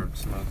for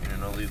smoking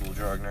an illegal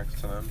drug next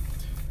to them.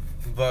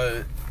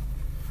 But,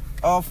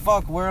 oh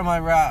fuck, where are my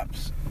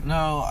wraps?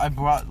 No, I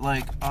brought,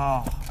 like,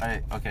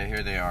 okay,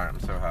 here they are. I'm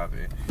so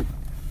happy.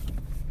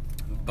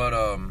 But,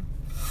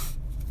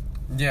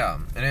 yeah,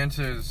 it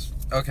answers.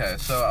 Okay,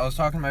 so I was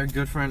talking to my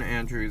good friend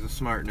Andrew. He's a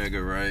smart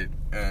nigga, right?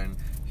 And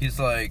he's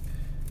like,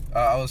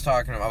 I was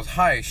talking to him. I was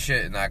high as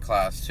shit in that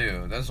class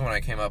too. This is when I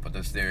came up with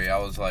this theory. I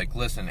was like,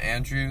 listen,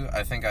 Andrew,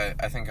 I think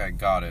I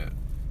got it.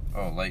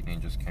 Oh,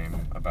 lightning just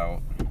came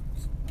about.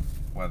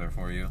 Weather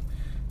for you.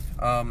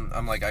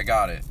 I'm like, I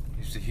got it.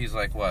 He's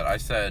like, what? I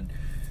said,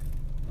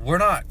 we're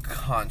not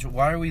conscious.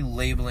 Why are we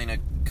labeling a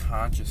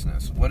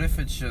consciousness? What if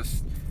it's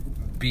just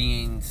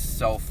being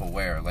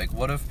self-aware? Like,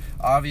 what if,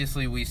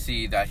 obviously we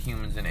see that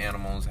humans and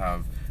animals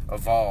have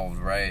evolved,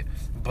 right?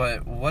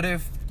 But what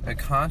if a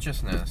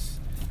consciousness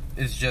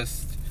is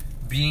just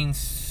being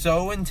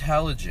so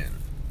intelligent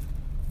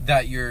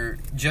that you're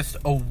just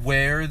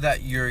aware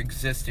that you're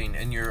existing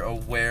and you're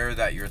aware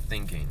that you're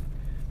thinking?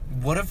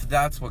 What if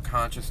that's what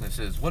consciousness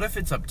is? What if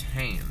it's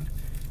obtained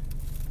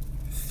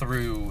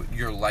through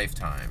your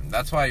lifetime?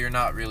 That's why you're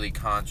not really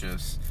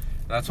conscious.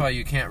 That's why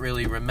you can't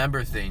really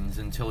remember things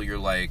until you're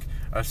like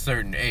a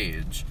certain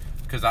age,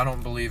 because I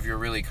don't believe you're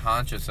really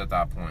conscious at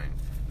that point,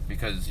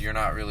 because you're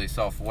not really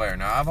self-aware.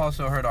 Now, I've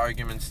also heard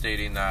arguments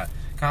stating that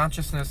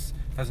consciousness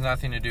has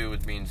nothing to do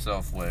with being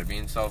self-aware.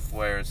 Being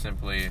self-aware is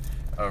simply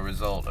a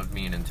result of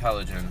being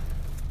intelligent.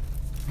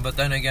 But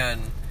then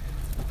again,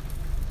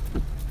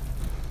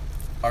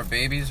 are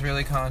babies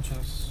really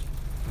conscious?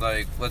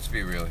 Like, let's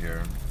be real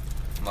here.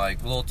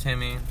 Like, little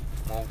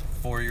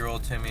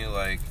 4-year-old Timmy,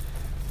 like,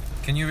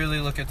 can you really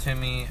look at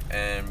Timmy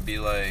and be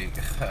like,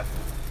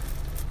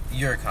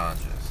 you're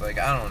conscious? Like,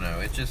 I don't know.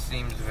 It just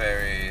seems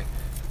very...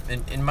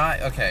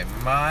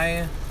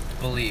 my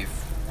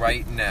belief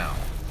right now,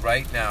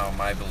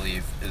 my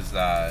belief is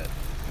that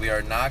we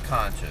are not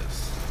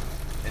conscious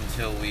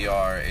until we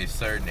are a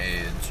certain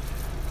age.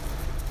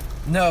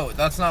 No,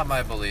 that's not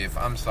my belief.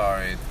 I'm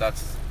sorry.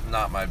 That's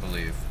not my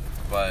belief.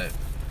 But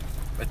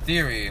a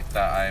theory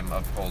that I'm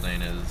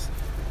upholding is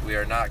we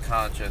are not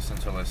conscious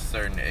until a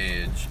certain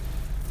age,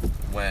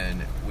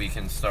 when we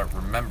can start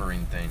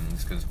remembering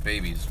things, because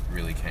babies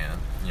really can.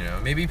 You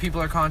know, maybe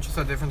people are conscious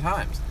at different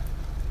times.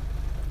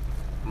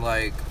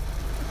 Like,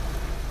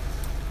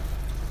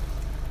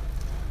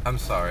 I'm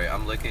sorry,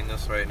 I'm licking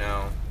this right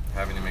now,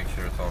 having to make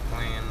sure it's all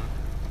clean.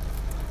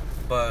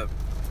 But,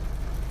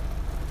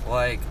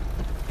 like,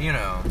 you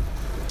know,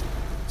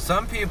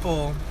 some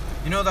people,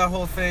 you know that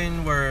whole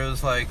thing where it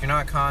was like, you're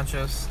not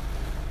conscious,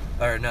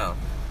 or no,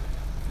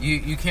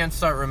 you can't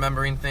start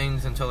remembering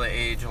things until the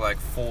age of like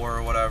 4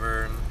 or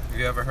whatever. Have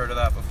you ever heard of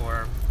that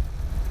before?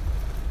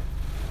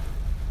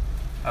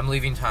 I'm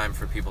leaving time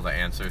for people to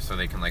answer so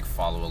they can like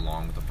follow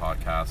along with the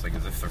podcast, like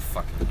as if they're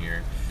fucking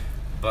here.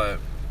 But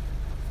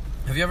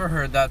have you ever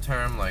heard that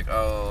term, like,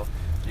 oh,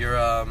 you're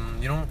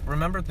you don't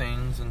remember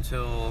things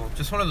until,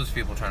 just one of those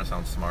people trying to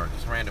sound smart,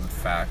 just random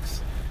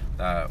facts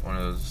that one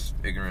of those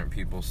ignorant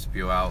people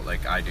spew out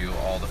like I do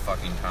all the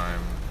fucking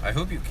time. I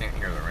hope you can't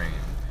hear the rain.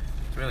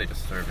 It's really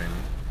disturbing.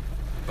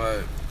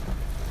 But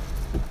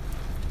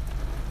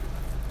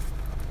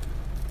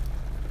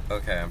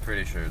okay, I'm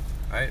pretty sure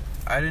I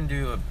didn't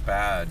do a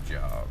bad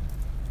job.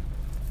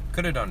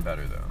 Could have done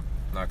better though,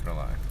 not gonna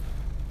lie.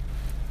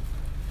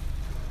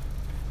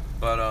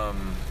 But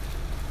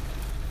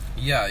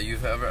yeah,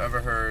 you've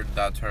ever heard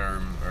that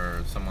term,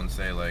 or someone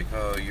say like,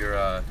 oh,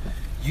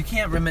 you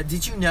can't remember,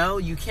 did you know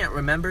you can't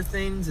remember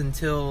things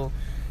until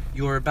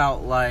you're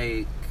about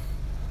like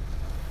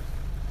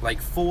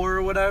 4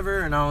 or whatever?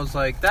 And I was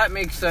like, that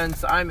makes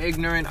sense. I'm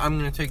ignorant. I'm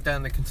going to take that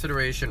into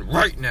consideration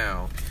right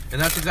now. And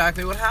that's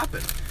exactly what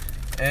happened.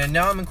 And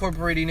now I'm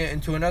incorporating it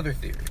into another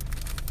theory.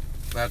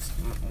 That's,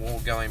 well,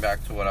 going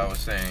back to what I was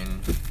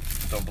saying.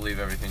 Don't believe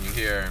everything you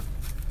hear.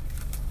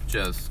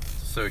 Just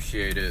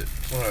associate it.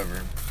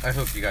 Whatever. I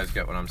hope you guys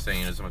get what I'm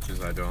saying as much as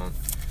I don't.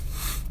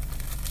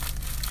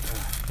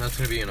 That's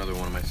going to be another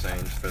one of my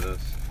sayings for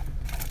this.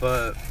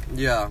 But,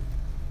 yeah.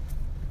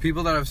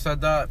 People that have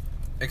said that,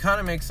 it kind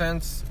of makes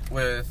sense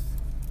with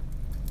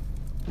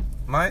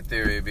my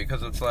theory,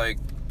 because it's like,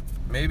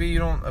 maybe you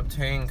don't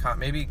obtain,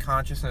 maybe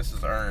consciousness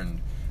is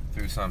earned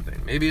through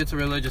something. Maybe it's a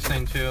religious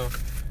thing too.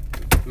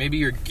 Maybe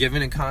you're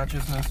given a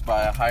consciousness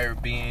by a higher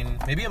being.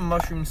 Maybe a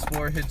mushroom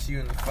spore hits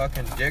you in the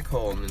fucking dick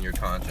hole and then you're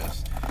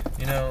conscious.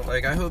 You know,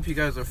 like, I hope you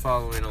guys are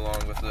following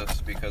along with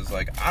this, because,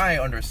 like, I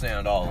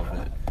understand all of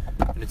it.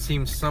 And it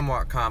seems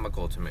somewhat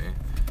comical to me.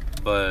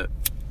 But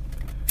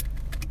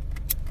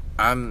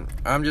I'm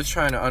just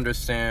trying to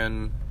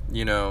understand,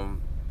 you know,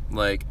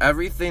 like,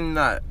 everything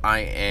that I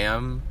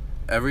am,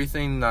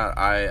 everything that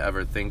I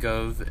ever think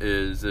of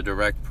is a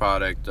direct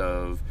product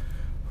of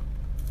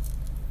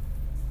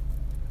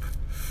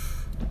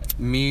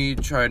me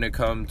trying to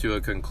come to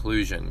a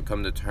conclusion,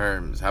 come to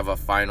terms, have a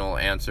final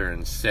answer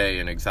and say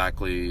in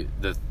exactly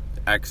the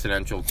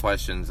existential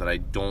questions that I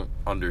don't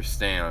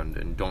understand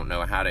and don't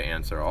know how to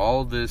answer.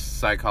 All this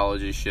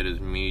psychology shit is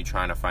me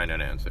trying to find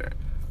an answer.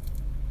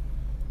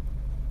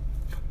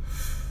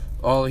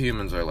 All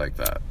humans are like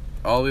that.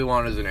 All we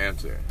want is an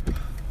answer.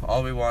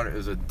 All we want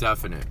is a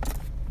definite.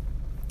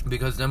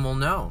 Because then we'll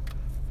know.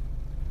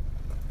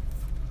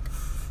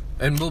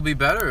 And we'll be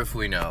better if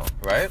we know,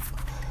 right?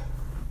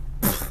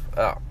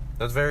 Oh,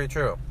 that's very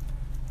true.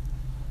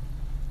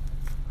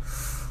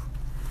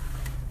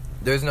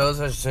 There's no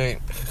such thing.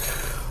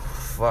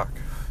 Fuck.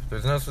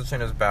 There's no such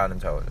thing as bad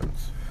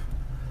intelligence.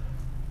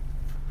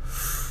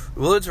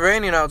 Well, it's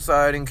raining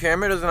outside and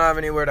Cameron doesn't have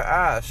anywhere to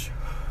ash.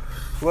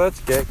 Let's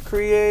get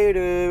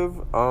creative.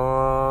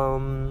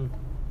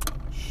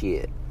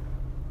 shit.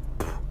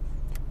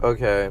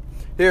 Okay.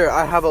 Here,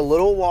 I have a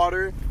little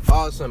water.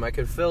 Awesome. I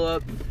could fill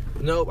up.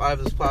 Nope, I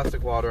have this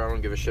plastic water I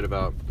don't give a shit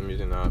about. I'm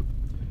using that.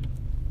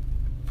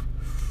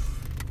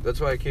 That's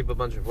why I keep a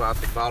bunch of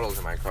plastic bottles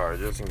in my car,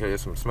 just in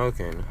case I'm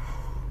smoking.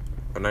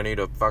 And I need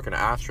a fucking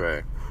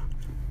ashtray.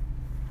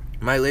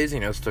 My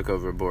laziness took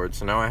overboard,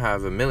 so now I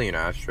have 1 million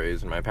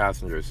ashtrays in my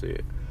passenger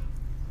seat.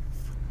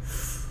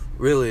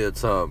 Really,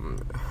 it's, oh,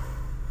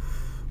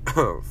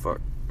 fuck.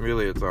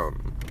 Really, it's,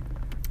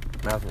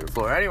 passenger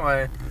floor.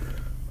 Anyway,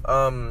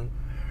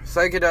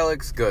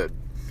 psychedelics, good.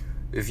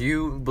 If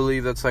you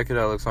believe that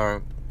psychedelics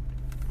aren't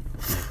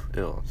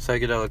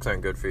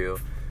good for you,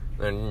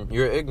 then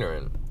you're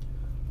ignorant.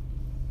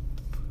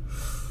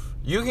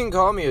 You can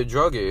call me a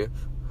druggie,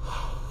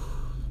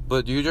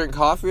 but do you drink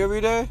coffee every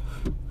day?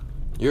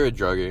 You're a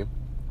druggie.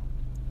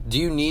 Do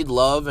you need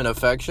love and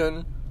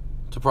affection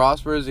to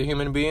prosper as a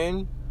human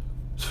being?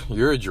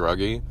 You're a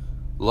druggie.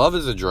 Love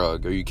is a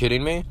drug. Are you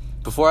kidding me?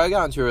 Before I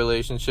got into a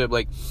relationship,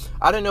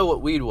 I didn't know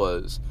what weed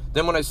was.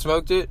 Then when I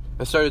smoked it,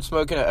 I started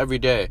smoking it every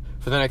day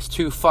for the next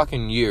 2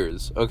 fucking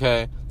years,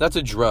 okay? That's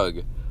a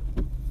drug.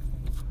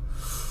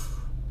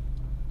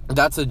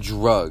 That's a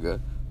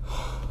drug.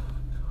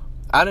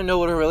 I didn't know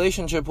what a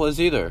relationship was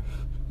either.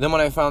 Then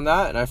when I found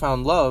that, and I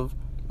found love,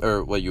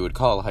 or what you would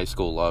call high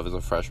school love as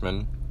a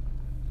freshman,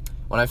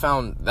 when I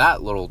found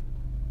that little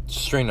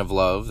string of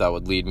love that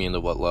would lead me into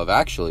what love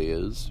actually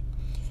is,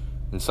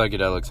 and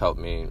psychedelics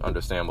helped me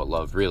understand what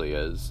love really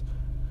is.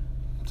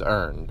 It's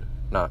earned.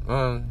 Not,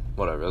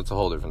 whatever, that's a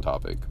whole different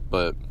topic.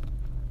 But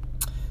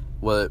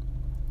what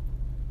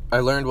I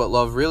learned what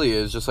love really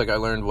is, just like I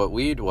learned what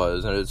weed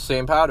was, and it's the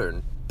same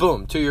pattern.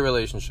 Boom, 2-year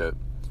relationship.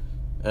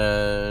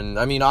 And,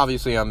 I mean,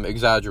 obviously I'm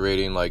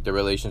exaggerating, the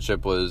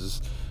relationship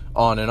was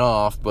on and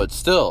off, but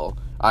still,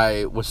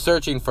 I was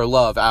searching for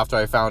love after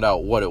I found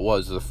out what it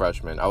was as a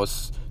freshman. I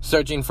was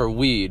searching for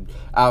weed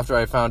after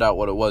I found out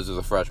what it was as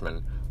a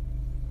freshman.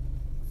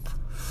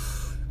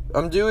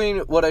 I'm doing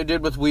what I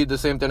did with weed, the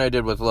same thing I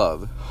did with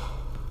love.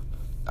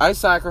 I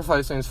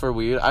sacrifice things for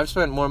weed. I've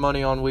spent more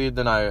money on weed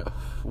than I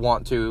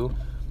want to.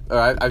 Or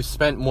I've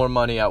spent more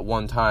money at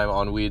one time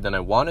on weed than I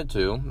wanted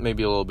to.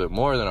 Maybe a little bit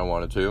more than I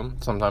wanted to.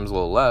 Sometimes a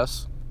little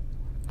less.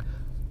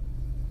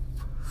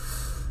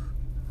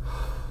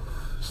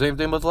 Same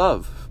thing with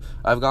love.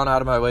 I've gone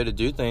out of my way to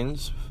do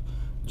things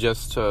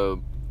just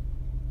to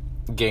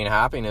gain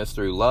happiness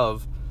through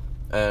love.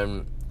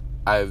 And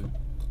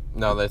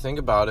now that I think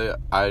about it,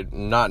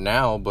 not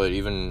now, but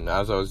even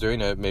as I was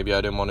doing it, maybe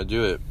I didn't want to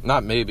do it.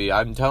 Not maybe,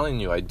 I'm telling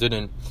you, I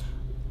didn't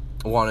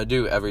want to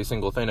do every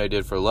single thing I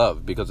did for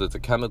love, because it's a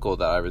chemical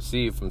that I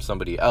receive from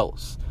somebody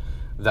else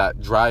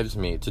that drives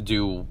me to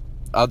do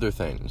other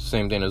things.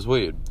 Same thing as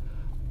weed.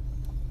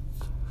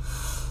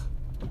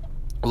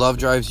 Love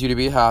drives you to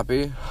be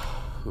happy.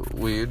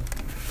 Weed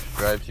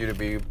drives you to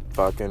be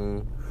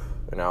fucking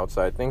an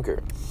outside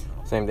thinker.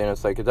 Same thing as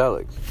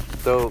psychedelics.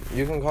 So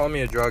you can call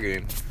me a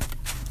druggie,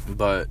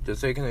 but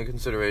just take into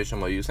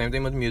consideration what you. Same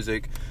thing with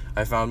music.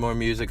 I found more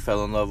music,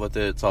 fell in love with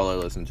it. It's all I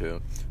listen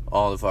to.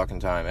 All the fucking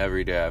time.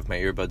 Every day. I have my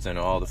earbuds in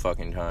all the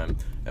fucking time.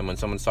 And when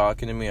someone's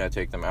talking to me, I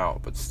take them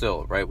out. But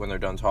still, right when they're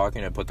done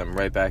talking, I put them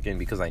right back in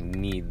because I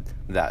need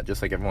that.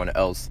 Just like everyone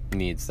else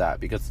needs that.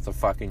 Because it's a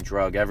fucking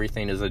drug.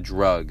 Everything is a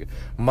drug.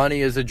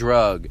 Money is a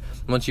drug.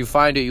 Once you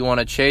find it, you want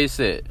to chase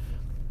it.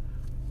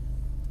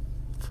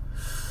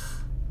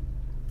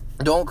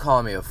 Don't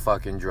call me a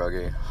fucking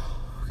druggie.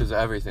 Because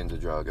everything's a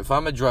drug. If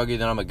I'm a druggie,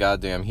 then I'm a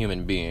goddamn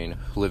human being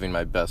living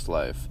my best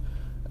life.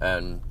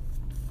 And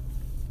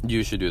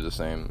you should do the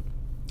same,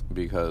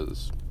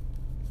 because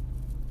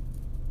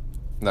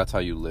that's how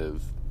you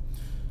live.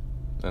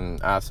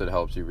 And acid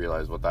helps you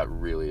realize what that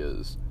really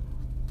is.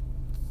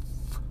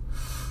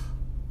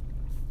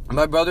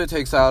 My brother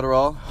takes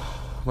Adderall.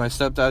 My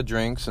stepdad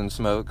drinks and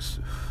smokes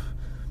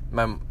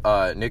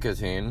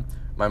nicotine.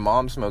 My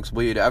mom smokes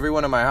weed.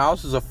 Everyone in my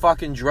house is a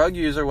fucking drug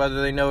user,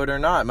 whether they know it or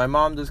not. My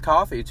mom does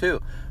coffee, too.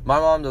 My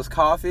mom does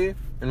coffee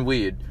and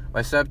weed.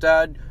 My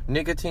stepdad,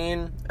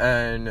 nicotine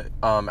and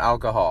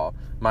alcohol.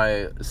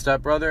 My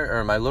stepbrother,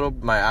 or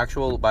my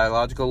actual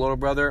biological little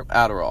brother,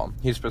 Adderall.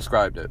 He's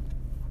prescribed it.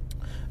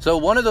 So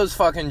one of those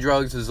fucking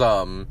drugs is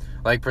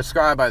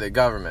prescribed by the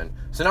government.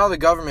 So now the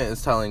government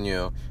is telling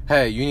you,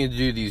 hey, you need to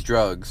do these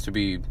drugs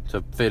to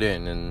fit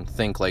in and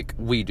think like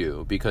we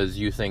do, because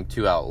you think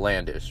too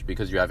outlandish,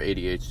 because you have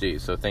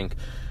ADHD. So think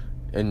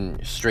in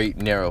straight,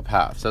 narrow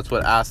paths. That's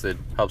what acid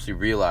helps you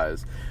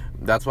realize.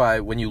 That's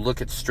why when you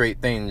look at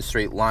straight things,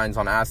 straight lines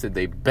on acid,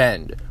 they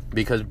bend.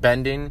 Because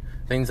bending,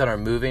 things that are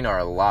moving are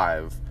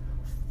alive.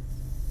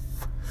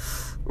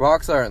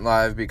 Rocks aren't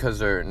alive because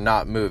they're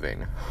not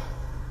moving.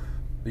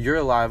 You're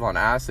alive on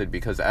acid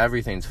because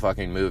everything's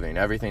fucking moving.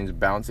 Everything's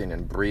bouncing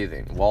and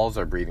breathing. Walls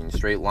are breathing.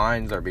 Straight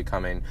lines are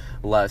becoming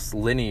less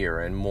linear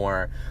and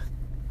more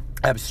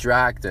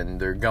abstract, and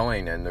they're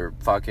going and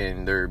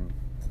they're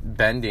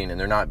bending, and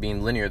they're not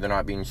being linear. They're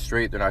not being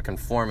straight. They're not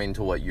conforming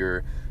to what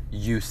you're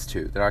used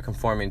to. They're not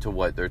conforming to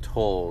what they're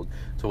told,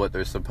 to what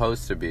they're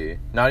supposed to be.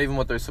 Not even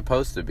what they're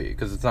supposed to be,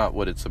 because it's not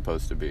what it's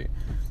supposed to be.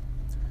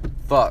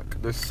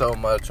 Fuck, there's so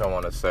much I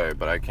want to say,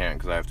 but I can't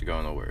because I have to go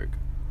into work.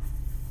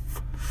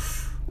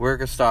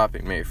 Work is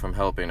stopping me from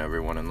helping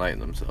everyone enlighten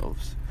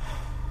themselves.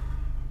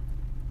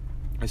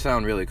 I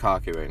sound really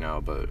cocky right now,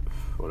 but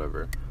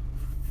whatever.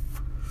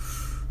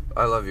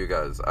 I love you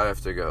guys. I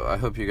have to go. I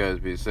hope you guys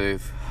be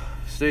safe.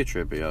 Stay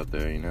trippy out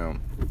there, you know.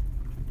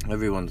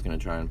 Everyone's going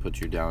to try and put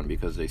you down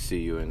because they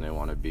see you and they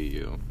want to be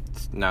you.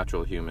 It's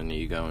natural human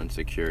ego and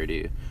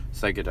insecurity.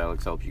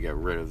 Psychedelics help you get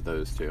rid of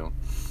those two.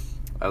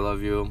 I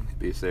love you.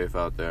 Be safe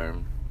out there.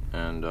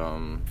 And,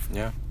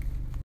 yeah.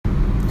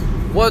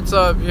 What's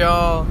up,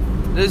 y'all?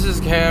 This is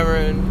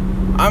Cameron.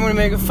 I'm gonna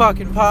make a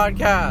fucking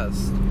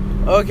podcast.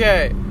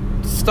 Okay,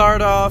 to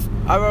start off,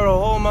 I wrote a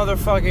whole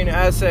motherfucking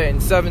essay in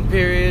 7th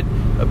period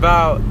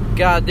about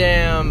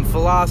goddamn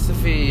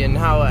philosophy and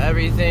how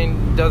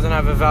everything doesn't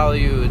have a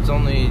value. It's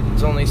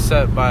only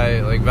set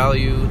by, like,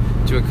 value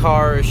to a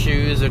car or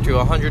shoes or to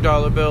a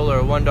 $100 bill or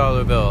a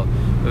 $1 bill.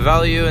 The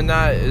value in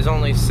that is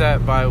only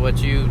set by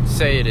what you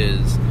say it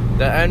is.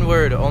 The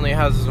N-word only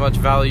has as much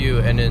value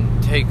and it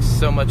takes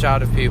so much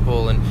out of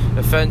people and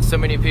offends so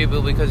many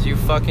people because you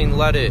fucking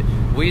let it.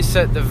 We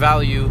set the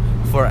value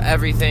for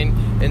everything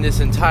in this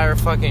entire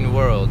fucking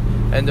world.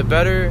 And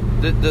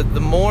the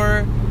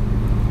more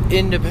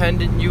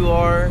independent you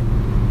are,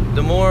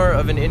 the more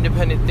of an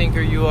independent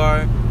thinker you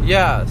are,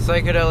 yeah,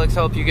 psychedelics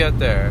help you get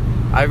there.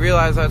 I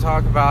realize I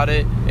talk about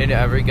it in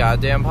every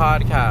goddamn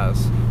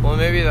podcast. Well,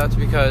 maybe that's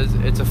because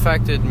it's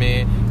affected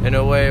me in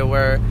a way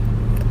where,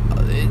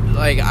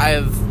 like, I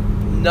have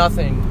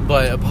nothing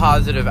but a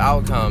positive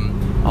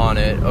outcome on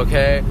it,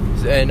 okay?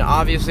 And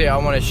obviously I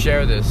want to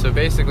share this. So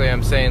basically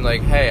I'm saying,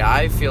 like, hey,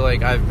 I feel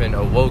like I've been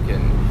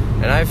awoken.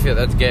 And I feel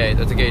that's a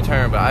gay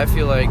term, but I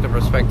feel like the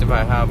perspective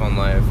I have on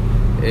life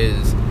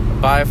is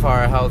by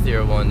far a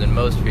healthier one than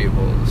most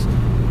people's.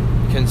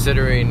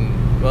 Considering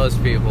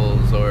most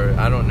people's, or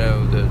I don't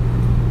know the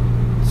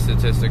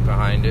statistic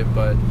behind it,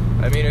 but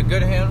I mean a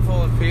good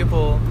handful of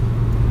people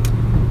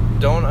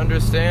don't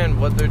understand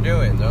what they're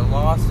doing. They're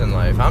lost in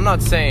life. I'm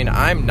not saying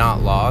I'm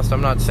not lost.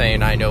 I'm not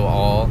saying I know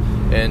all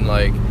and,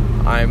 like,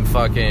 I'm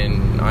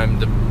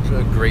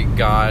the great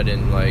God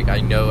and, like, I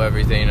know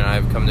everything and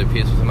I've come to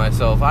peace with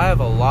myself. I have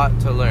a lot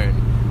to learn,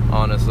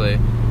 honestly.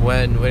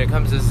 When it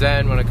comes to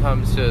Zen, when it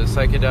comes to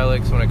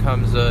psychedelics, when it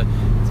comes to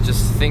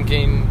just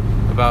thinking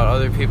about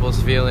other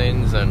people's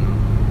feelings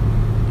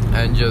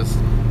and just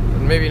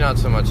maybe not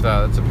so much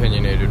that's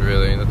opinionated,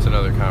 really. That's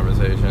another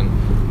conversation.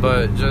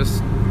 But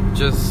just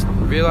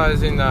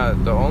realizing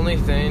that the only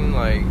thing,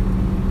 like,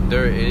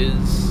 there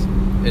is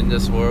in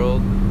this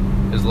world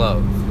is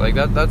love. Like,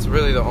 that's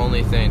really the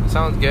only thing. It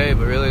sounds gay,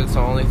 but really it's the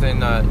only thing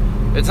that...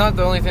 It's not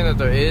the only thing that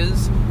there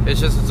is.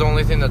 It's just it's the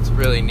only thing that's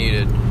really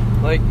needed.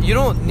 Like, you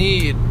don't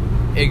need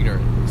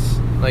ignorance.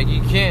 Like,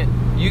 you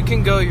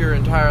can go your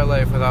entire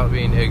life without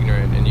being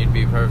ignorant and you'd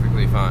be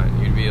perfectly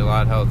fine. You'd be a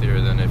lot healthier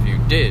than if you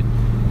did,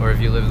 or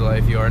if you live the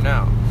life you are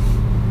now.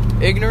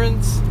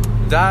 Ignorance,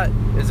 that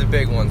is a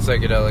big one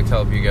psychedelics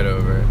help you get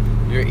over.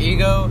 Your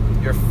ego,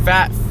 your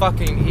fat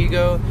fucking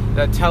ego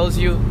that tells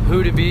you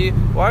who to be.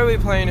 Why are we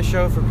playing a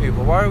show for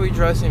people? Why are we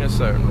dressing a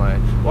certain way?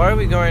 Why are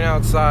we going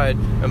outside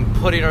and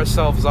putting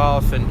ourselves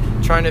off and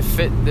trying to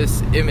fit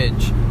this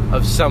image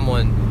of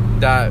someone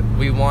that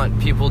we want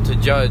people to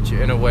judge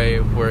in a way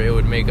where it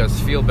would make us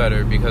feel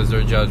better because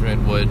their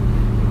judgment would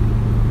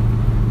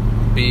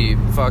be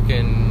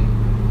fucking...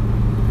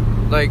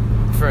 Like,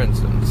 for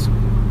instance,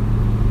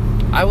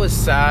 I was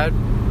sad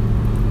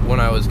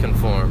when I was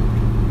conformed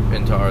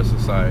into our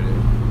society.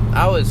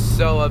 I was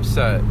so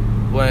upset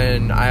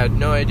when I had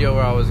no idea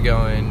where I was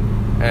going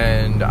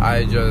and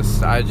I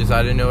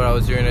didn't know what I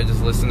was doing. I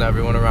just listened to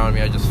everyone around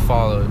me. I just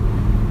followed.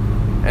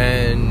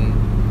 And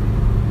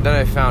then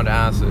I found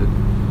acid.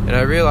 And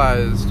I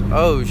realized,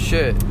 oh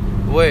shit,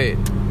 wait,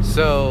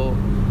 so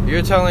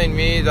you're telling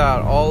me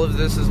that all of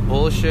this is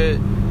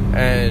bullshit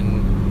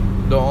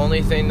and the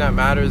only thing that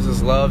matters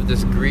is love,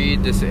 this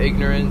greed, this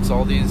ignorance,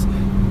 all these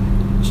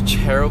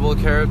terrible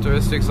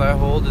characteristics I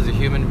hold as a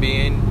human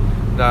being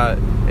that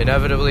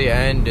inevitably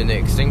end in the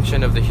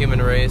extinction of the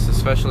human race,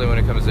 especially when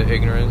it comes to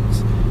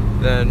ignorance,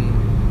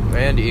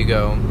 and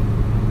ego,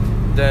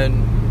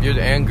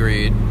 and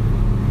greed.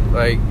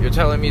 Like, you're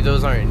telling me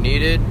those aren't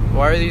needed?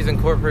 Why are these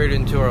incorporated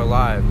into our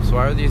lives?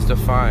 Why are these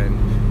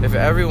defined? If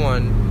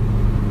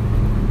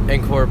everyone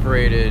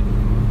incorporated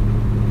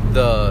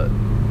the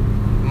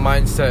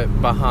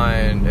mindset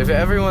behind... If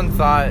everyone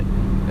thought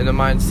in the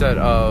mindset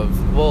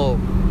of, well,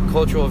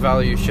 cultural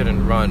values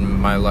shouldn't run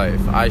my life.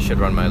 I should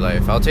run my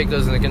life. I'll take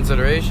those into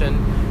consideration.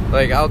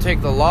 Like, I'll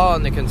take the law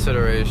into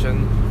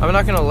consideration. I'm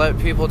not gonna let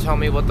people tell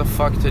me what the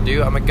fuck to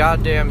do. I'm a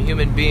goddamn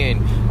human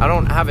being. I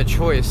don't have a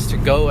choice to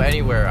go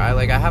anywhere.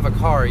 I have a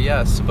car,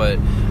 yes, but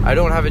I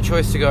don't have a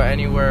choice to go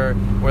anywhere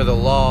where the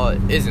law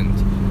isn't.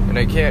 And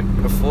I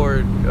can't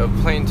afford a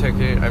plane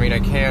ticket. I mean, I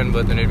can,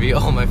 but then it'd be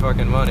all my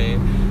fucking money.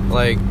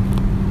 Like,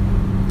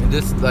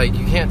 this, like,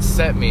 you can't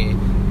set me.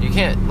 You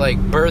can't, like,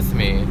 birth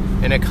me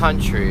in a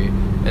country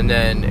and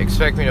then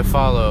expect me to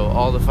follow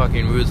all the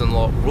fucking rules and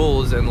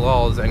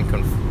laws and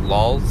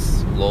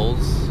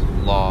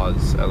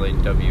laws,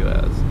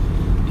 LAWS.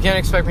 You can't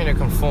expect me to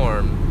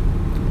conform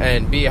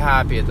and be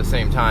happy at the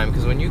same time,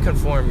 because when you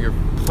conform, you're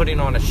putting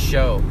on a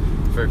show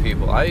for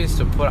people. I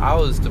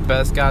was the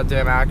best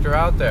goddamn actor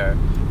out there,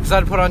 because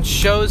I'd put on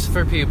shows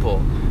for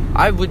people.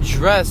 I would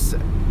dress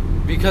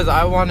because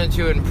I wanted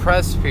to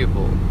impress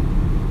people.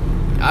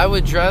 I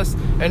would dress,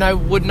 and I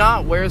would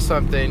not wear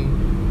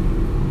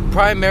something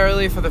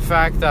primarily for the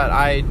fact that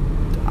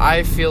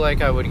I feel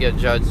like I would get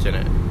judged in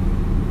it.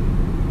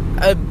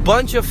 A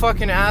bunch of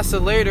fucking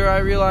acid later, I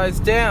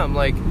realized, damn,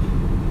 like,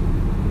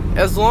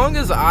 as long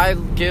as I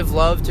give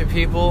love to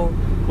people,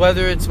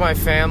 whether it's my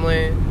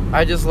family,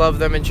 I just love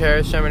them and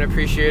cherish them and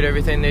appreciate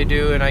everything they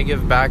do, and I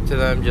give back to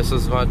them just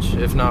as much,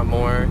 if not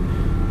more.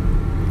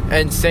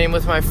 And same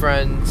with my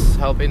friends,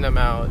 helping them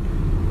out.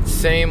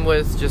 Same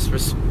with just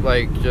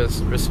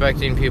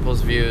respecting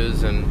people's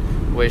views and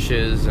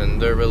wishes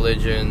and their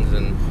religions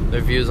and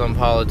their views on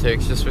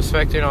politics. Just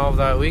respecting all of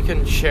that. We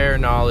can share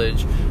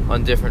knowledge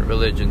on different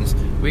religions.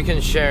 We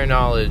can share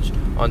knowledge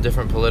on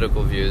different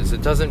political views.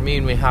 It doesn't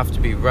mean we have to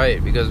be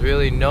right, because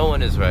really no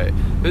one is right.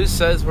 Who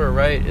says we're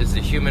right is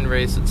the human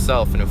race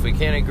itself, and if we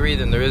can't agree,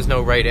 then there is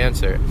no right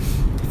answer.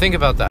 Think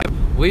about that.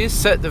 We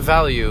set the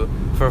value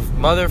for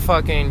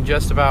motherfucking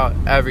just about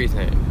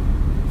everything.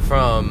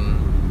 From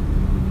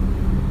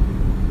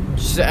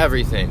just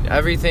everything.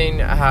 Everything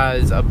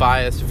has a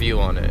biased view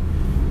on it,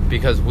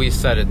 because we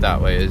set it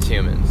that way as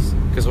humans.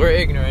 Because we're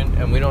ignorant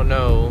and we don't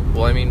know.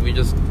 Well, I mean, we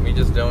just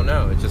don't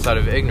know. It's just out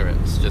of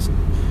ignorance, just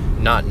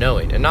not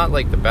knowing. And not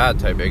like the bad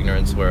type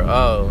ignorance where,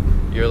 oh,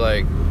 you're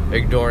like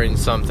ignoring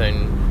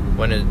something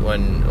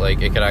when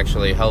like it could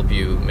actually help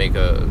you make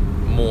a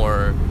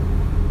more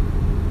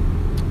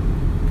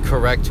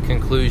correct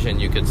conclusion,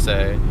 you could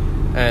say.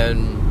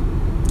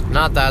 And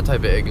not that type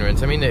of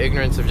ignorance. I mean the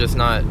ignorance of just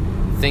not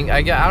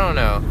I don't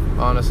know,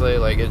 honestly.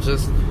 Like, it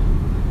just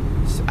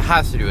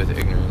has to do with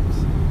ignorance.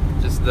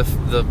 Just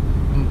the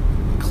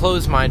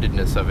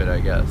closed-mindedness of it,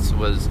 I guess,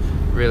 was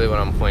really what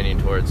I'm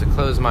pointing towards. The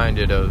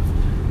closed-minded of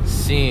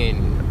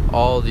seeing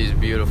all these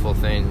beautiful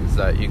things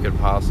that you could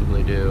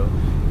possibly do,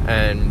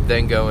 and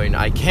then going,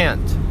 I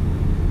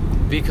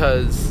can't,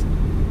 because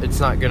it's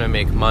not going to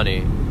make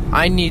money.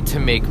 I need to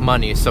make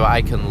money so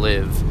I can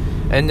live.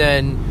 And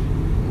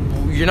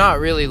then you're not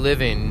really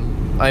living.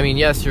 I mean,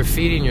 yes, you're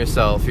feeding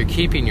yourself, you're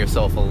keeping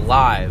yourself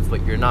alive,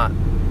 but you're not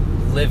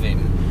living.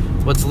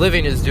 What's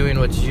living is doing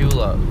what you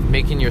love,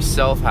 making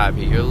yourself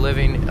happy. You're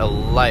living a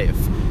life.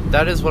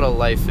 That is what a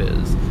life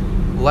is.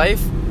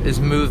 Life is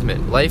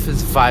movement. Life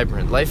is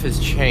vibrant. Life is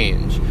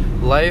change.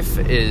 Life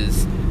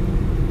is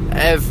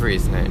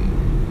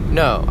everything.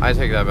 No, I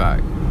take that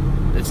back.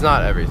 It's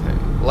not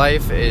everything.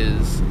 Life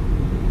is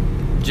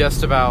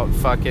just about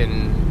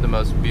fucking the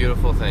most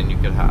beautiful thing you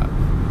could have.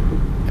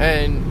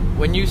 And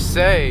when you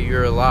say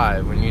you're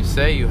alive, when you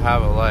say you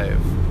have a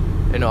life,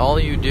 and all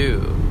you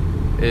do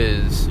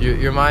is,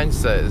 your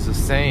mindset is the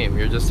same.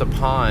 You're just a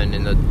pawn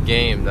in the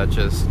game that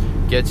just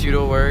gets you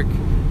to work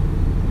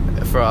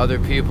for other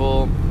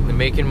people,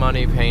 making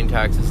money, paying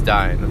taxes,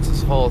 dying. That's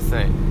this whole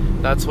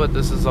thing. That's what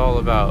this is all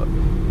about.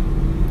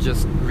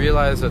 Just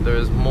realize that there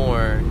is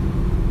more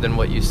than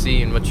what you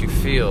see and what you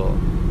feel.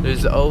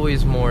 There's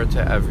always more to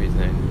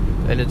everything.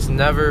 And it's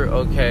never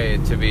okay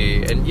to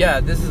be, and yeah,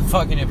 this is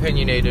fucking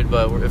opinionated,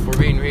 but if we're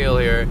being real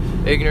here,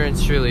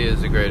 ignorance truly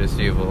is the greatest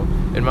evil.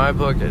 In my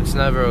book, it's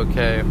never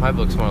okay. My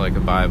book's more like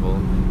a Bible.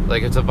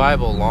 Like, it's a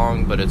Bible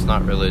long, but it's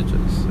not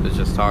religious. It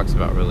just talks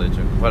about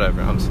religion.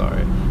 Whatever, I'm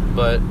sorry.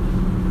 But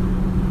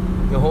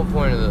the whole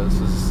point of this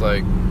is,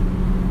 like,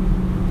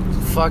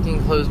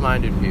 fucking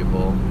closed-minded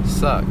people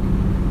suck.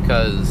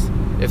 Because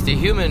if the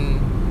human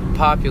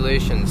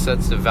population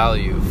sets the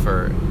value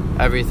for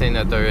everything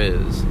that there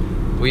is,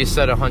 we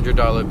said a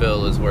 $100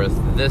 bill is worth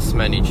this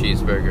many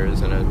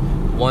cheeseburgers, and a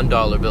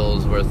 $1 bill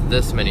is worth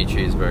this many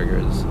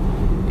cheeseburgers.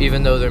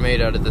 Even though they're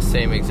made out of the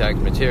same exact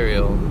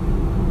material,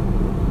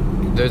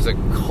 there's a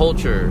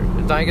culture.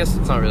 I guess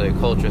it's not really a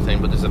culture thing,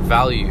 but there's a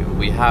value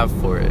we have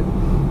for it.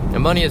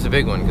 And money is a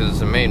big one, because it's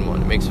the main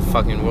one. It makes the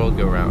fucking world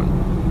go round.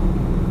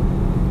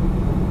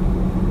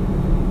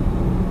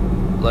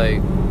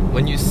 Like,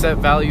 when you set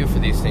value for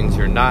these things,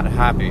 you're not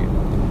happy.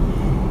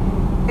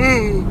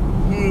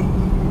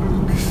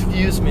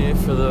 Excuse me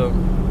for the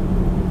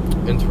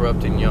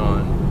interrupting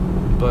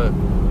yawn, but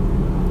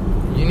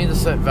you need to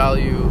set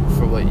value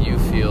for what you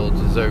feel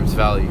deserves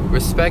value.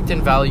 Respect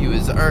and value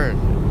is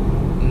earned,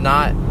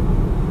 not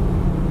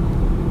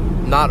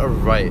a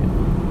right.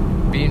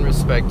 Being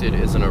respected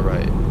isn't a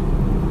right.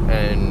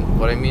 And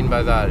what I mean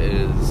by that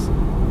is,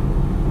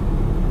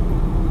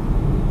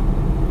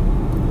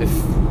 if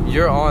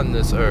you're on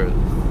this earth,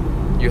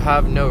 you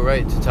have no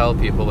right to tell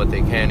people what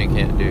they can and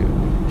can't do.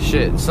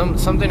 Shit,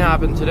 something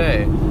happened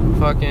today.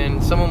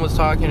 Fucking someone was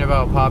talking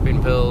about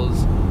popping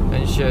pills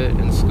and shit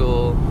in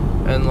school,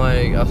 and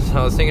like I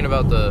was thinking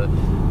about the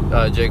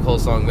J. Cole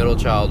song Middle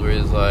Child, where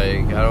he's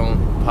like, I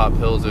don't pop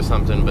pills or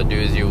something, but do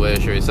as you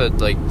wish, or he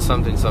said like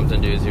something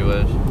do as you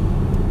wish.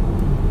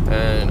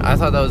 And I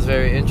thought that was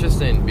very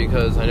interesting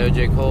because I know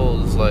J.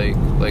 Cole's like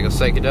a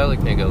psychedelic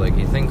nigga, like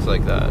he thinks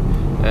like that.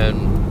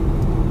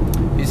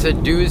 And he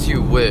said, do as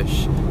you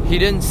wish. He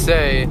didn't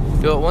say,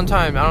 one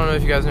time, I don't know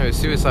if you guys know who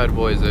Suicide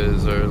Boys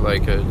is, or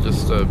like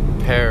just a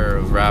pair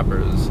of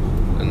rappers,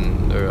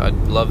 and I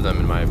love them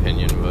in my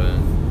opinion, but,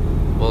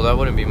 well, that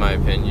wouldn't be my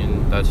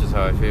opinion, that's just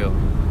how I feel.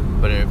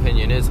 But an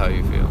opinion is how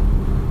you feel.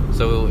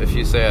 So if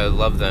you say I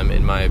love them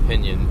in my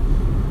opinion,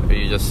 are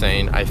you just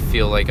saying I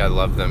feel like I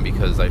love them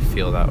because I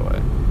feel that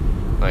way?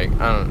 Like,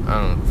 I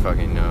don't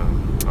fucking know.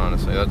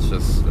 Honestly, that's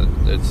just,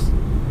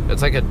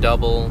 it's like a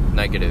double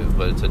negative,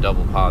 but it's a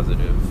double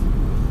positive.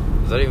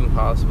 Is that even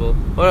possible?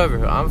 Whatever,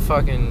 you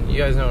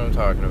guys know what I'm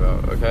talking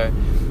about, okay?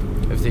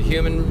 If the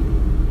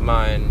human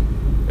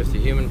mind, if the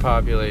human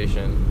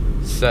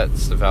population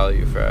sets the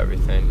value for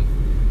everything,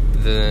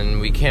 then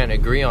we can't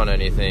agree on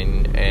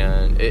anything.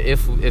 And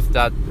if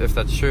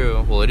that's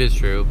true, well, it is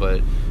true,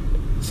 but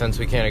since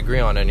we can't agree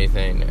on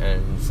anything,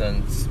 and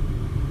since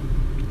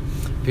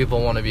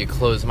people want to be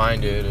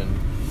closed-minded and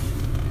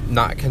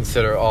not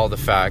consider all the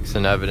facts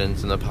and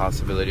evidence and the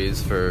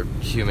possibilities for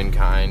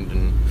humankind,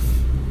 and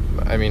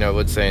I mean, I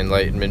would say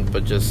enlightenment,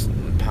 but just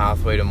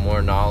pathway to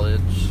more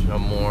knowledge,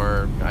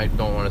 I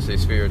don't want to say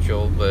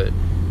spiritual, but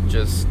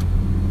just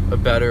a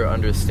better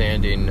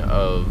understanding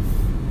of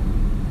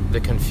the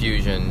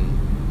confusion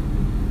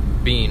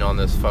being on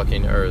this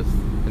fucking earth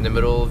in the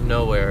middle of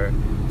nowhere,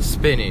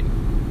 spinning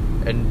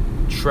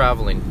and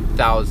traveling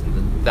thousands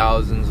and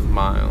thousands of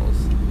miles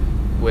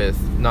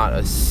with not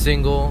a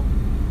single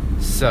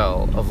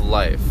cell of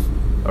life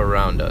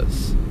around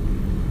us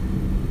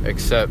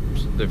except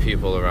the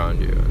people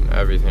around you and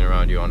everything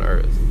around you on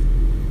earth.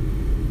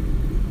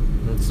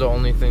 It's the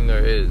only thing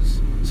there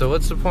is. So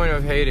what's the point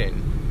of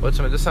hating?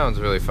 This sounds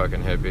really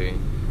fucking hippie,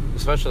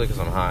 especially because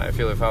I'm high. I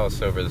feel if I was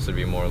sober, this would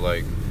be more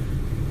like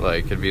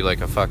it'd be like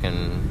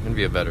it'd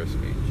be a better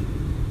speech.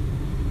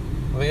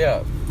 But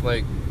yeah,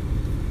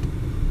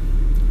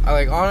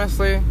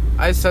 honestly,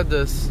 I said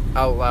this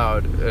out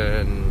loud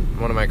in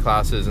one of my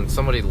classes, and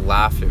somebody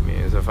laughed at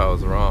me as if I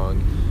was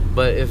wrong.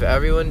 But if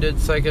everyone did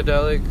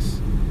psychedelics,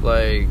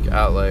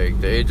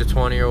 at the age of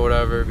 20 or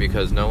whatever,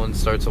 because no one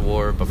starts a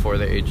war before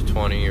the age of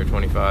 20 or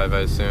 25, I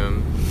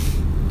assume.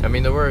 I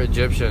mean, there were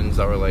Egyptians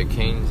that were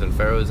kings and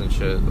pharaohs and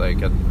shit,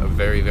 at a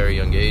very, very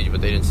young age,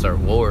 but they didn't start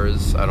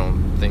wars. I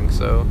don't think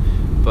so.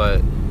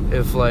 But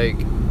if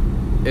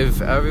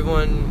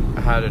everyone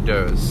had a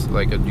dose,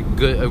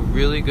 a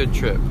really good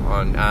trip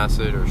on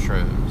acid or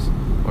shrooms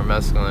or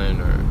mescaline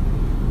or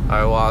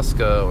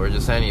ayahuasca or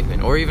just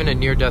anything, or even a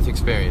near-death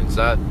experience,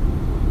 that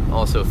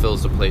also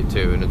fills the plate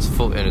too, and it's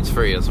full and it's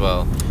free as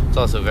well. It's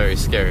also very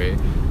scary,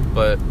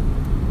 but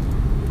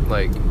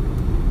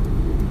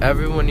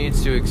everyone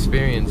needs to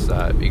experience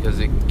that because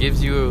it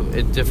gives you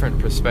a different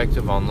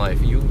perspective on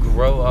life. You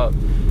grow up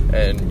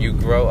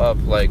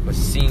with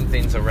seeing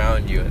things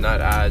around you, and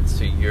that adds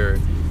to your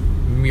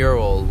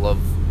mural of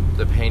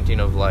the painting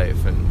of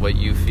life and what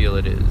you feel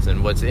it is,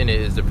 and what's in it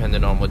is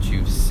dependent on what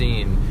you've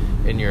seen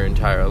in your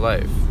entire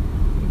life.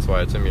 That's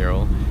why it's a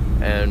mural.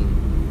 And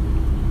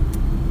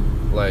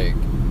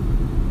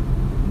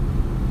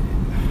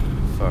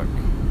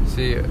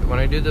see, when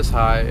I do this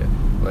high,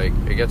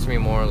 it gets me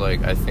more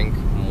I think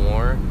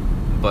more,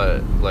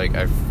 but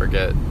I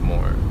forget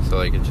more, so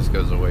it just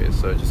goes away,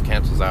 so it just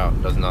cancels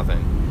out, does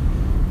nothing.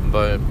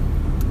 But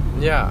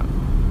yeah,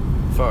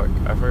 I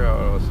forgot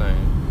what I was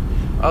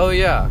saying. Oh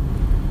yeah,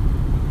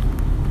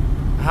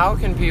 how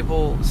can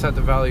people set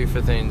the value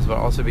for things but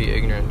also be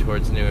ignorant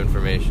towards new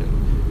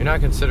information? You're not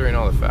considering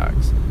all the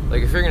facts.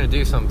 If you're gonna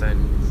do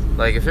something,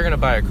 if you're gonna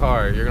buy a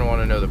car, you're gonna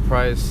want to know the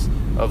price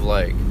of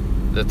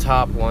the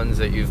top ones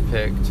that you've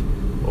picked,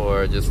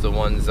 or just the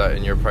ones that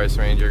in your price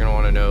range. You're gonna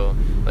want to know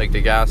the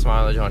gas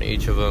mileage on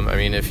each of them. I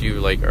mean, if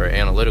you are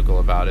analytical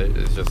about it,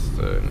 it's just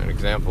an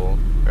example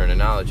or an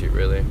analogy,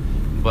 really.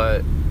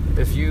 But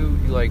if you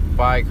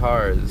buy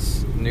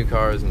cars, new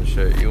cars and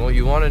shit, you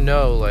want to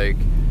know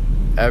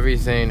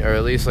everything, or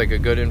at least a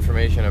good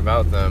information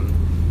about them,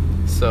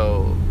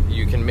 so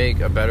you can make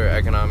a better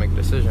economic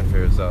decision for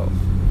yourself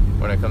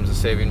when it comes to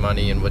saving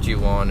money and what you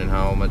want and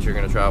how much you're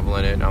going to travel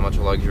in it and how much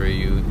luxury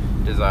you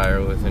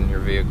desire within your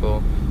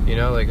vehicle.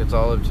 It's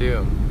all up to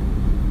you.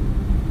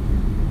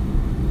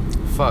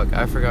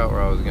 I forgot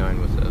where I was going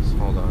with this.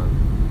 Hold on.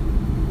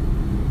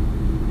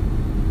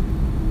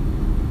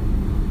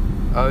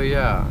 Oh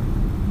yeah.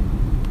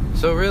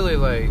 So really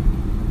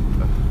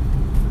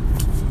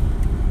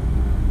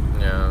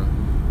yeah.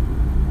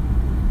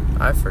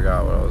 I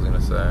forgot what I was going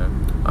to say.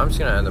 I'm just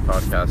going to end the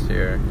podcast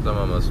here because I'm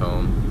almost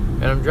home.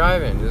 And I'm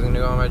driving. This is going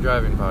to go on my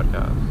driving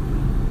podcast.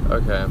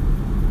 Okay.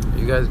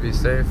 You guys be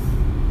safe.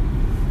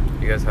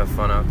 You guys have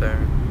fun out there.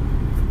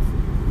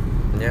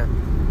 Yeah.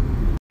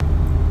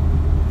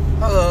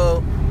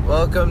 Hello.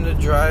 Welcome to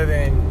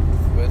Driving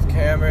with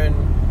Cameron.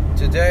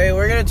 Today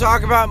we're going to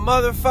talk about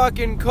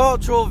motherfucking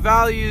cultural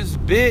values,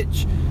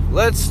 bitch.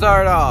 Let's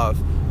start off.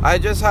 I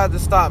just had to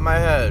stop my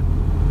head.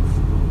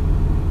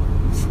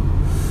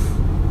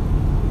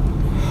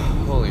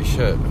 Holy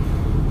shit.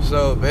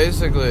 So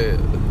basically,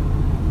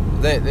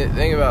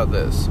 think about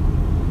this.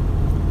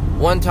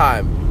 One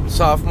time,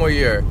 sophomore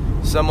year,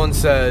 someone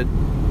said,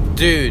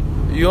 dude,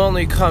 you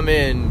only come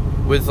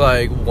in with,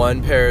 like,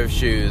 one pair of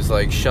shoes.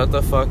 Like, shut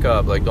the fuck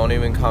up. Like, don't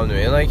even come to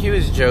me. And, like, he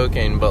was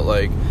joking, but,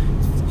 like,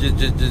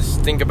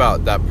 just think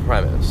about that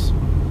premise.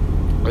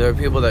 There are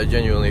people that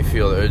genuinely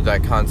feel, or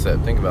that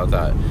concept, think about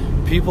that.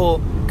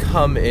 People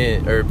come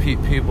in, or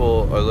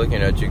people are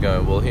looking at you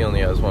going, well, he only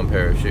has one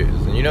pair of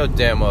shoes. And you know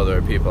damn well there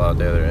are people out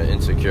there that are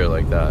insecure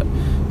like that.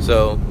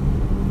 So,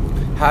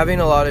 having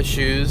a lot of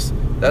shoes,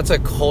 that's a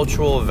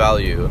cultural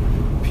value.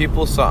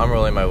 People saw, I'm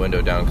rolling my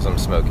window down because I'm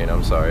smoking,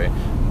 I'm sorry.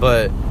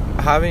 But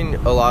having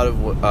a lot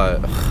of,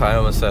 I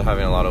almost said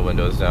having a lot of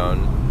windows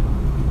down.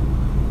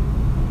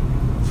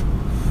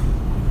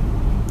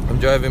 I'm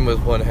driving with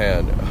one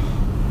hand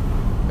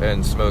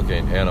and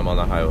smoking, and I'm on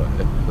the highway.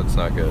 That's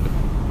not good.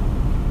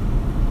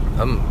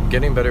 I'm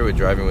getting better with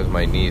driving with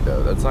my knee,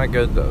 though. That's not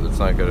good, though. That's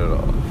not good at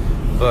all.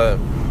 But,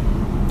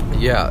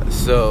 yeah,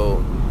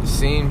 so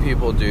seeing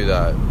people do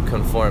that,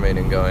 conforming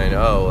and going,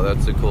 oh, well,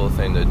 that's a cool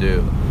thing to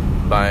do.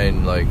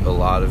 Buying, like, a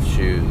lot of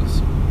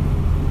shoes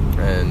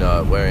and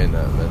wearing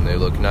them, and they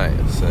look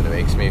nice, and it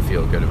makes me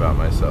feel good about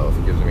myself.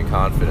 It gives me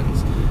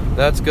confidence.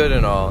 That's good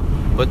and all.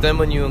 But then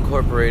when you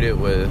incorporate it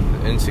with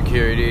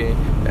insecurity,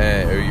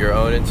 or your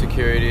own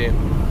insecurity,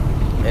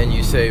 and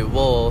you say,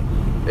 well,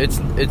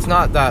 it's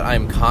not that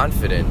I'm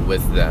confident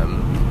with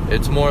them.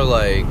 It's more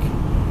like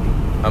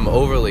I'm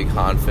overly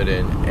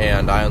confident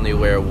and I only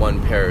wear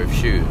one pair of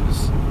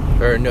shoes.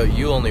 Or no,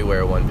 you only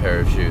wear one pair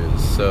of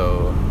shoes.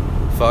 So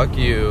fuck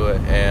you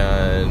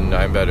and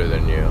I'm better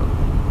than you.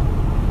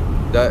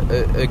 That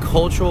a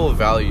cultural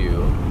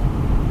value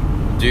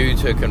due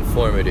to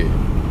conformity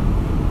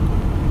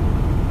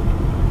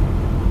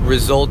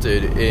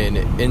resulted in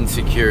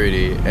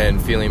insecurity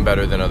and feeling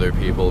better than other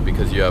people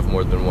because you have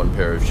more than one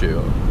pair of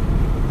shoe.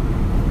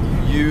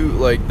 You,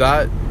 like,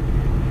 that,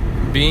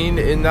 being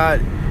in that,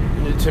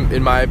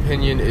 in my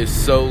opinion, is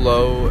so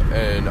low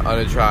and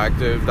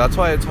unattractive. That's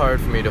why it's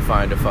hard for me to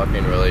find a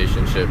fucking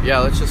relationship. Yeah,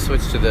 let's just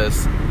switch to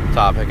this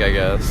topic, I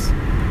guess.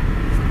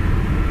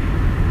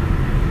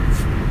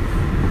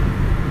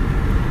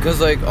 Because,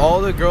 like,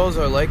 all the girls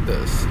are like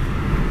this.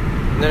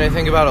 And then I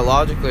think about it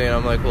logically, and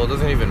I'm like, well, it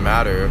doesn't even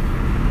matter.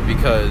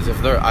 Because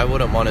I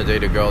wouldn't want to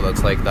date a girl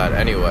that's like that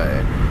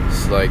anyway.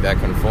 It's like that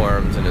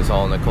conforms and is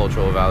all in the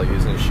cultural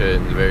values and shit,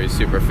 and very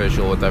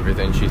superficial with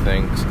everything she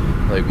thinks.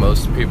 Like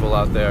most people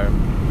out there.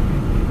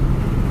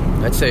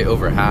 I'd say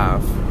over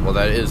half. Well,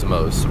 that is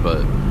most,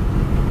 but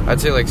I'd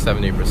say like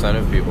 70%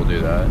 of people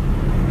do that.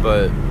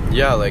 But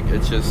yeah, like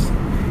it's just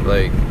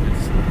like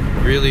it's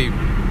really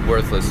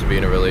worthless to be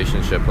in a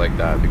relationship like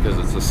that because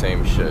it's the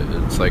same shit.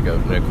 It's like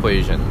an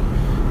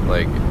equation.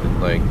 Like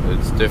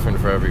it's different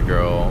for every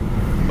girl.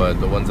 But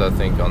the ones that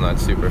think on that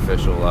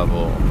superficial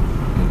level,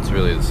 it's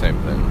really the same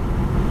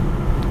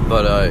thing.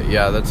 But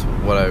yeah, that's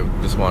what I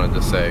just wanted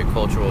to say.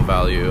 Cultural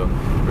value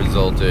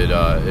resulted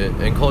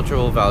in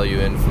cultural value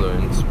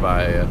influenced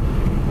by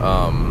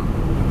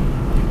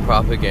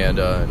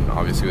propaganda and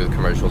obviously with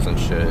commercials and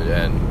shit,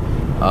 and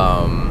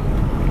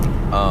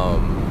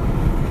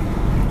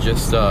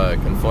just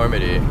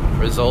conformity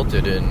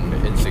resulted in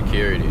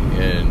insecurity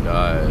and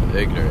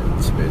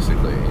ignorance,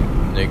 basically.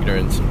 And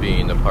ignorance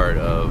being the part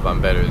of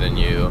I'm better than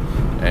you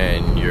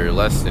and you're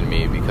less than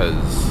me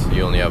because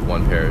you only have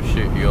one pair of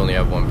shoes. You only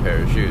have one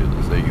pair of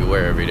shoes that you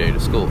wear every day to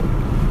school.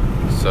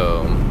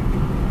 So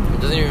it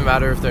doesn't even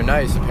matter if they're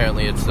nice.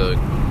 Apparently, it's the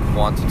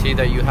quantity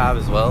that you have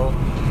as well.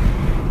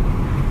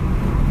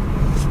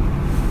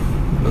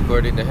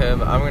 According to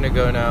him, I'm gonna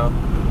go now.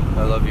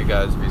 I love you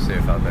guys. Be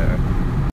safe out there.